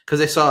it because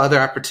they saw other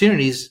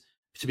opportunities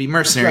to be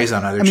mercenaries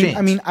on other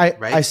chains.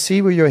 I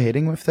see where you're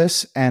heading with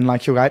this. And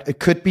like you're right, it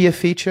could be a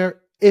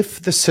feature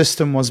if the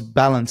system was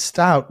balanced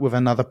out with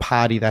another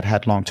party that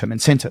had long-term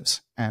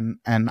incentives. And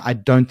I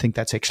don't think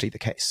that's actually the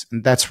case.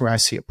 And that's where I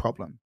see a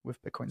problem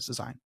with Bitcoin's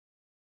design.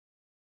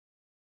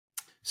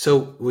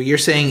 So what you're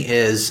saying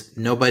is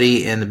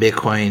nobody in the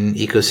Bitcoin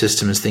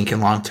ecosystem is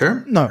thinking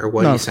long-term? No, or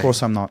what are you saying? Of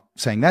course I'm not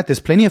saying that. There's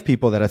plenty of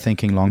people that are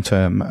thinking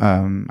long-term.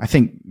 I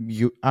think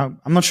I'm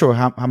not sure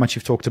how much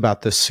you've talked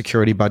about the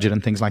security budget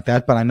and things like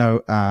that, but I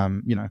know,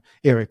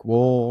 Eric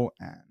Wall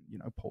and,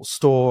 Paul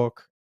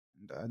Stork.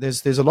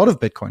 There's a lot of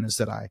Bitcoiners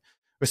that I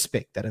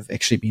respect that have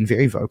actually been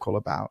very vocal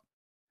about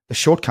the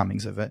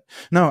shortcomings of it.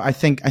 No, I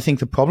think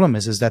the problem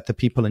is that the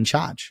people in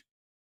charge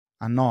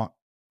are not.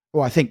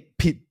 Well, I think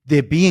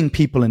there being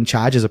people in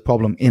charge is a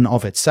problem in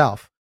of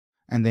itself.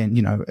 And then,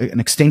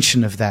 an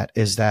extension of that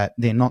is that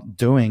they're not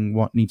doing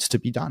what needs to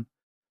be done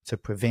to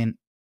prevent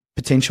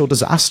potential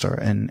disaster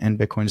in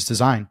Bitcoin's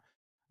design.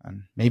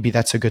 And maybe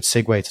that's a good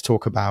segue to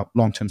talk about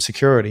long-term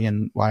security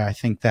and why I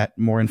think that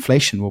more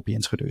inflation will be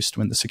introduced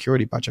when the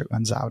security budget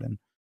runs out in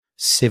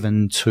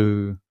 7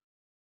 to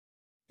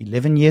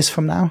 11 years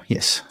from now.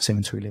 Yes,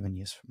 7 to 11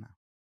 years from now.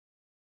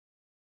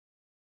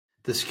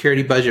 The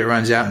security budget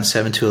runs out in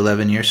 7 to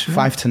 11 years from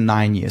now? 5 to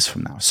 9 years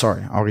from now.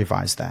 Sorry, I'll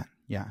revise that.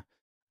 Yeah.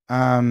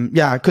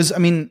 Because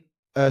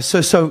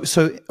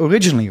so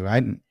originally,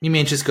 right? You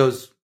mean it just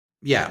goes,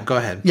 yeah, go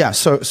ahead. Yeah.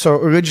 So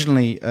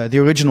originally, the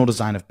original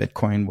design of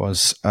Bitcoin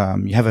was,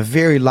 you have a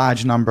very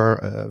large number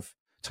of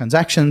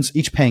transactions,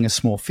 each paying a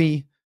small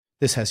fee.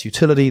 This has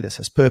utility, this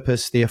has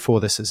purpose. Therefore,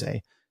 this is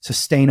a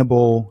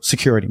sustainable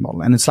security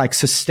model. And it's like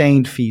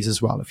sustained fees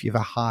as well. If you have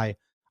a high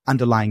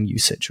underlying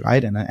usage,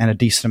 right? And a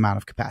decent amount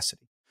of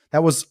capacity.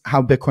 That was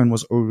how Bitcoin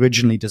was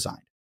originally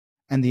designed.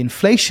 And the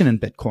inflation in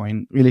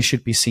Bitcoin really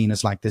should be seen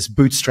as like this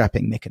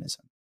bootstrapping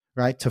mechanism,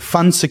 right? To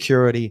fund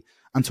security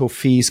until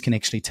fees can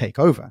actually take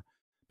over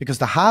because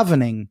the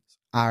halvening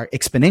are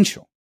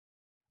exponential,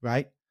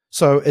 right?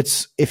 So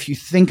if you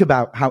think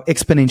about how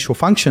exponential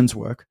functions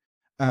work,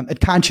 it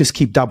can't just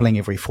keep doubling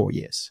every 4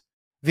 years.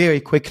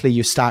 Very quickly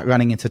you start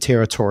running into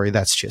territory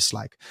that's just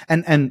like,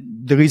 and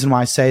the reason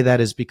why I say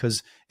that is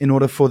because in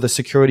order for the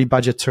security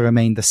budget to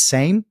remain the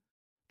same,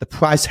 the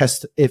price has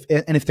to,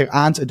 if there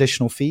aren't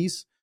additional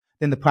fees,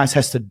 then the price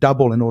has to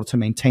double in order to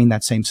maintain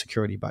that same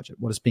security budget,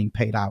 what is being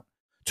paid out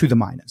to the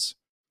miners,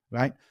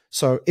 right?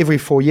 So every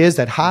 4 years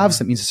that halves,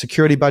 that means the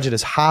security budget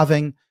is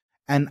halving.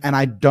 And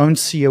I don't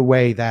see a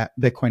way that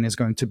Bitcoin is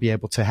going to be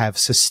able to have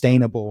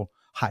sustainable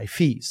high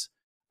fees.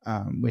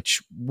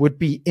 Which would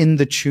be in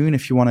the tune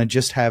if you want to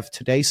just have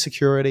today's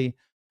security,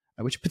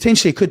 which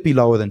potentially could be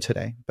lower than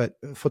today. But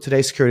for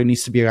today's security, it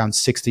needs to be around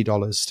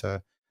 $60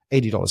 to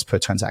 $80 per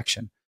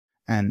transaction.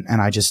 And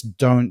I just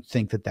don't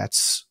think that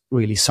that's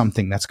really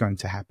something that's going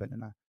to happen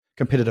in a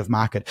competitive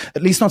market,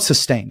 at least not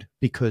sustained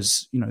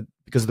because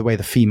of the way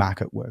the fee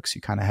market works.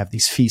 You kind of have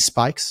these fee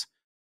spikes.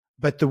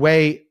 But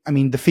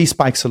the fee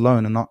spikes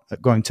alone are not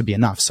going to be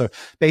enough. So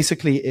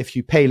basically, if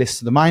you pay less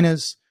to the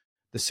miners,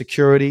 the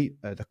security,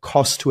 the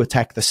cost to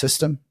attack the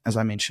system, as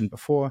I mentioned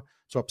before,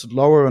 drops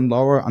lower and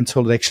lower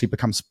until it actually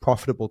becomes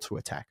profitable to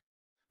attack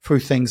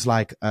through things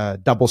like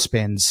double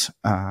spends,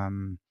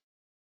 through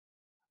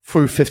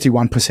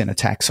 51%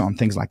 attacks on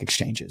things like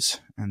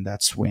exchanges. And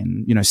that's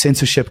when,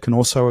 censorship can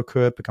also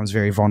occur. It becomes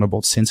very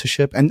vulnerable to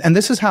censorship. And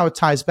this is how it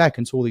ties back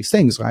into all these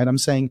things, right? I'm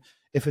saying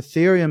if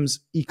Ethereum's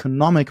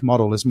economic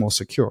model is more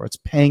secure, it's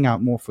paying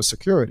out more for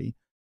security,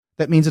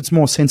 that means it's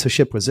more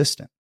censorship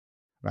resistant.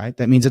 Right?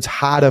 That means it's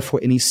harder for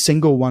any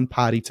single one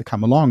party to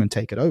come along and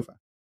take it over.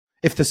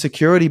 If the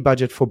security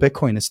budget for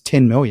Bitcoin is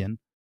 10 million,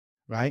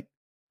 right?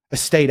 A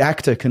state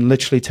actor can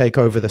literally take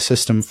over the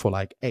system for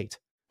like 8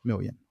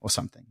 million or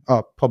something.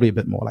 Oh, probably a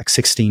bit more, like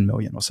 16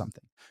 million or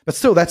something. But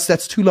still,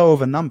 that's too low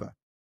of a number,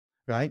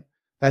 right?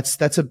 That's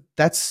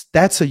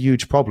a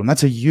huge problem.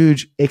 That's a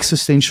huge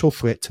existential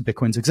threat to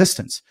Bitcoin's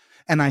existence.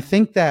 And I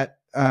think that,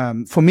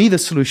 for me, the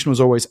solution was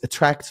always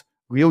attract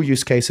real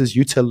use cases,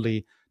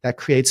 utility, that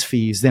creates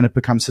fees, then it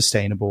becomes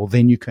sustainable.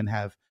 Then you can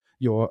have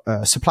your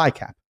supply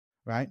cap,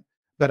 right?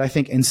 But I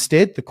think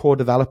instead, the core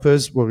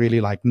developers were really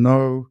like,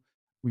 no,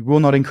 we will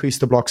not increase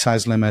the block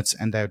size limits,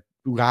 and they'd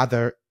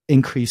rather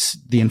increase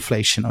the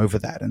inflation over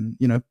that. And,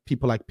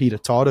 people like Peter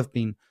Todd have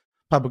been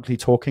publicly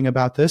talking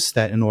about this,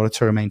 that in order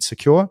to remain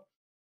secure,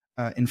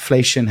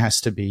 inflation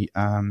has to be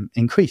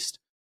increased.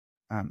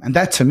 And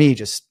that to me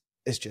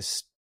it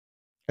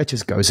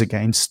just goes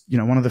against,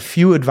 one of the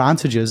few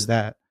advantages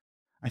that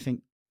I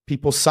think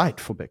people cite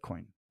for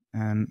Bitcoin.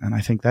 And I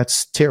think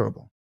that's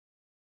terrible.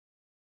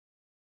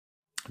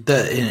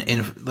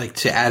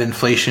 To add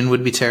inflation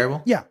would be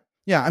terrible? Yeah.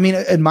 Yeah. I mean,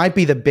 it might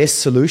be the best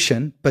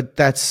solution, but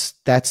that's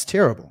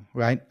terrible,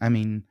 right? I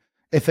mean,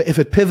 if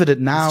it pivoted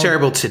now. It's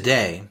terrible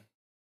today.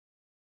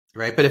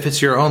 right? But if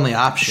it's your only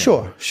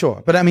option,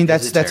 sure. But I mean,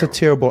 that's a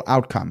terrible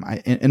outcome,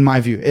 in my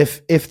view.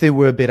 If there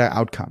were better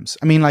outcomes,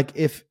 I mean, like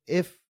if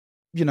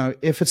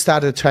it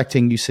started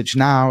attracting usage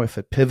now, if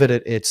it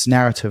pivoted its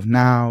narrative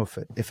now,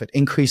 if it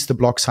increased the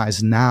block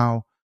size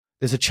now,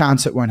 there's a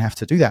chance it won't have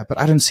to do that. But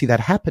I don't see that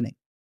happening.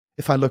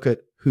 If I look at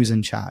who's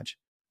in charge,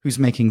 who's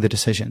making the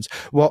decisions,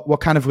 what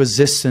kind of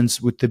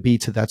resistance would there be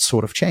to that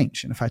sort of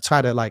change? And if I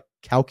try to like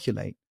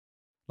calculate,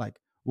 like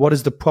what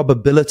is the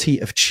probability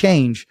of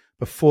change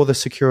before the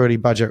security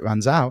budget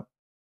runs out?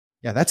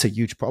 Yeah, that's a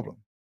huge problem.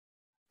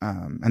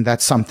 And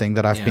that's something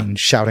that I've been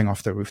shouting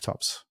off the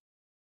rooftops.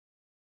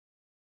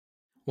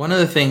 One of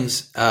the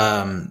things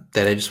that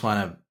I just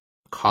want to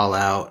call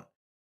out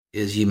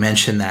is you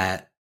mentioned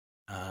that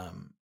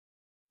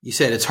you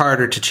said it's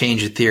harder to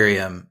change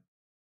Ethereum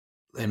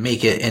and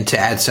make it and to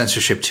add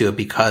censorship to it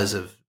because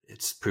of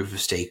its proof of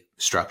stake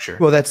structure.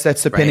 Well, that's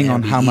depending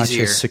on how much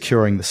is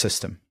securing the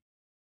system.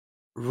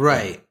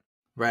 Right.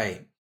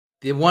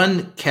 The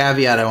one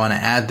caveat I want to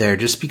add there,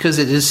 just because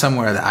it is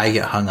somewhere that I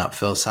get hung up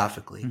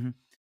philosophically,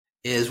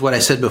 is what I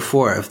said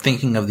before of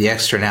thinking of the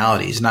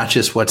externalities, not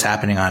just what's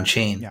happening on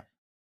chain,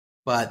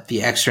 but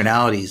the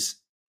externalities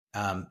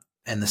and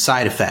the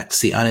side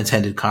effects, the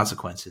unintended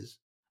consequences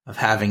of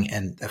having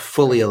a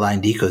fully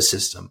aligned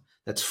ecosystem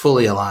that's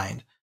fully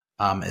aligned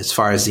as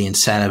far as the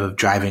incentive of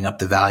driving up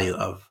the value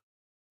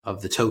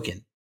of the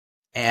token.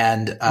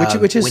 And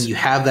which is, when you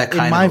have that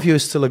kind in my view,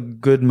 is still a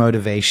good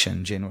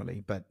motivation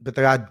generally, but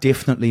there are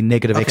definitely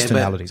negative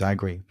externalities. I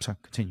agree. So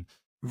continue.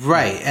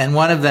 Right. And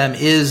one of them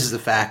is the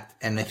fact,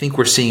 and I think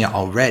we're seeing it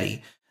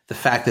already, the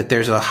fact that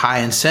there's a high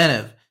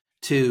incentive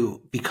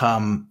to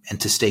become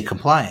and to stay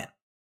compliant,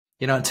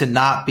 and to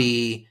not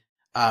be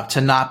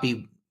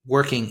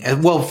working.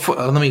 Well,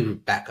 let me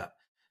back up.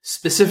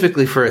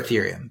 Specifically for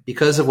Ethereum,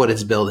 because of what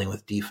it's building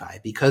with DeFi,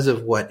 because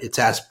of what its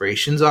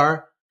aspirations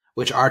are,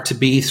 which are to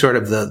be sort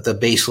of the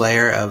base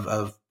layer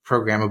of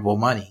programmable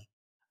money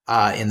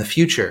in the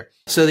future.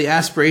 So the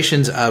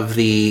aspirations of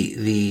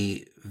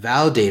the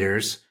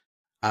validators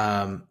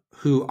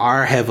who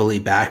are heavily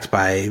backed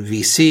by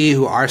VC,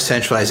 who are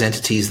centralized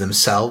entities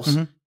themselves,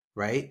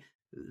 right?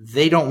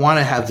 They don't want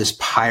to have this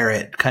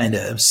pirate kind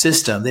of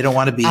system. They don't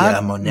want to be a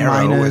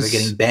Monero where they're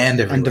getting banned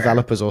everywhere. And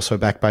developers also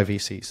backed by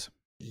VCs.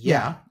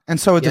 Yeah. And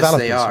so are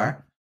developers. They are. Right?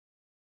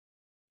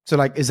 So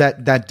like, is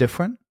that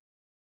different?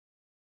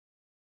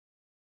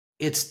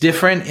 It's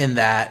different in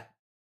that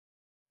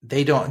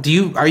they don't.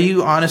 Are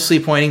you honestly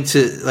pointing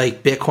to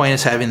like Bitcoin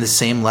as having the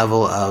same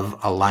level of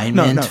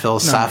alignment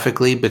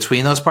philosophically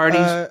between those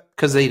parties?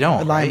 Because they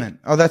don't. Alignment.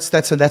 Right? Oh,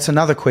 that's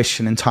another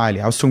question entirely.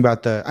 I was talking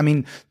about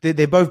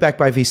they're both backed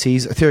by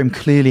VCs. Ethereum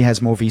clearly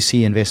has more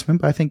VC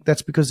investment, but I think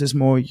that's because there's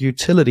more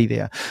utility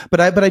there. But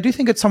I do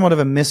think it's somewhat of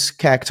a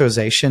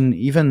mischaracterization,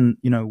 even,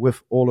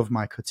 with all of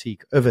my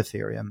critique of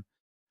Ethereum.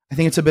 I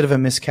think it's a bit of a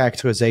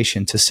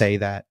mischaracterization to say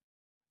that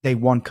they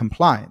want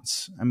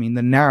compliance. I mean,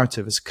 the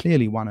narrative is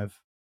clearly one of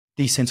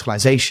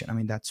decentralization. I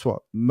mean, that's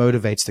what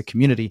motivates the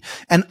community.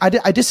 And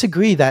I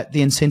disagree that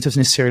the incentives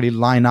necessarily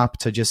line up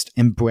to just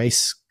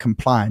embrace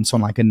compliance on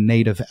like a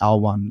native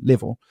L1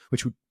 level,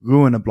 which would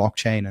ruin a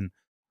blockchain and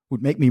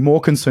would make me more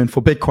concerned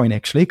for Bitcoin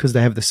actually, because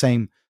they have the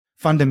same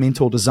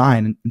fundamental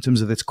design in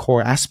terms of its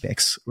core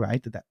aspects,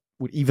 right? That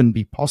would even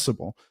be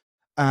possible.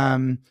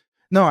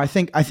 No, I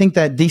think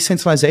that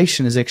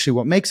decentralization is actually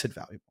what makes it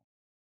valuable.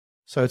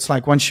 So it's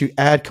like once you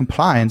add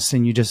compliance,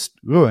 then you just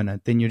ruin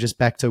it. Then you're just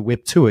back to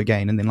Web 2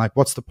 again. And then like,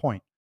 what's the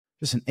point?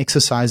 Just an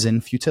exercise in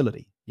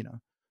futility, It's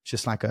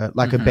just like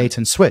a bait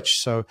and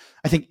switch. So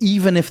I think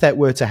even if that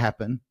were to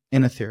happen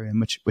in Ethereum,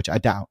 which I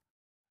doubt,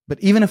 but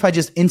even if I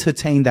just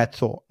entertain that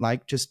thought,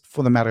 like just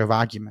for the matter of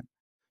argument,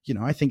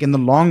 I think in the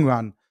long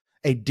run,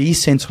 a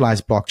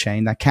decentralized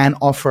blockchain that can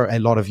offer a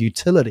lot of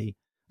utility,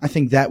 I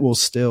think that will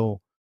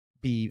still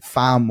be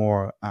far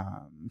more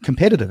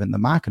competitive in the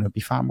market. It'll be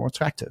far more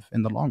attractive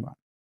in the long run.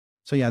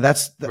 So yeah,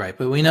 that's right.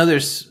 But we know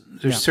there's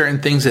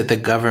certain things that the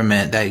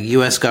government, that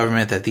U.S.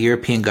 government, that the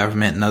European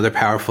government and other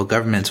powerful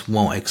governments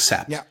won't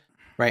accept. Yeah.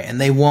 Right. And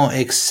they won't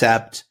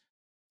accept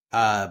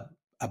a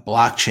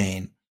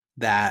blockchain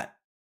that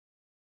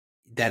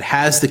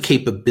has the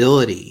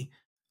capability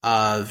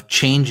of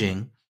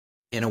changing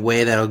in a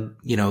way that'll,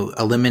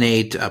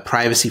 eliminate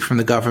privacy from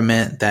the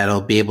government,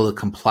 that'll be able to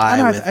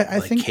comply with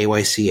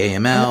KYC,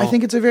 AML. I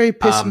think it's a very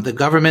the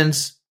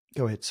governments.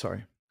 Go ahead.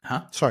 Sorry.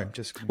 Huh? Sorry.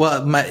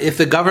 If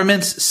the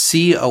governments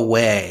see a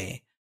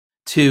way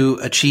to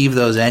achieve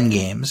those end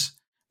games,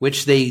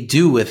 which they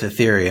do with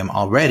Ethereum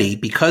already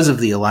because of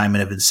the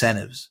alignment of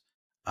incentives,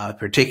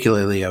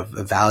 particularly of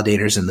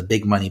validators and the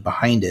big money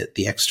behind it,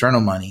 the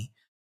external money,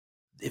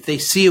 if they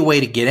see a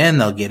way to get in,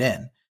 they'll get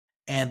in.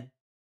 And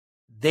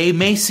they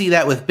may see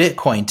that with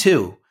Bitcoin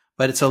too,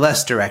 but it's a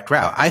less direct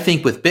route. I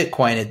think with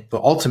Bitcoin,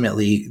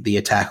 ultimately the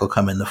attack will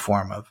come in the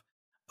form of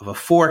a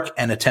fork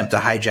and attempt to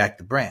hijack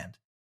the brand.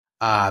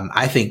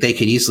 I think they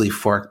could easily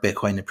fork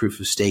Bitcoin to proof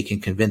of stake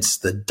and convince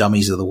the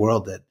dummies of the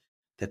world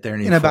that they're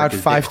in about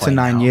 5 to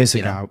 9 years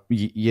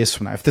years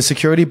from now. If the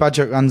security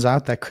budget runs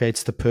out, that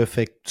creates the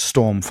perfect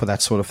storm for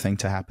that sort of thing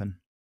to happen.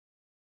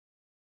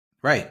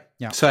 Right.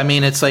 Yeah. So, I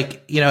mean, it's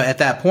like, at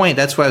that point,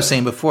 that's what I was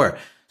saying before.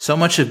 So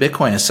much of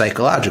Bitcoin is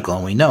psychological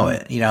and we know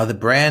it. The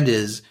brand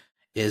is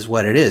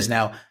what it is.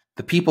 Now,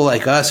 the people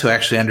like us who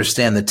actually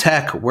understand the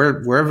tech,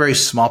 we're a very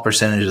small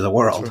percentage of the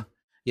world.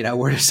 Sure.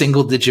 We're a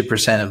single digit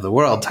percent of the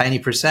world, tiny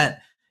percent,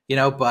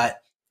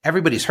 but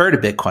everybody's heard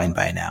of Bitcoin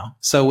by now.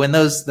 So when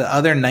the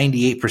other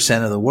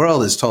 98% of the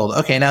world is told,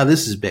 okay, now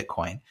this is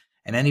Bitcoin,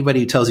 and anybody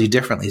who tells you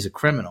differently is a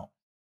criminal.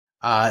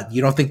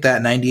 You don't think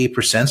that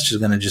 98% is just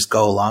going to just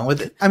go along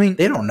with it? I mean,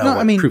 they don't know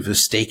what proof of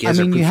stake is.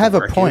 I mean, you have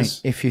a point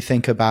is. if you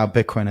think about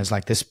Bitcoin as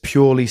like this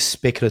purely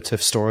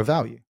speculative store of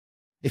value.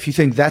 If you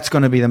think that's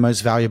going to be the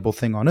most valuable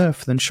thing on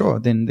earth, then sure,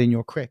 then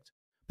you're correct.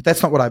 But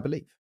that's not what I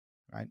believe,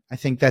 right? I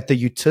think that the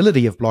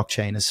utility of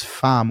blockchain is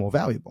far more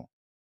valuable.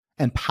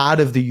 And part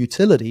of the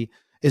utility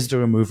is the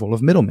removal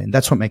of middlemen.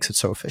 That's what makes it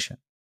so efficient.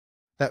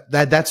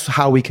 That's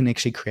how we can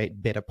actually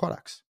create better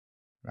products,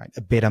 right?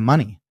 A better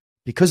money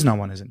because no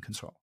one is in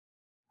control.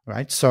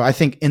 Right. So I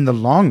think in the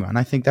long run,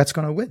 I think that's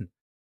going to win.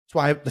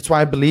 That's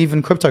why I believe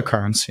in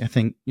cryptocurrency. I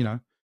think,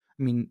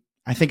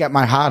 I think at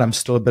my heart, I'm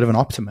still a bit of an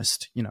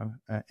optimist,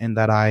 in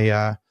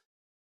that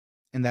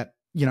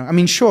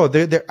sure,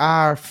 there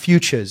are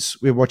futures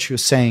where what you're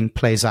saying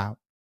plays out,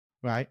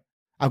 right?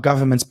 Our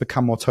governments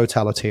become more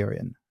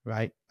totalitarian,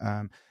 right?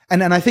 And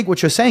I think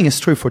what you're saying is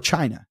true for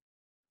China,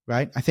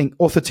 right? I think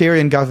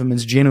authoritarian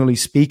governments, generally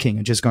speaking,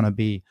 are just going to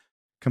be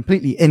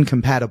completely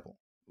incompatible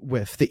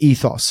with the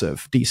ethos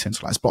of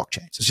decentralized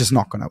blockchains. It's just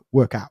not going to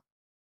work out,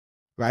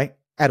 right?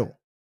 At all.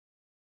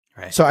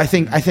 Right. So I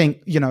think,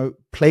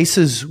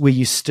 places where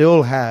you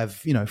still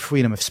have,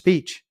 freedom of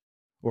speech,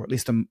 or at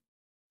least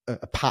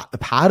a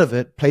part of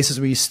it, places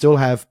where you still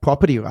have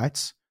property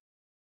rights,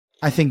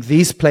 I think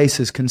these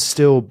places can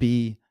still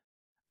be,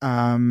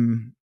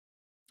 accepting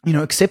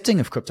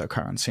of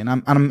cryptocurrency.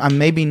 And I'm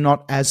maybe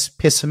not as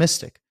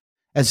pessimistic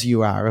as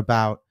you are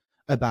about,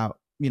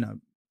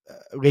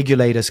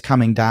 regulators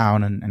coming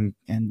down and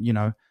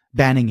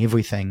banning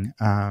everything.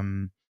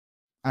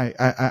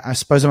 I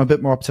suppose I'm a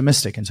bit more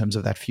optimistic in terms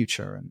of that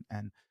future,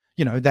 and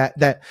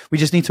that we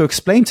just need to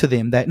explain to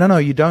them that no,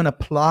 you don't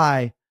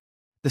apply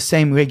the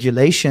same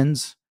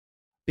regulations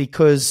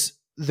because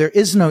there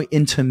is no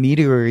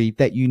intermediary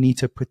that you need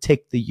to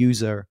protect the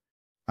user,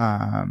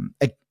 from,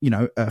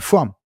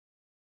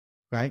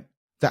 right?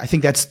 I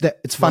think it's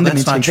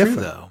fundamentally that's not different.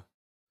 True, though.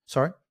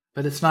 Sorry,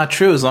 but it's not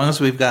true as long as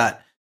we've got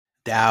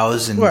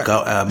DAOs and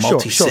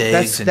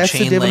multi-sigs and that's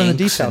chain the devil in the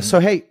links. detail.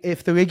 So, hey,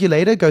 if the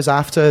regulator goes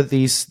after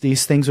these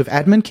things with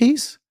admin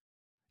keys,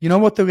 you know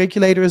what the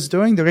regulator is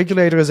doing? The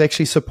regulator is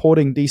actually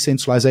supporting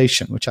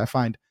decentralization, which I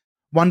find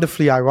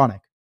wonderfully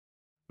ironic,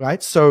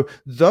 right? So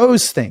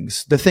those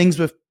things, the things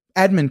with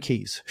admin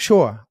keys,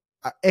 sure.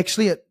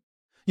 Actually,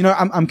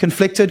 I'm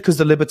conflicted because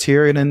the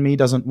libertarian in me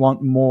doesn't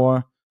want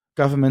more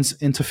government's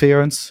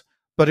interference.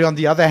 But on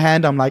the other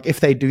hand, I'm like, if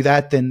they do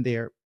that, then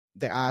they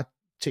are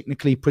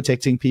technically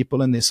protecting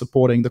people and they're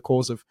supporting the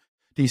cause of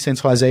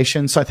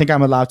decentralization. So I think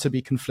I'm allowed to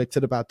be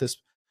conflicted about this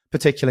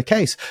particular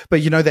case.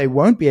 But, they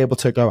won't be able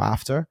to go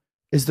after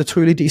is the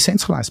truly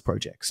decentralized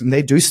projects. And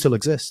they do still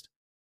exist,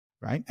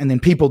 right? And then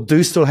people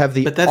do still have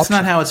the But that's option.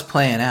 not how it's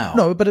playing out.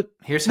 No, but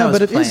Here's how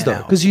it's playing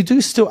out. Because you do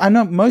still, I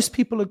know most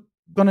people are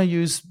going to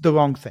use the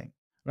wrong thing,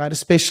 right?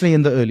 Especially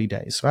in the early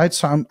days, right?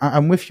 So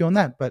I'm with you on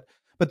that. But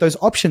those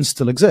options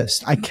still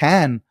exist. I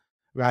can,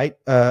 right,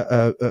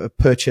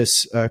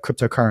 purchase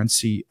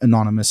cryptocurrency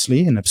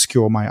anonymously and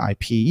obscure my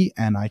IP,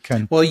 and I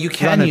can. Well, you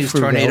can use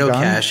Tornado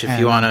Cash if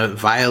you want to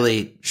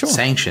violate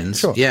sanctions.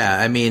 Sure.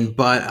 Yeah, I mean,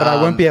 but I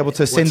won't be able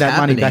to send that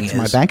money back to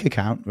my bank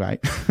account,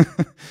 right,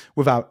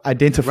 without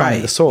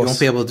identifying the source. You won't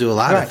be able to do a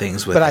lot of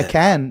things with it. But I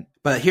can.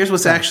 But here's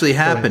what's actually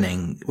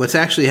happening. What's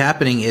actually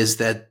happening is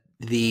that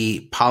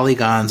the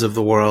Polygons of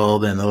the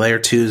world and the Layer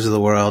 2s of the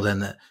world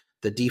and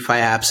the DeFi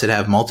apps that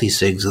have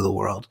multi-sigs of the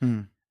world,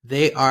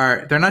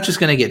 they're not just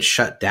going to get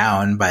shut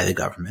down by the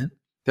government.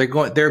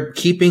 They're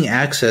keeping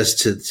access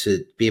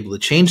to be able to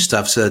change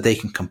stuff so that they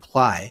can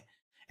comply.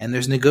 And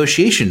there's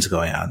negotiations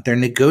going on. They're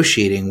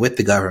negotiating with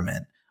the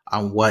government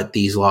on what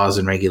these laws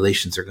and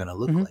regulations are going to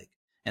look like.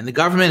 And the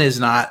government is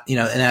not,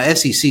 and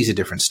SEC is a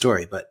different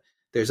story, but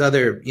there's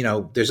other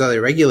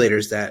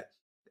regulators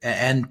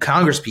and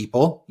Congress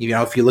people,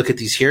 if you look at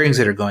these hearings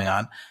that are going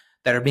on,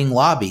 that are being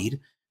lobbied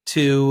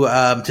to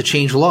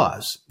change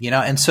laws,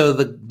 and so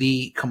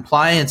the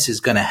compliance is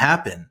going to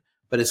happen,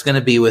 but it's going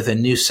to be with a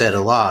new set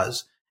of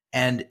laws,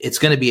 and it's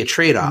going to be a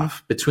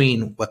trade-off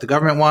between what the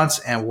government wants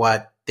and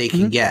what they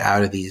can get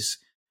out of these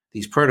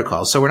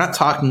protocols. So we're not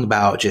talking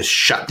about just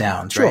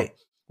shutdowns, right?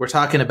 We're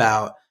talking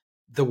about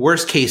the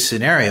worst case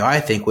scenario,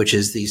 I think, which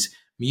is these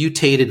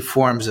mutated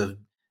forms of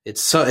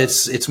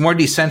it's more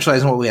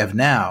decentralized than what we have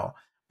now,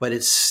 but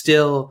it's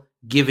still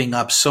giving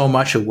up so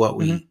much of what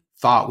we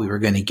thought we were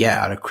going to get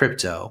out of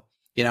crypto,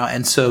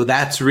 and so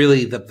that's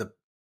really the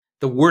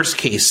worst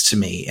case to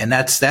me. And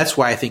that's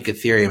why I think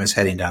Ethereum is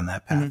heading down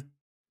that path.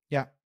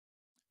 Yeah.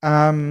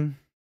 And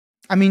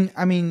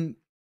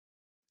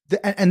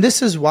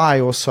this is why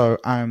also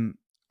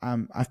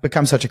I've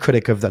become such a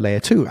critic of the layer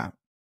 2 route,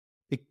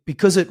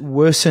 because it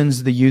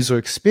worsens the user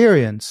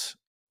experience,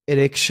 it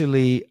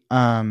actually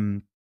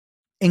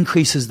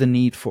increases the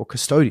need for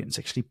custodians,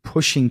 actually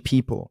pushing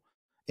people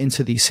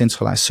into these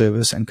centralized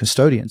servers and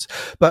custodians.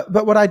 But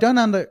what I don't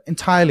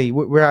entirely,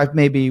 where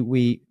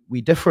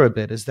we differ a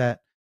bit, is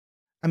that,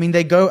 I mean,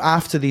 they go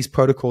after these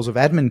protocols of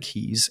admin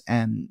keys,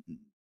 and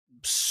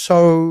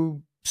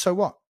so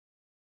what?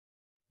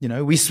 You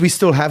know, we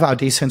still have our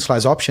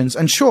decentralized options,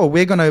 and sure,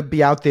 we're going to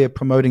be out there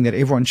promoting that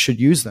everyone should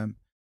use them.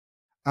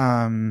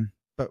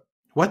 But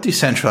what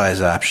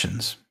decentralized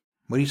options?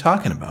 What are you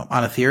talking about?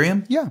 On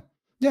Ethereum? Yeah.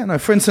 No,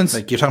 for instance,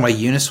 like you're talking about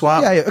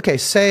Uniswap? Yeah. Okay.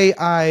 Say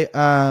I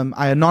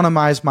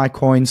anonymize my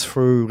coins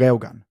through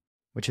Railgun,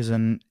 which is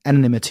an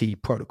anonymity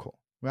protocol,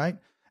 right?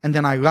 And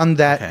then I run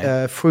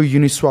that through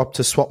Uniswap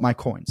to swap my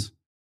coins,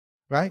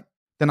 right?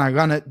 Then I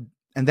run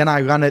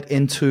it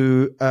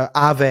into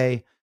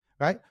Aave,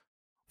 right?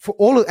 For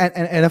all of,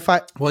 and if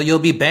I you'll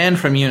be banned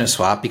from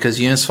Uniswap because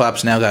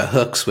Uniswap's now got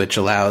hooks, which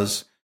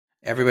allows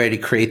everybody to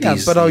create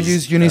these. But I'll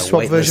use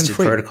Uniswap version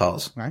 3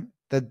 protocols, right?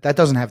 That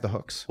doesn't have the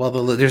hooks. Well,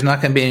 there's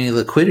not going to be any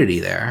liquidity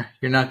there.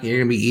 You're going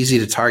to be easy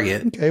to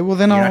target. Okay, well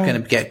then you're not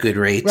going to get good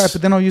rates, right?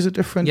 But then I'll use a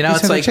different. You know,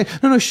 it's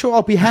like no, sure,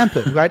 I'll be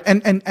hampered, right?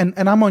 And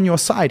I'm on your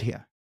side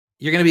here.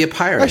 You're going to be a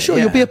pirate. Oh, sure,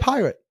 you'll be a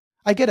pirate.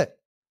 I get it.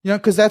 You know,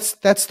 because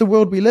that's the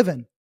world we live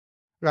in,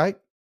 right?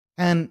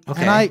 And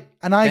I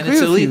agree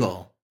it's with illegal.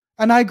 you.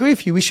 And I agree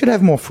with you. We should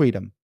have more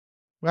freedom,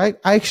 right?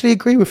 I actually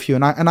agree with you,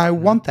 and I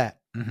want that,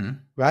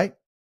 right?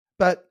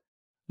 But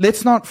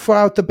let's not throw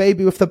out the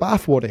baby with the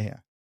bathwater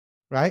here,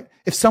 right?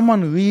 If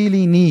someone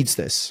really needs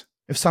this,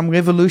 if some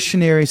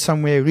revolutionary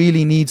somewhere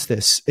really needs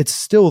this, it's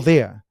still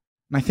there,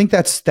 and I think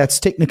that's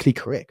technically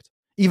correct,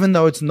 even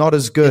though it's not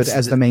as good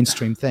as the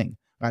mainstream thing,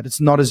 right? It's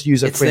not as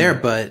user friendly. It's there,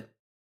 but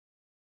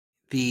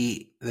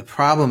the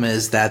problem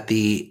is that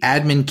the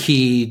admin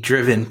key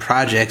driven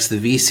projects, the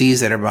VCs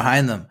that are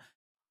behind them,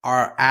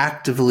 are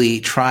actively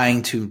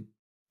trying to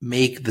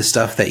make the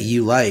stuff that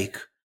you like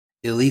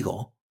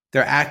illegal.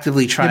 They're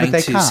actively trying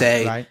to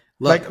say, right?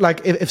 Look,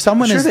 like if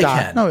someone is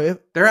died,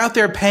 they're out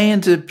there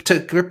paying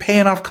they're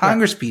paying off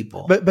Congress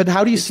people. But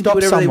how do you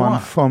stop someone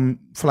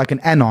for like an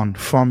anon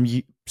from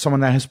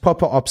someone that has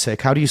proper OPSEC?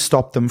 How do you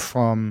stop them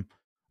from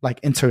like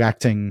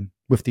interacting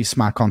with these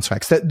smart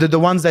contracts? The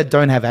ones that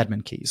don't have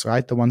admin keys,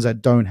 right? The ones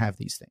that don't have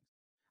these things.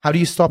 How do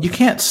you stop? You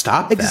can't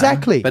stop them.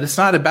 Exactly. But it's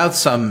not about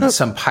some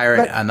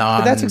pirate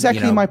anon. But that's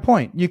exactly my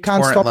point. You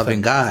can't stop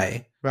loving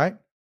guy, right?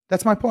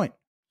 That's my point.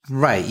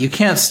 Right. You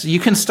can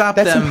stop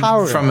them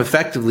from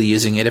effectively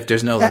using it if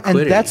there's no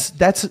liquidity.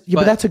 And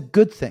but that's a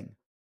good thing,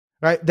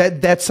 right?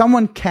 That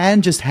someone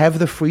can just have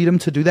the freedom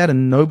to do that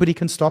and nobody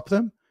can stop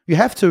them. You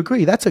have to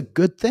agree. That's a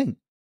good thing.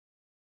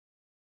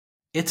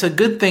 It's a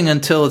good thing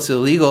until it's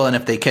illegal, and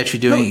if they catch you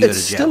doing it, you go to jail.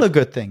 It's still a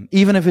good thing,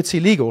 even if it's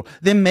illegal.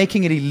 Them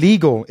making it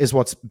illegal is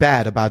what's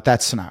bad about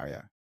that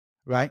scenario,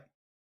 right?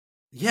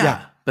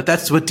 Yeah. But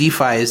that's what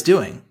DeFi is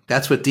doing.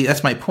 That's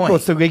my point. Well,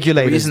 it's the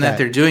regulators. The reason that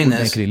they're doing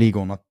this, make it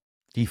illegal, not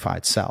DeFi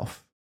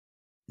itself.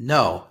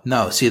 No.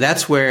 See,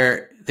 that's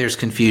where there's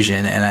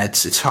confusion, and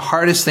it's the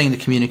hardest thing to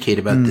communicate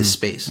about this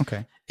space.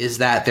 Okay. Is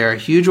that there are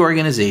huge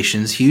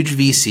organizations, huge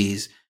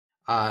VCs,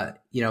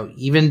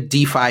 even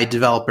DeFi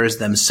developers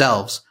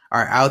themselves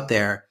are out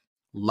there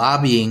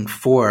lobbying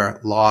for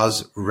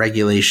laws,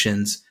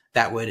 regulations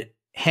that would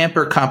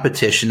hamper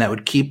competition, that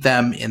would keep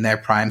them in their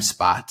prime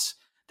spots,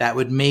 that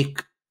would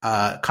make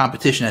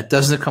competition that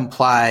doesn't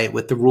comply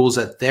with the rules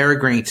that they're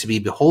agreeing to be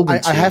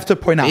beholden to. I have to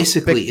point out,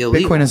 basically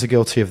illegal. Bitcoiners are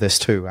guilty of this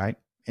too, right?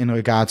 In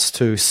regards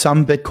to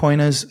some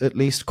Bitcoiners, at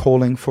least,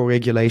 calling for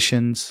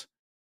regulations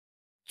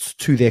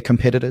to their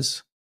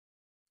competitors,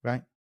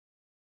 right?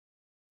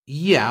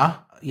 Yeah.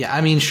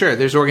 I mean, sure,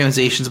 there's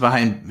organizations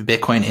behind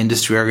Bitcoin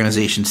industry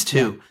organizations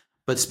too. Yeah.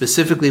 But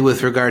specifically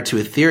with regard to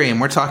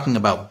Ethereum, we're talking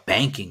about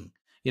banking.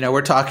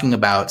 We're talking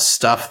about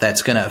stuff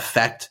that's going to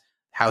affect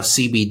how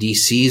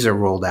CBDCs are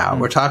rolled out.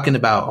 We're talking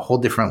about a whole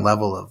different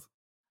level of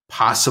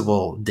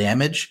possible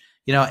damage,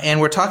 and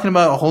we're talking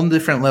about a whole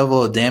different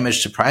level of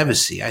damage to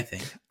privacy, I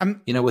think,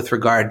 with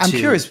regard to, I'm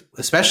curious,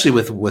 especially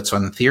with what's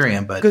on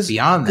Ethereum, but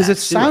beyond that. Because it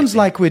sounds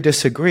like we're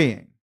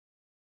disagreeing.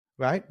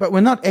 Right? But we're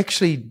not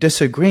actually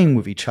disagreeing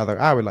with each other,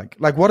 are we?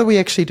 Like what are we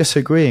actually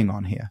disagreeing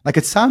on here? Like,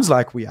 it sounds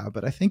like we are,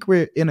 but I think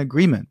we're in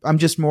agreement. I'm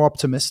just more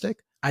optimistic.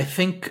 I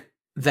think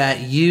that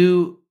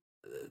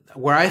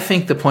where I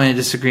think the point of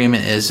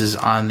disagreement is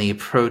on the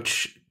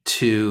approach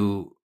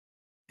to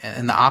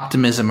and the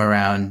optimism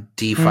around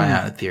DeFi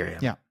on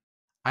Ethereum. Yeah.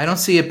 I don't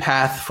see a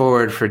path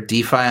forward for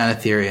DeFi on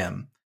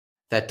Ethereum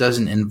that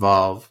doesn't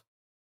involve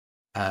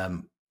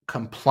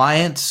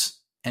compliance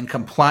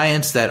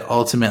that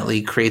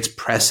ultimately creates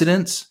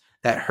precedence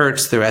that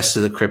hurts the rest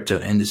of the crypto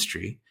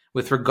industry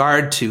with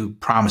regard to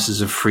promises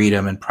of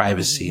freedom and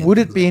privacy. Would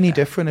it be any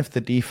different if the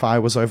DeFi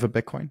was over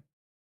Bitcoin?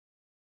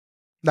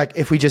 Like,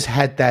 if we just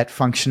had that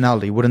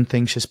functionality, wouldn't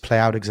things just play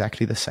out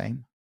exactly the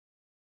same?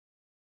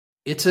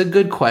 It's a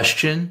good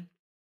question.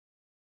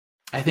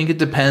 I think it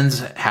depends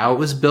how it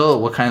was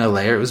built, what kind of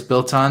layer it was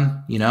built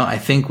on. I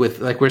think with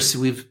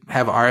we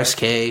have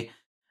RSK,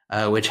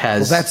 which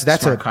has that's a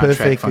smart contract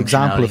perfect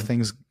example of functionality.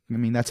 things. I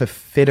mean, that's a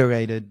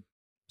federated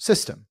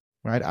system,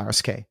 right?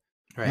 RSK.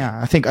 Right.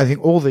 Yeah, I think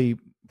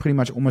pretty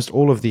much almost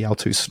all of the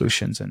L2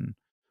 solutions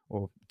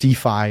or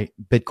DeFi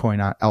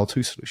Bitcoin are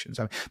L2 solutions.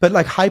 I mean, but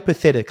like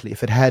hypothetically,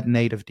 if it had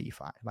native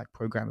DeFi, like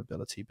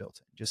programmability built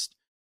in, just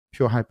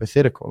pure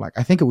hypothetical, like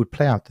I think it would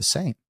play out the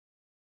same.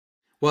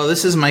 Well,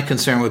 this is my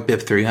concern with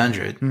BIP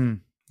 300.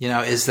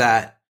 Is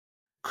that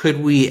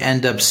could we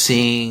end up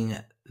seeing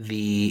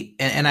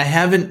and I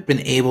haven't been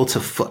able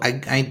to,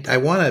 I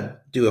want to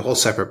do a whole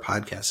separate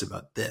podcast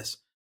about this,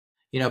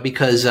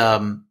 because,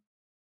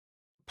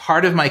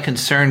 part of my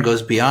concern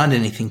goes beyond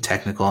anything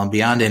technical and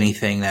beyond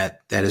anything that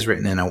is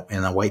written in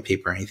a white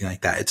paper or anything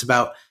like that. It's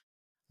about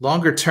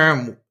longer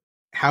term.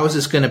 How is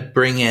this going to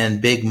bring in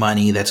big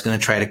money that's going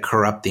to try to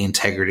corrupt the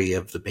integrity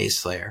of the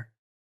base layer?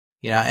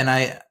 And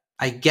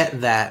I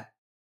get that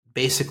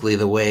basically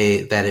the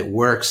way that it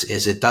works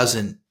is it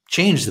doesn't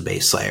change the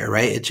base layer,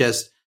 right? It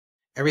just,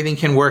 everything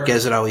can work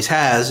as it always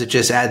has. It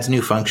just adds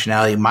new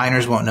functionality.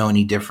 Miners won't know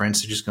any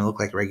difference. They're just going to look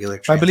like regular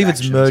transactions. I believe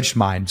it's merged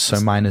mined, so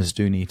miners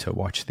do need to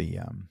watch the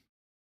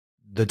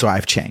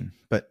drive chain.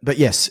 But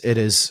yes, it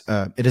is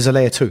a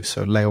layer 2,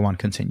 so layer 1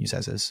 continues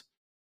as is.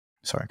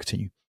 Sorry,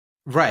 continue.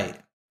 Right.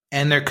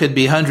 And there could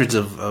be hundreds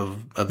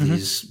of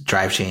these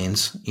drive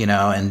chains,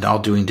 and all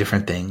doing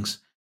different things.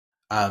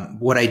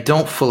 What I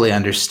don't fully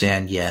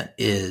understand yet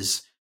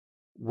is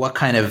what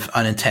kind of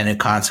unintended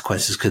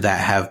consequences could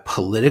that have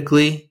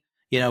politically,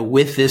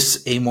 with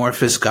this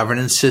amorphous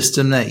governance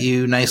system that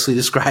you nicely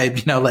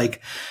described,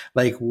 like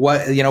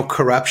what,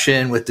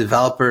 corruption with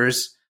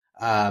developers,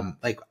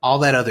 like all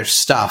that other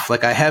stuff.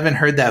 Like I haven't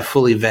heard that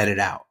fully vetted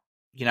out,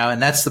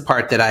 and that's the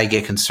part that I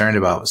get concerned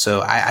about.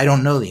 So I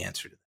don't know the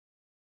answer to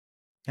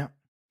that.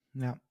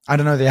 Yeah. I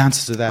don't know the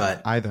answer to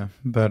that either,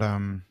 but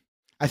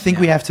I think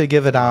we have to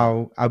give it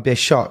our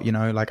best shot,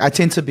 like I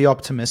tend to be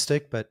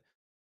optimistic, but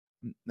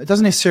it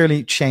doesn't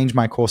necessarily change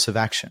my course of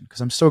action because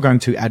I'm still going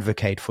to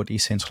advocate for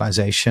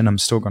decentralization. I'm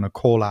still going to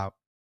call out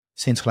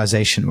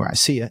centralization where I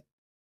see it,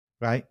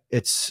 right?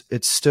 It's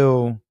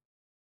still,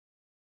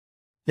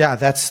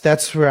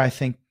 that's where I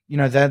think,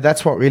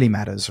 that's what really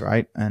matters,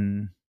 right?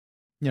 And,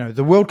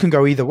 the world can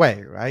go either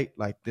way, right?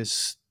 Like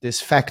there's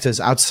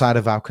factors outside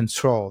of our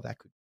control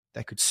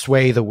that could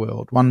sway the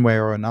world one way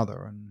or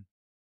another. And,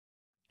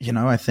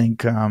 I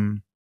think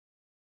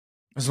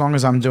as long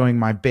as I'm doing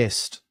my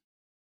best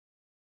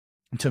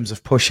in terms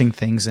of pushing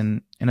things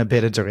in a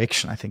better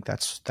direction, I think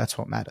that's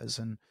what matters.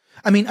 And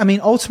I mean,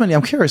 ultimately,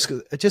 I'm curious.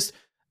 It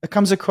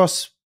comes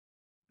across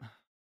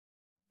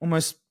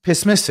almost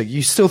pessimistic.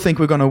 You still think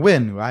we're going to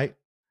win, right?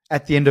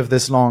 At the end of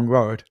this long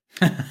road.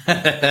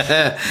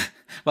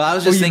 Well, I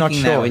was just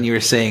thinking that when you were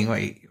saying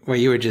what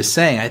you were just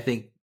saying, I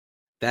think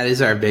that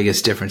is our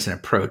biggest difference in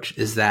approach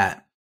is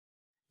that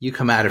you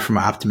come at it from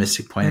an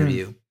optimistic point of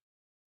view.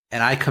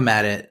 And I come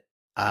at it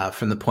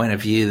from the point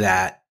of view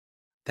that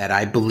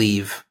I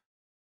believe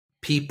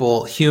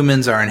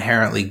humans are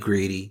inherently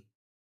greedy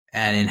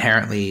and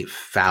inherently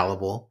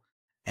fallible,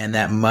 and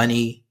that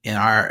money in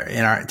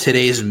our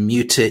today's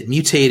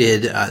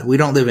mutated we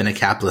don't live in a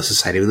capitalist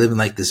society. We live in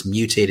like this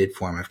mutated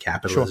form of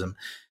capitalism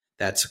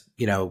that's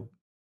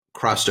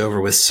crossed over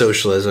with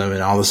socialism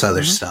and all this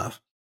other stuff.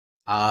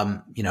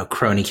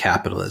 Crony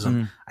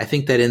capitalism. I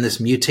think that in this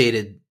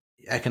mutated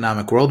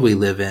economic world we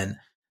live in,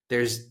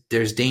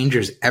 there's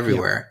dangers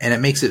everywhere, and it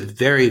makes it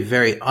very,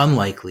 very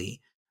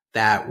unlikely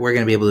that we're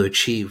going to be able to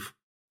achieve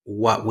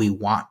what we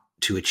want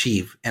to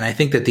achieve. And I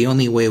think that the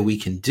only way we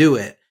can do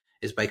it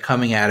is by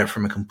coming at it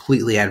from a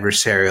completely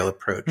adversarial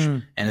approach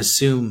and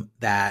assume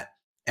that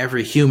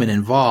every human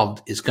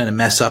involved is going to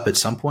mess up at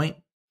some point,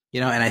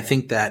 and I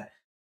think that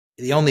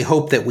the only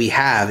hope that we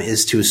have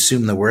is to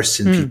assume the worst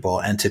in people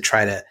and to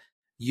try to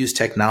use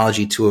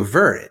technology to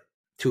avert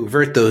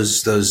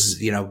those,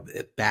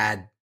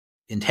 bad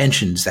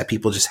intentions that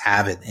people just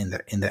have it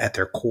at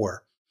their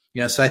core.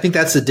 So I think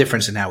that's the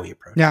difference in how we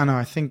approach it. Yeah, no,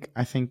 I think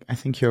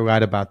you're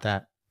right about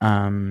that.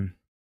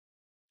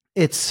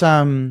 It's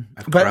I've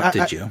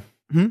corrupted you.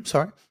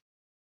 Sorry,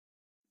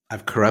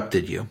 I've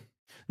corrupted you.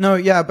 No,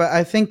 yeah, but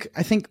I think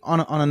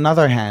on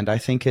another hand, I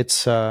think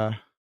it's we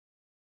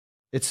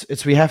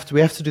have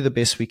to do the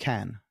best we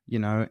can,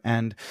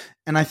 and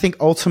I think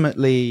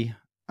ultimately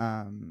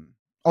I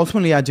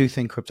do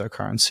think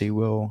cryptocurrency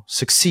will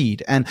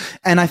succeed, and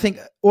I think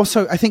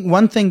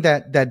one thing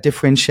that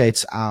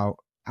differentiates our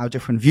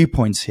different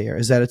viewpoints here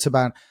is that it's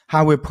about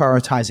how we're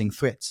prioritizing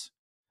threats.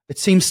 It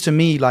seems to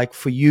me like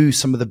for you,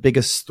 some of the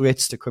biggest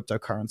threats to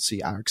cryptocurrency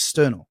are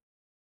external.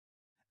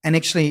 And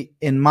actually,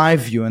 in my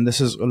view, and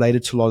this is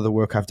related to a lot of the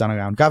work I've done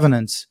around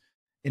governance,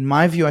 in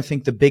my view, I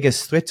think the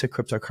biggest threat to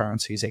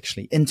cryptocurrency is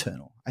actually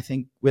internal. I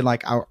think we're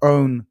like our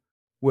own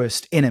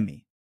worst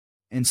enemy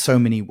in so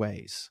many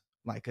ways.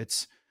 Like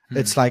it's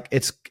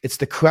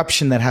the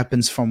corruption that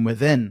happens from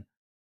within,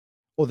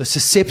 or the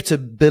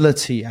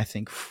susceptibility, I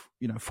think,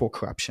 for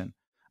corruption,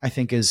 I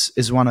think is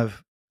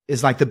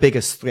like the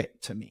biggest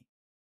threat to me.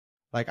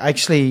 Like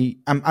actually,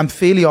 I'm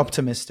fairly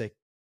optimistic,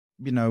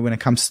 when it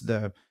comes to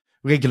the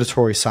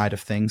regulatory side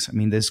of things. I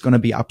mean, there's going to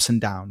be ups and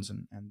downs,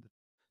 and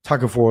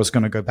tug of war is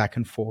going to go back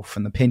and forth,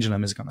 and the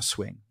pendulum is going to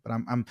swing. But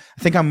I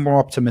think I'm more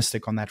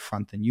optimistic on that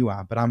front than you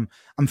are. But I'm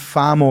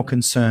far more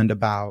concerned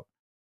about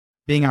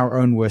being our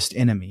own worst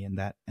enemy, and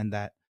that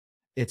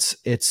it's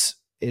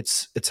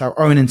our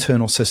own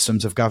internal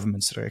systems of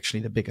governments that are actually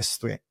the biggest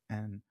threat,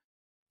 and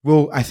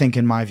will, I think,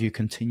 in my view,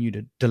 continue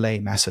to delay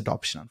mass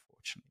adoption,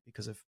 unfortunately,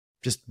 because of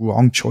just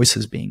wrong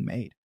choices being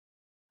made.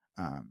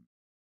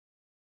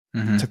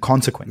 It's a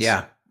consequence.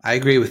 Yeah, I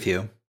agree with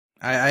you.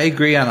 I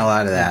agree on a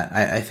lot of that.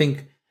 I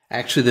think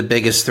actually the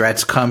biggest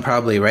threats come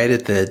probably right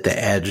at the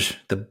edge,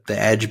 the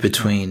edge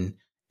between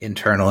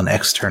internal and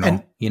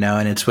external,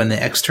 and it's when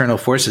the external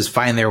forces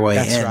find their way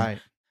in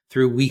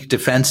through weak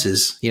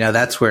defenses,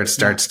 that's where it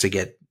starts to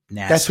get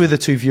nasty. That's where the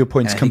two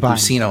viewpoints combine. We've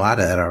seen a lot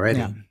of that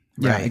already.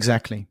 Yeah,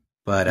 exactly.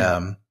 But,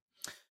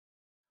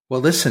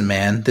 well, listen,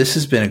 man, this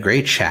has been a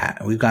great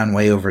chat. We've gone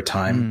way over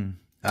time.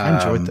 I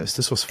enjoyed this.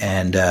 This was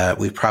fun. And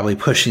we're probably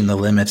pushing the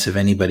limits of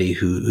anybody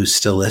who's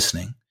still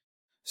listening.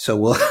 So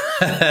we'll,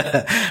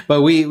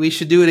 but we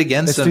should do it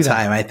again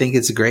sometime. I think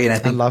it's great. I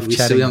think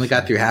we only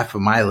got through half of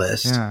my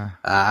list. Yeah.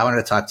 I wanted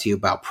to talk to you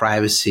about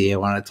privacy. I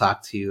want to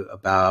talk to you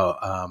about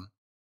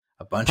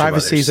a bunch of other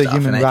stuff. Privacy is a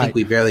human right. I think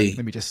we barely.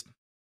 Let me just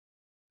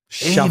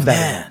shove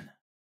that in.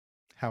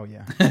 Hell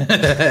yeah.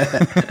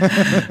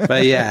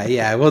 But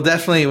yeah, we'll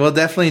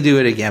definitely do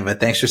it again. But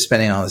thanks for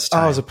spending all this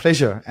time. Oh, it was a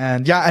pleasure.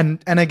 And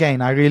and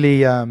again, I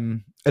really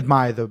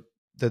admire the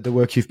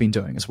work you've been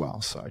doing as well.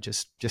 So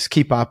just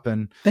keep up,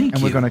 and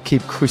we're going to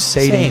keep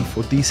crusading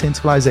for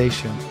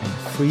decentralization and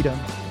freedom,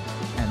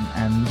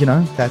 and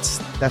that's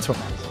what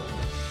matters.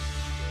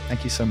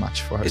 Thank you so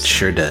much for hosting. It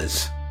sure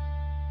does.